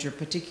in danger,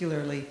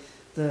 particularly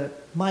the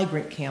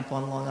migrant camp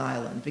on Long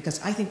Island, because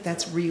I think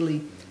that's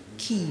really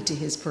key to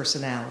his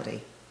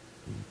personality.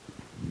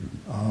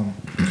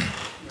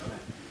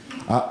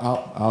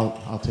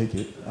 I'll take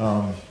it.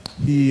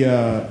 He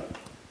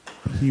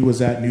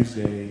was at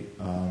Newsday,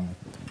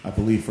 I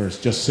believe, for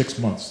just 6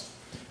 months,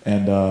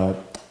 and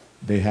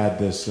they had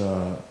this.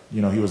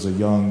 He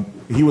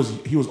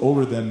was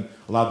older than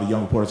a lot of the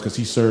young reporters because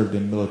he served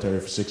in the military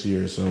for 6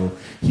 years. So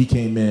he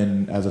came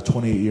in as a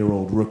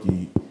 28-year-old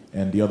rookie,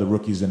 and the other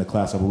rookies in the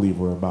class, I believe,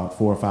 were about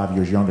 4 or 5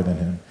 years younger than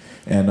him.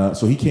 And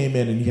so he came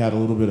in and he had a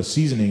little bit of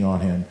seasoning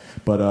on him,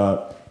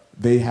 but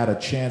they had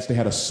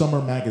a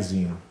summer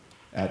magazine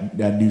at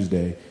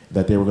Newsday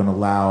that they were going to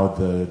allow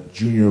the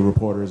junior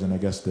reporters and I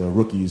guess the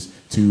rookies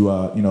to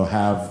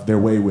have their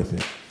way with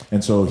it.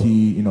 And so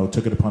he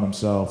took it upon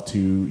himself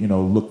to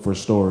look for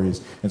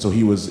stories. And so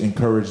he was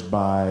encouraged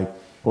by,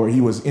 or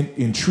he was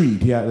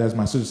intrigued. He had, as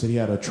my sister said, he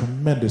had a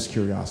tremendous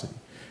curiosity.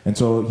 And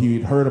so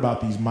he'd heard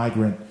about these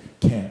migrant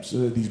camps,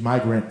 these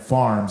migrant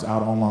farms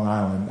out on Long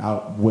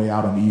Island, way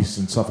out on the east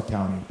in Suffolk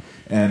County.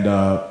 And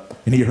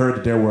he heard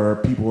that there were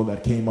people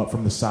that came up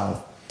from the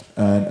south,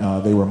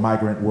 and they were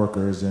migrant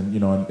workers, and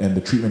and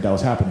the treatment that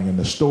was happening, and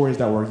the stories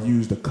that were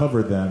used to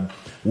cover them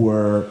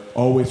were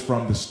always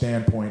from the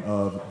standpoint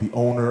of the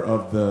owner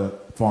of the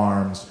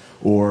farms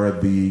or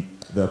the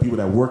people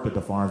that worked at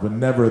the farms, but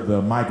never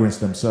the migrants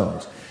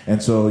themselves.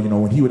 And so,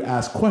 when he would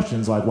ask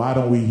questions like, why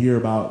don't we hear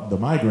about the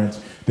migrants?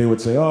 They would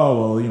say,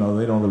 oh, well,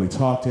 they don't really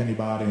talk to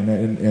anybody. And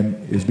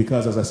it's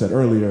because, as I said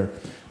earlier,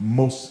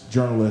 most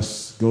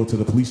journalists go to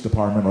the police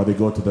department or they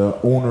go to the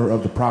owner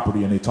of the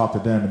property and they talk to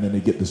them and then they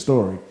get the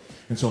story.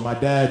 And so my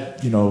dad,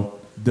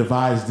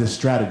 devised this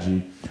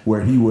strategy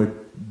where he would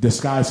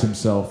disguise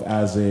himself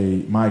as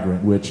a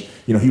migrant, which,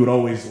 he would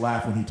always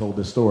laugh when he told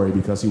this story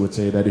because he would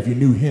say that if you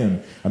knew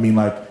him,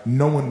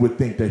 no one would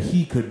think that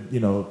he could,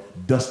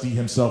 dusty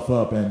himself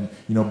up and,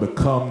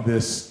 become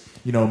this,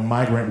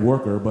 migrant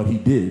worker, but he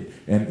did.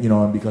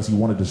 And because he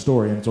wanted the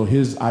story. And so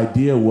his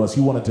idea was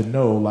he wanted to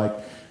know,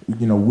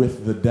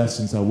 with the deaths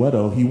in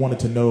Soweto, he wanted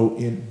to know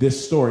in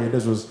this story, and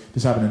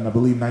this happened in, I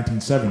believe,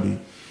 1970,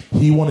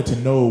 he wanted to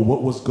know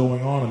what was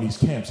going on in these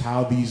camps,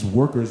 how these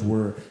workers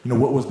were,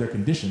 what was their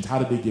conditions, how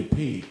did they get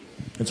paid.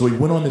 And so he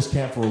went on this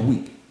camp for a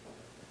week,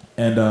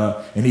 and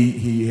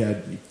he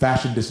had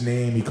fashioned this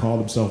name, he called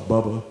himself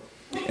Bubba,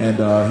 and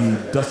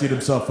he dusted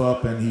himself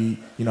up, and he,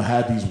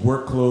 had these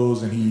work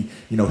clothes, and he,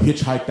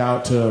 hitchhiked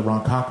out to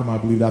Ronkonkoma, I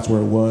believe that's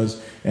where it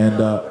was, and,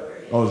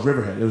 it was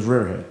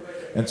Riverhead.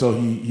 And so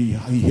he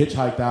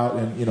hitchhiked out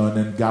and and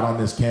then got on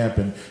this camp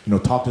and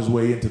talked his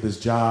way into this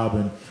job.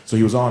 And so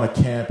he was on a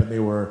camp and they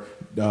were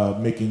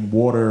making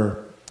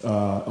water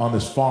on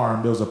this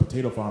farm. There was a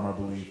potato farm, I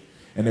believe,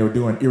 and they were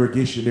doing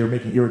irrigation. They were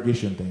making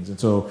irrigation things, and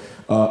so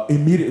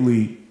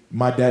immediately.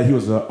 My dad, he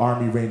was an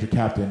Army Ranger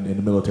captain in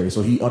the military,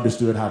 so he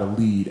understood how to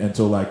lead. And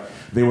so, like,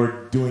 they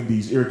were doing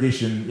these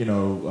irrigation,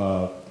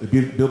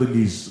 building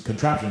these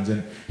contraptions.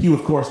 And he,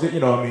 of course,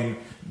 the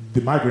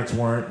migrants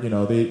weren't,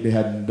 they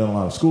hadn't done a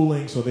lot of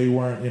schooling, so they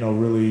weren't,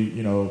 really,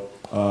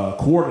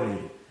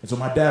 coordinated. And so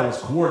my dad was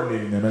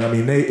coordinating them. And, I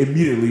mean, they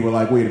immediately were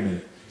like, wait a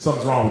minute,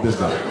 something's wrong with this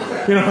guy.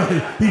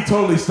 He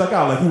totally stuck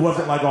out. Like, he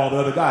wasn't like all the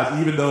other guys,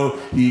 even though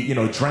he,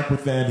 drank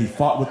with them, he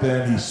fought with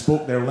them, he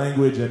spoke their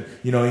language, and,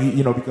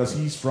 because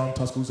he's from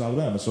Tuscaloosa,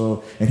 Alabama.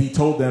 So, and he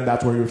told them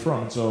that's where he was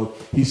from. And so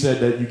he said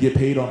that you get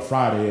paid on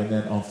Friday, and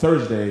then on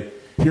Thursday,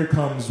 here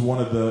comes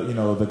one of the,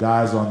 the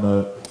guys on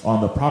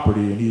the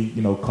property, and he,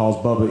 calls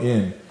Bubba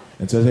in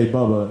and says, hey,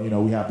 Bubba,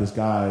 we have this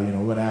guy, we're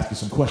going to ask you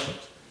some questions.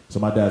 So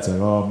my dad said,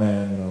 oh,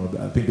 man,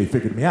 I think they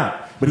figured me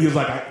out. But he was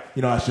like,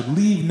 I should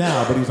leave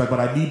now. But he was like,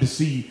 but I need to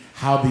see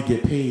how they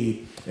get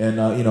paid and,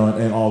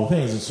 and all the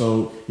things. And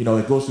so,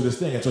 it goes through this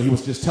thing. And so he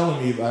was just telling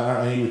me,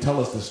 he would tell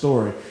us the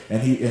story.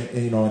 And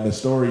and the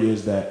story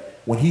is that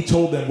when he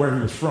told them where he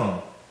was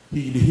from,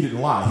 he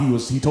didn't lie.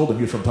 He told them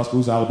he was from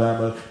Tuscaloosa,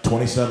 Alabama,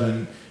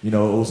 27,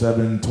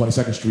 07,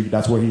 22nd Street.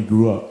 That's where he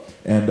grew up.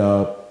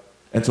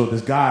 And so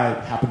this guy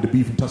happened to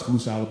be from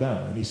Tuscaloosa,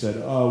 Alabama. And he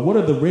said, what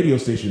are the radio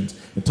stations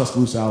in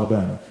Tuscaloosa,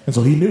 Alabama? And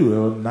so he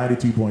knew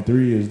 92.3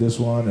 is this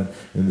one.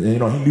 And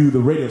he knew the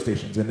radio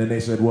stations. And then they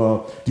said,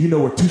 well, do you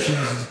know where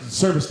Tucson's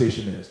service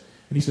station is?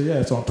 And he said,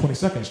 yeah, it's on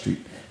 22nd Street.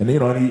 And,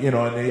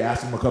 and they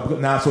asked him a couple.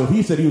 Now, so if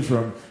he said he was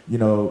from,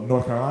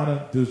 North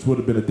Carolina, this would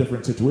have been a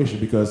different situation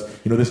because,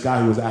 this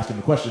guy who was asking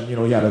the question,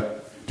 he had a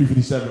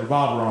 .357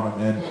 revolver on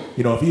him. And,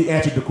 if he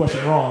answered the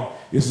question wrong,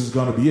 this is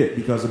going to be it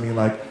because,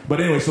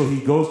 but anyway, so he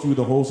goes through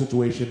the whole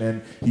situation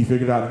and he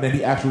figured out, and then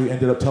he actually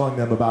ended up telling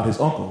them about his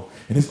uncle.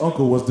 And his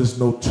uncle was this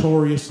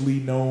notoriously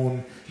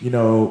known,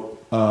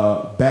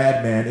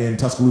 bad man in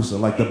Tuscaloosa,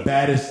 like the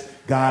baddest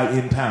guy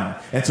in town.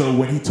 And so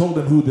when he told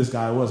them who this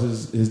guy was,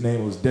 his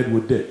name was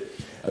Deadwood Dick.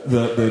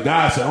 The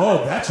guy said,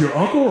 oh, that's your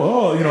uncle?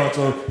 Oh,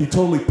 so he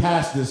totally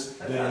passed this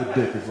Deadwood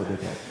Dick is what they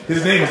call him.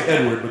 His name was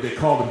Edward, but they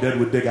called him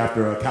Deadwood Dick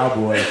after a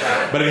cowboy.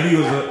 But he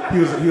was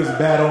a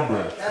bad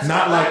hombre.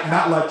 Not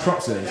like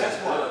Trump says.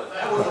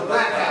 That was a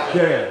black cowboy.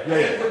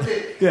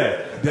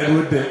 Yeah,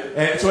 Deadwood Dick.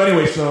 And so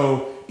anyway,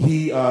 so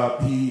he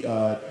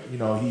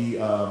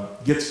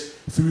gets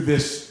through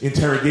this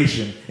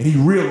interrogation and he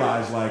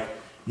realized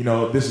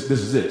this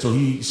is it. So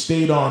he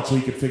stayed on so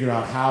he could figure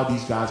out how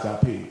these guys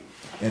got paid.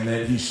 And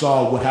then he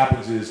saw what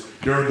happens is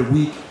during the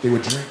week they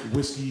would drink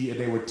whiskey and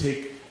they would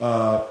take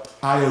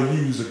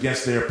IOUs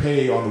against their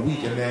pay on the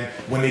week. And then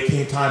when they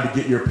came time to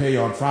get your pay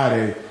on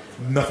Friday,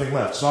 nothing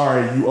left.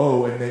 Sorry, you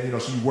owe. And then,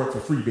 so you work for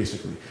free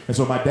basically. And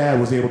so my dad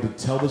was able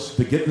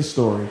to get the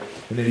story.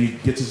 And then he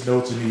gets his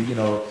notes and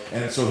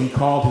and so he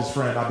called his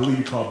friend, I believe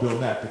he called Bill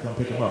Knapp to come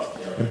pick him up.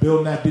 And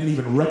Bill Knapp didn't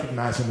even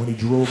recognize him when he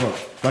drove up.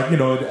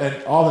 And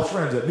all his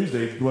friends at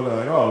Newsday were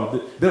like,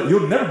 oh,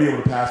 you'll never be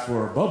able to pass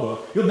for Bubba.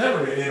 You'll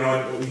never,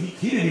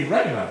 he didn't even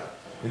recognize him.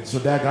 And so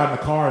Dad got in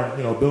the car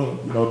and,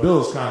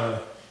 Bill's kind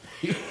of,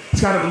 he's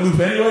kind of aloof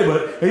anyway,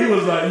 but he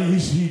was like,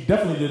 he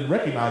definitely didn't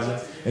recognize him.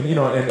 And,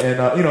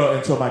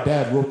 and so my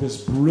dad wrote this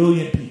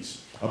brilliant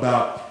piece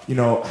about,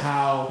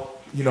 how,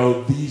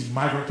 these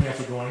migrant camps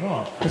are going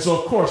on. And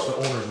so, of course, the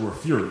owners were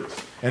furious.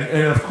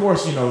 And of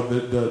course,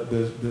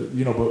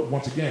 but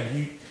once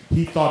again,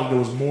 he thought that it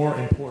was more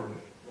important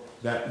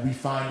that we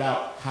find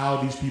out how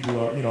these people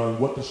are, and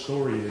what the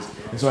story is.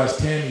 And so as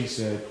Tammy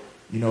said,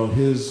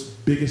 his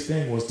biggest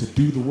thing was to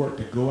do the work,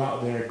 to go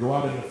out there, go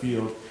out in the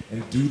field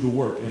and do the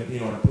work and,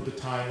 and put the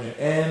time in.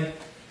 And,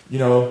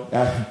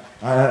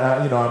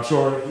 I'm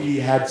sure he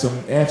had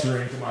some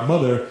answering to my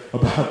mother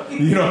about,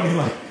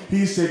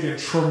 he's taking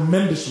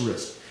tremendous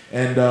risk.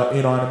 And,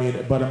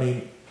 but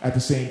at the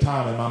same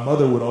time, and my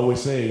mother would always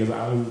say,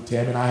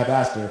 Tam and I have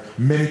asked her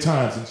many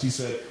times, and she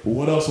said, well,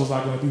 what else was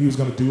I going to do? He was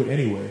going to do it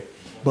anyway.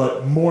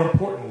 But more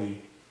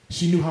importantly,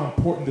 she knew how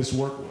important this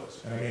work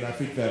was. And I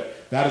think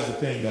that is the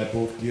thing that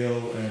both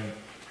Gil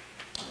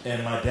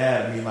and my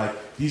dad,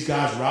 these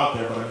guys were out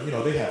there,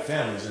 but they have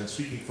families. And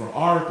speaking from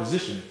our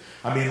position,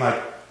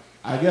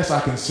 I guess I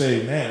can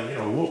say, man,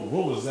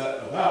 what was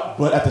that about?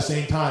 But at the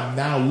same time,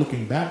 now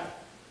looking back,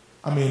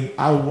 I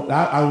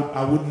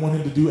wouldn't want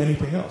him to do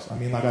anything else. I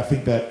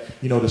think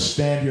that, to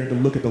stand here and to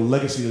look at the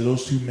legacy that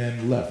those two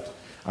men left,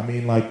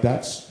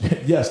 that's,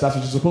 yes, that's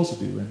what you're supposed to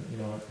do. And,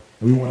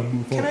 we want to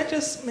move forward. Can I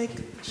just make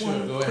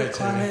one quick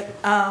comment?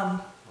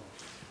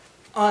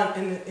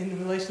 In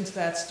relation to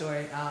that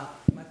story,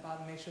 my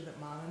father made sure that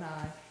Mom and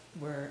I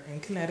were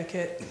in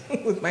Connecticut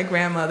with my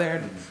grandmother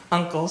and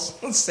uncles,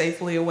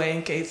 safely away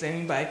in case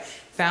anybody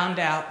found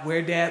out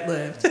where Dad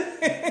lived,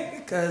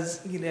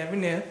 because you never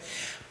knew.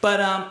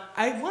 But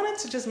I wanted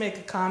to just make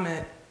a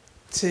comment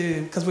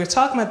because we're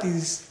talking about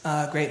these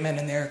great men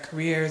and their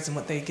careers and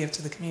what they give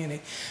to the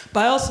community.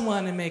 But I also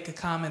wanted to make a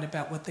comment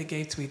about what they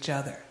gave to each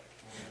other.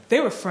 They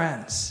were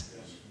friends.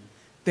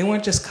 They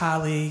weren't just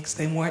colleagues.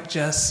 They weren't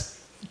just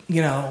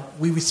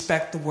we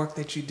respect the work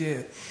that you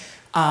do.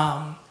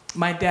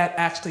 My dad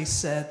actually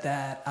said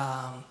that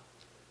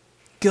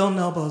Gil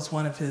Noble is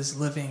one of his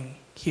living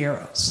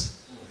heroes.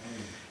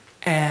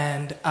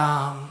 And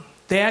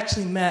they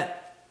actually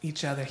met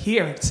each other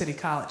here at City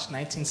College in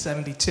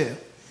 1972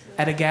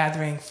 at a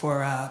gathering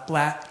for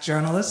black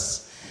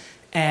journalists.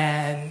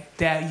 And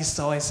Dad used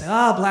to always say,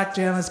 oh, black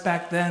journalists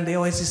back then, they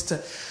always used to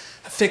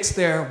fix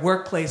their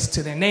workplace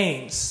to their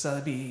names. So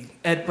it'd be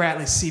Ed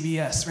Bradley,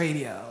 CBS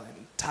Radio,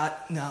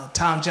 and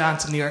Tom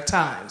Johnson, New York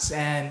Times.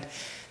 And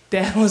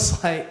Dad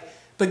was like,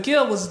 but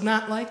Gil was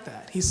not like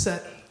that. He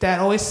said, Dad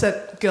always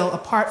set Gil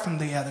apart from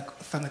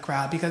the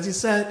crowd because he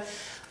said,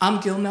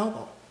 I'm Gil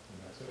Noble.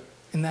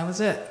 And that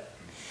was it.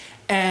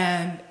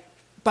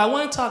 But I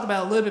want to talk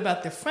about a little bit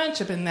about their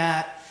friendship in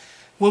that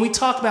when we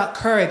talk about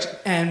courage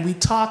and we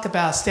talk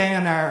about standing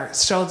on our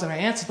shoulders and our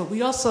answers, but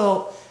we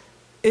also,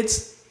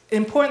 it's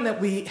important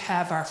that we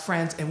have our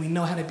friends and we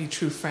know how to be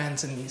true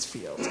friends in these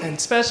fields, and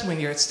especially when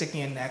you're sticking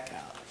your neck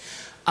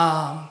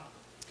out.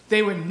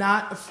 They were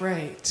not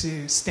afraid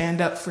to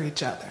stand up for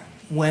each other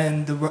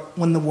when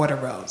the water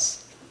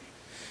rose.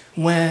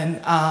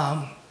 When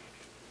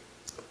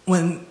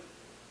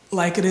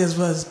Like It Is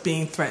was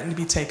being threatened to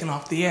be taken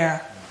off the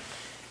air,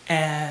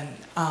 and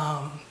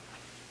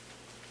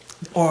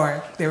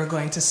or they were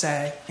going to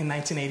say in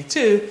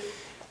 1982,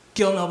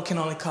 Gil Noble can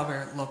only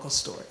cover local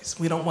stories.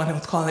 We don't want him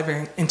to call it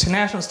very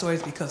international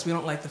stories because we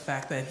don't like the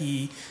fact that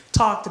he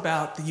talked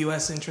about the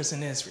U.S. interest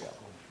in Israel.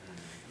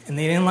 And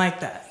they didn't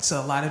like that.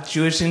 So a lot of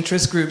Jewish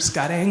interest groups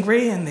got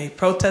angry and they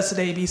protested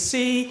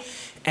ABC,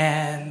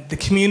 and the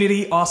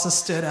community also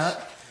stood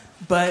up.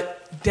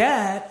 But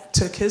Dad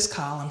took his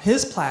column,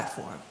 his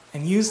platform,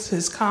 and used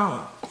his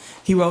column.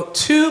 He wrote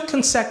 2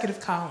 consecutive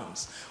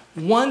columns,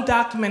 one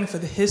documenting for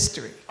the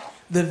history,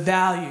 the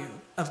value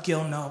of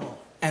Gil Noble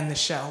and the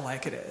show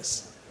Like It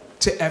Is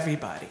to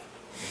everybody.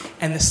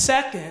 And the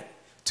second,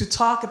 to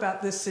talk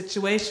about this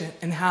situation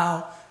and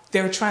how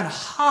they were trying to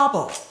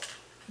hobble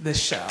this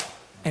show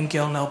and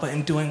Gil Noble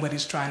in doing what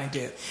he's trying to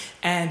do.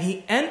 And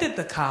he ended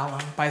the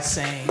column by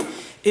saying,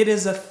 it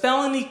is a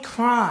felony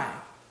crime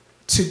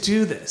to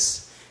do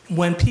this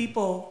when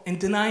people, in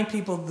denying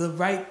people the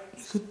right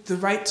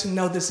to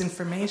know this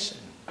information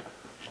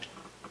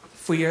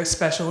for your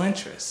special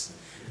interests.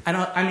 I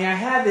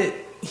have it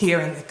here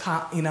in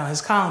the,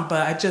 his column,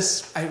 but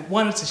I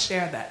wanted to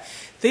share that.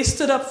 They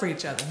stood up for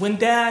each other. When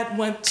Dad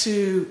went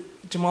to,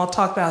 Jamal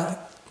talked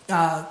about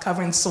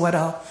covering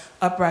Soweto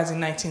uprising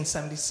in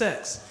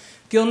 1976,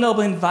 Gil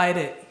Noble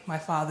invited my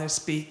father to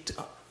speak,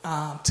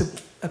 to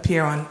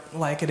appear on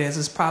Like It Is. It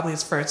was probably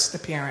his first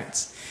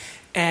appearance.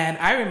 And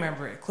I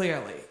remember it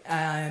clearly.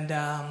 And,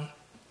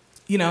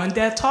 and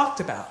Dad talked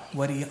about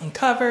what he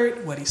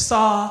uncovered, what he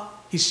saw.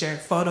 He shared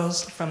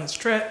photos from his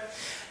trip.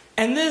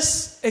 And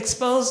this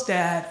exposed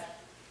Dad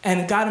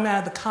and got him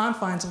out of the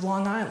confines of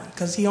Long Island,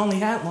 because he only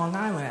had Long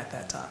Island at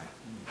that time.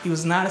 He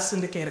was not a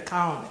syndicated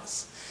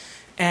columnist.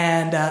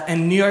 And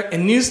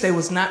Newsday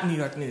was not New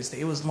York Newsday.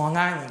 It was Long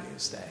Island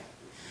Newsday.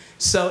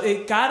 So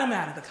it got him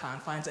out of the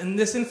confines. And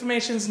this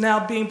information is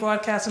now being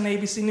broadcast on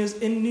ABC News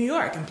in New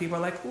York. And people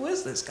are like, who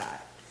is this guy?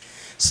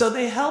 So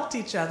they helped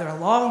each other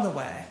along the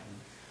way.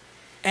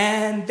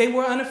 And they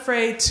were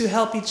unafraid to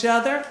help each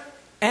other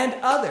and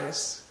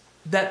others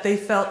that they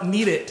felt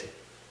needed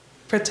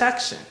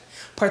protection,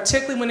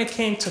 particularly when it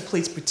came to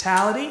police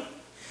brutality,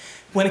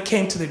 when it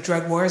came to the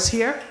drug wars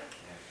here,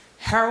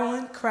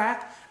 heroin,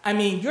 crack. I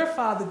mean, your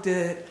father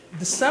did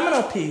the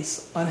seminal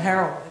piece on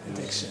heroin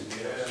addiction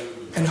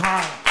in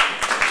Harlem.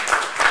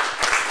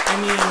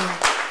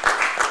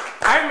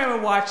 I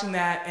remember watching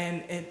that,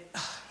 and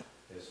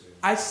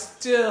I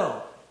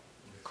still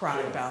cry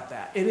about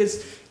that. It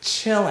is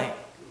chilling.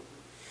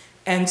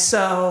 And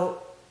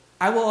so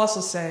I will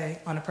also say,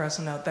 on a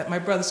personal note, that my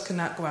brothers could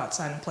not go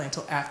outside and play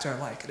until after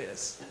Like It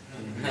Is.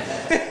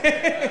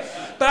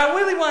 But I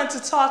really wanted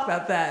to talk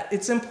about that.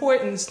 It's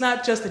important. It's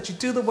not just that you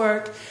do the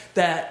work,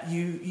 that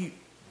you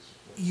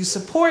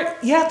support.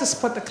 You have to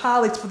support the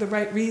colleagues for the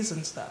right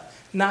reasons, though,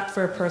 not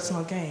for a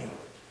personal gain.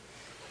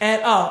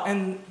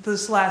 And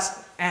this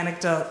last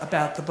anecdote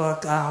about the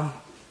book.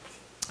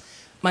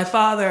 My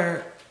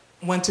father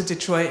went to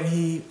Detroit, and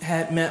he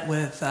had met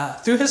with,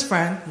 through his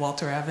friend,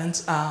 Walter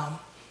Evans,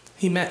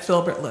 he met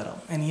Philbert Little,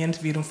 and he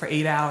interviewed him for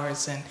 8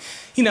 hours. And,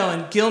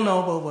 and Gil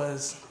Noble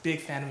was a big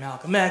fan of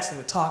Malcolm X. They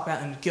would talk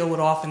about it, and Gil would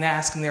often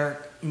ask in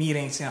their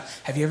meetings,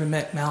 have you ever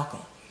met Malcolm?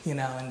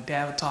 And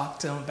Dad would talk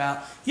to him about,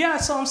 yeah, I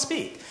saw him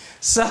speak.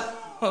 So,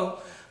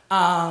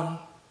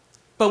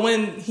 but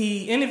when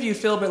he interviewed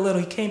Philbert Little,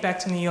 he came back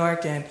to New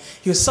York, and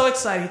he was so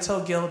excited. He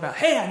told Gil about,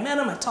 hey, I met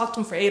him. I talked to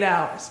him for 8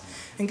 hours.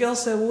 And Gil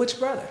said, well, which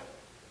brother?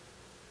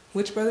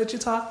 Which brother did you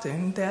talk to?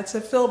 And Dad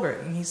said,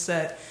 Philbert. And he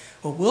said,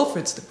 well,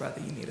 Wilfred's the brother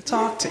you need to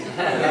talk to.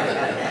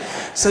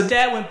 So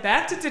Dad went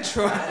back to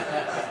Detroit,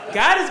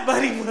 got his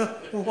buddy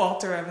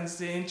Walter Evans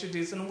to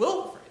introduce him to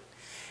Wilfred,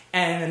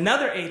 and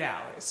another 8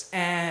 hours.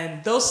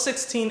 And those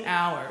 16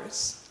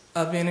 hours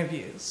of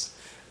interviews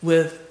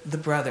with the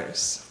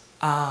brothers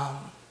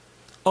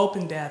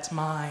opened Dad's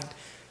mind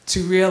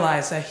to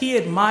realize that he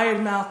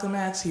admired Malcolm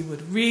X. He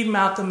would read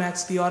Malcolm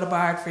X, the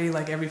autobiography,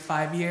 like every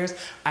 5 years.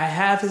 I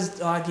have his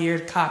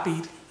dog-eared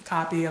copy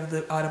of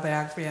the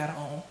autobiography at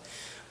home.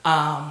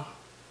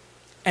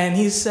 And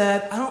he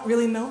said, I don't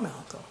really know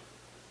Malcolm.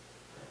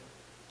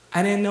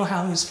 I didn't know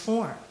how he was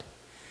formed.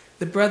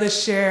 The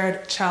brothers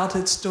shared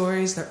childhood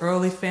stories, the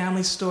early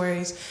family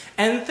stories.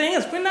 And the thing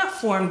is, we're not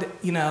formed,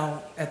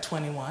 at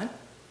 21.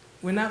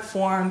 We're not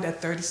formed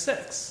at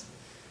 36.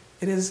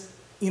 It is,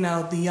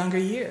 the younger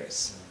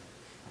years.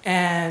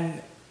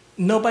 And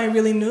nobody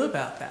really knew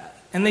about that.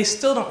 And they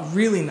still don't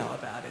really know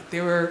about it.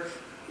 There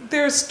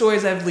are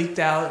stories that have leaked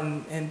out,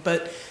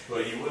 but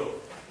Well, you will.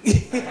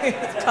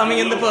 coming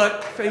in the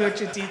book for your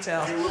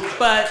details.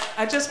 But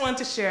I just wanted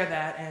to share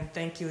that, and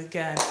thank you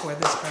again for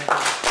this program.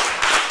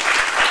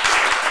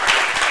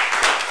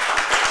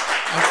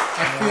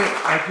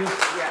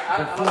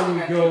 Before we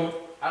go,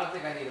 I don't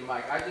think I need a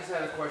mic. I just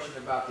had a question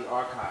about the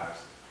archives.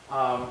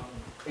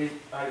 Is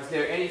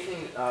there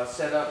anything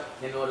set up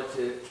in order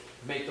to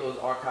make those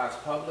archives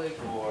public,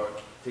 or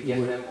to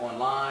get them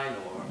online,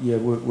 or? Yeah,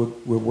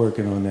 we're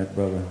working on that,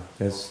 brother.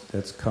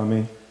 That's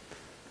coming.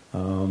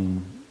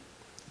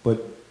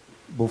 But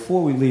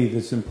before we leave,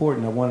 it's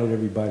important. I wanted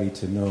everybody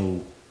to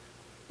know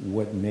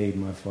what made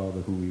my father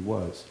who he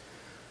was.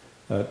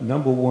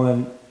 Number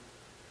one,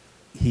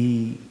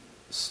 he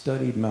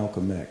studied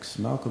Malcolm X.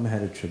 Malcolm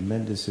had a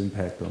tremendous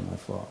impact on my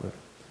father.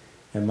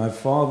 And my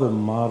father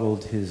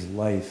modeled his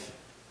life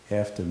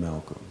after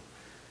Malcolm.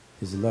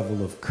 His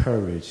level of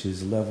courage,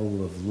 his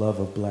level of love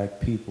of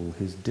black people,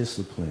 his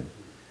discipline.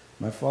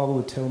 My father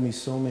would tell me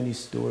so many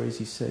stories.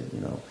 He said,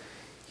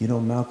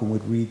 Malcolm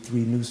would read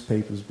 3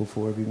 newspapers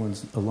before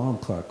everyone's alarm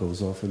clock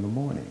goes off in the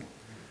morning.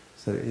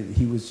 So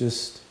he was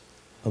just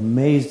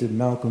amazed at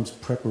Malcolm's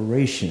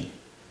preparation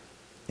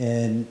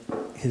and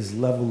his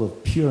level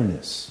of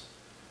pureness.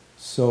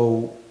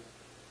 So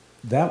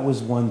that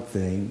was one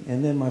thing.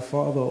 And then my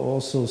father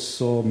also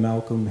saw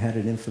Malcolm had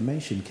an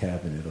information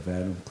cabinet of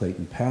Adam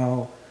Clayton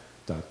Powell,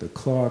 Dr.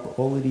 Clark,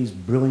 all of these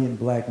brilliant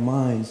black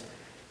minds.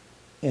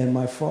 And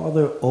my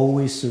father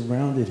always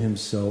surrounded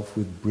himself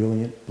with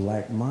brilliant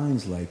black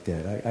minds like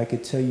that. I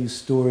could tell you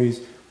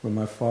stories where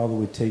my father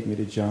would take me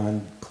to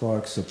John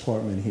Clark's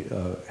apartment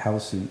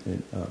house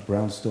in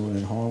Brownstone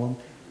in Harlem,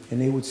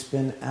 and they would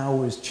spend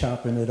hours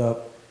chopping it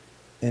up.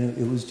 And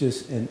it was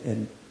just,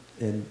 and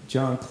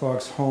John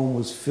Clark's home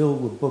was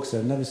filled with books.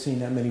 I've never seen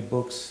that many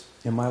books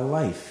in my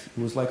life.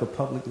 It was like a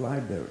public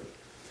library.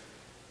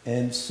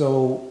 And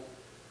so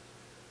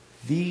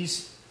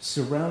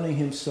surrounding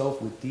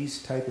himself with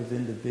these type of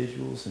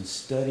individuals and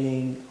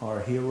studying our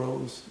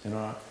heroes and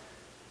all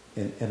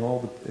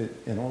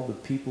the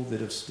people that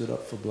have stood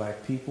up for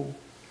black people,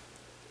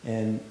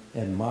 and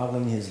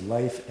modeling his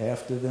life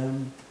after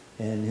them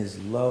and his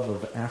love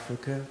of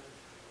Africa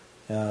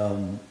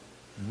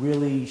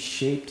really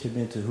shaped him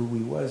into who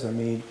he was. I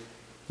mean,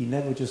 he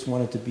never just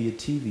wanted to be a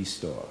TV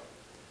star.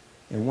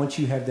 And once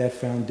you have that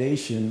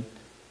foundation,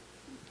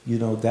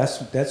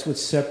 that's what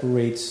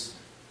separates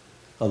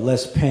a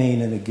Les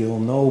Payne and a Gil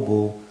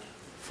Noble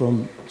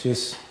from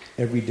just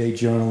everyday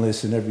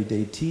journalists and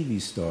everyday TV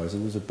stars.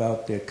 It was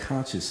about their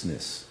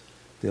consciousness,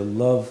 their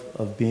love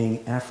of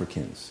being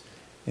Africans,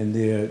 and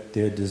their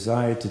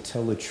desire to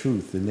tell the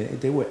truth. And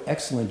they were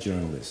excellent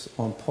journalists,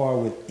 on par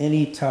with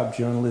any top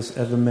journalist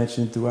ever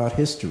mentioned throughout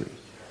history.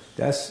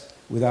 That's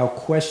without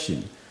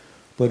question.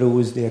 But it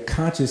was their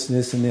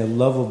consciousness and their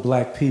love of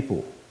black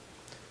people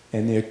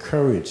and their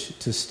courage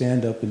to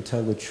stand up and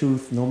tell the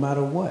truth no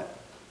matter what.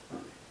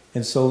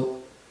 And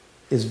so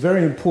it's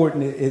very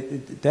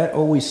important. That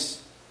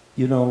always,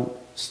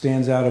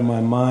 stands out in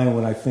my mind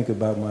when I think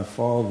about my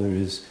father,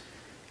 is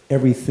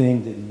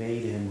everything that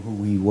made him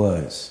who he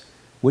was.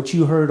 What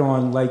you heard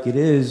on Like It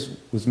Is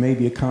was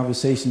maybe a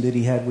conversation that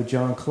he had with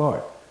John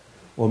Clark,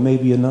 or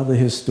maybe another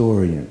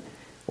historian.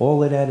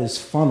 All of that is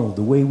funneled.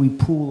 The way we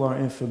pool our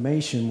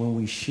information when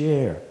we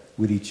share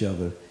with each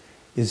other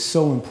is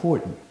so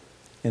important.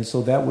 And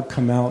so that would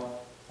come out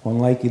on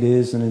Like It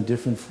Is and in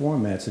different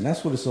formats. And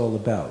that's what it's all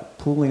about.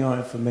 Pooling our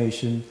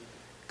information,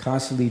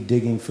 constantly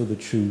digging for the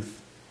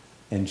truth,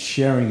 and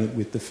sharing it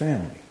with the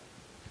family.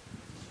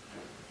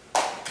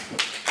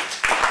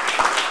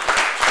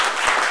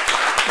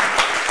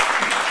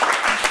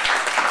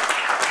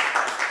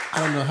 I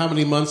don't know how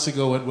many months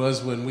ago it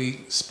was when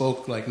we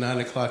spoke, like 9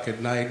 o'clock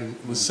at night, and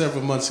it was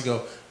several months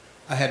ago.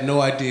 I had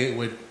no idea it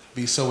would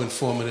be so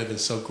informative and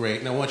so great.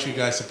 And I want you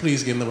guys to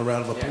please give them a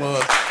round of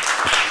applause.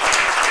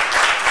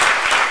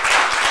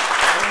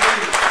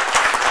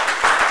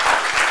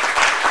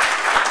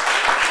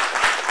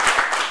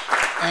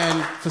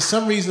 And for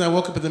some reason, I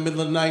woke up in the middle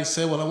of the night and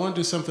said, well, I want to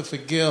do something for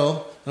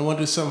Gil, and I want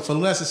to do something for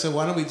Les. I said,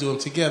 why don't we do them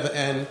together?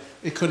 And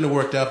it couldn't have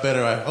worked out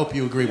better. I hope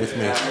you agree with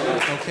me.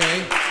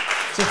 Okay?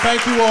 So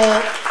thank you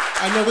all.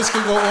 I know this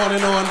can go on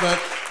and on,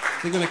 but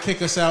they're going to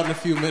kick us out in a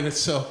few minutes.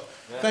 So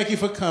thank you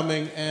for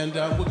coming. And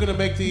we're going to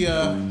make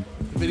the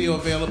video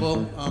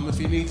available.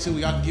 If you need to,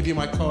 I can give you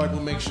my card.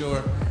 We'll make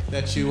sure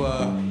that you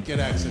get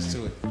access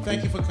to it.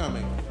 Thank you for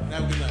coming. And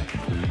have a good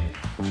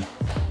night.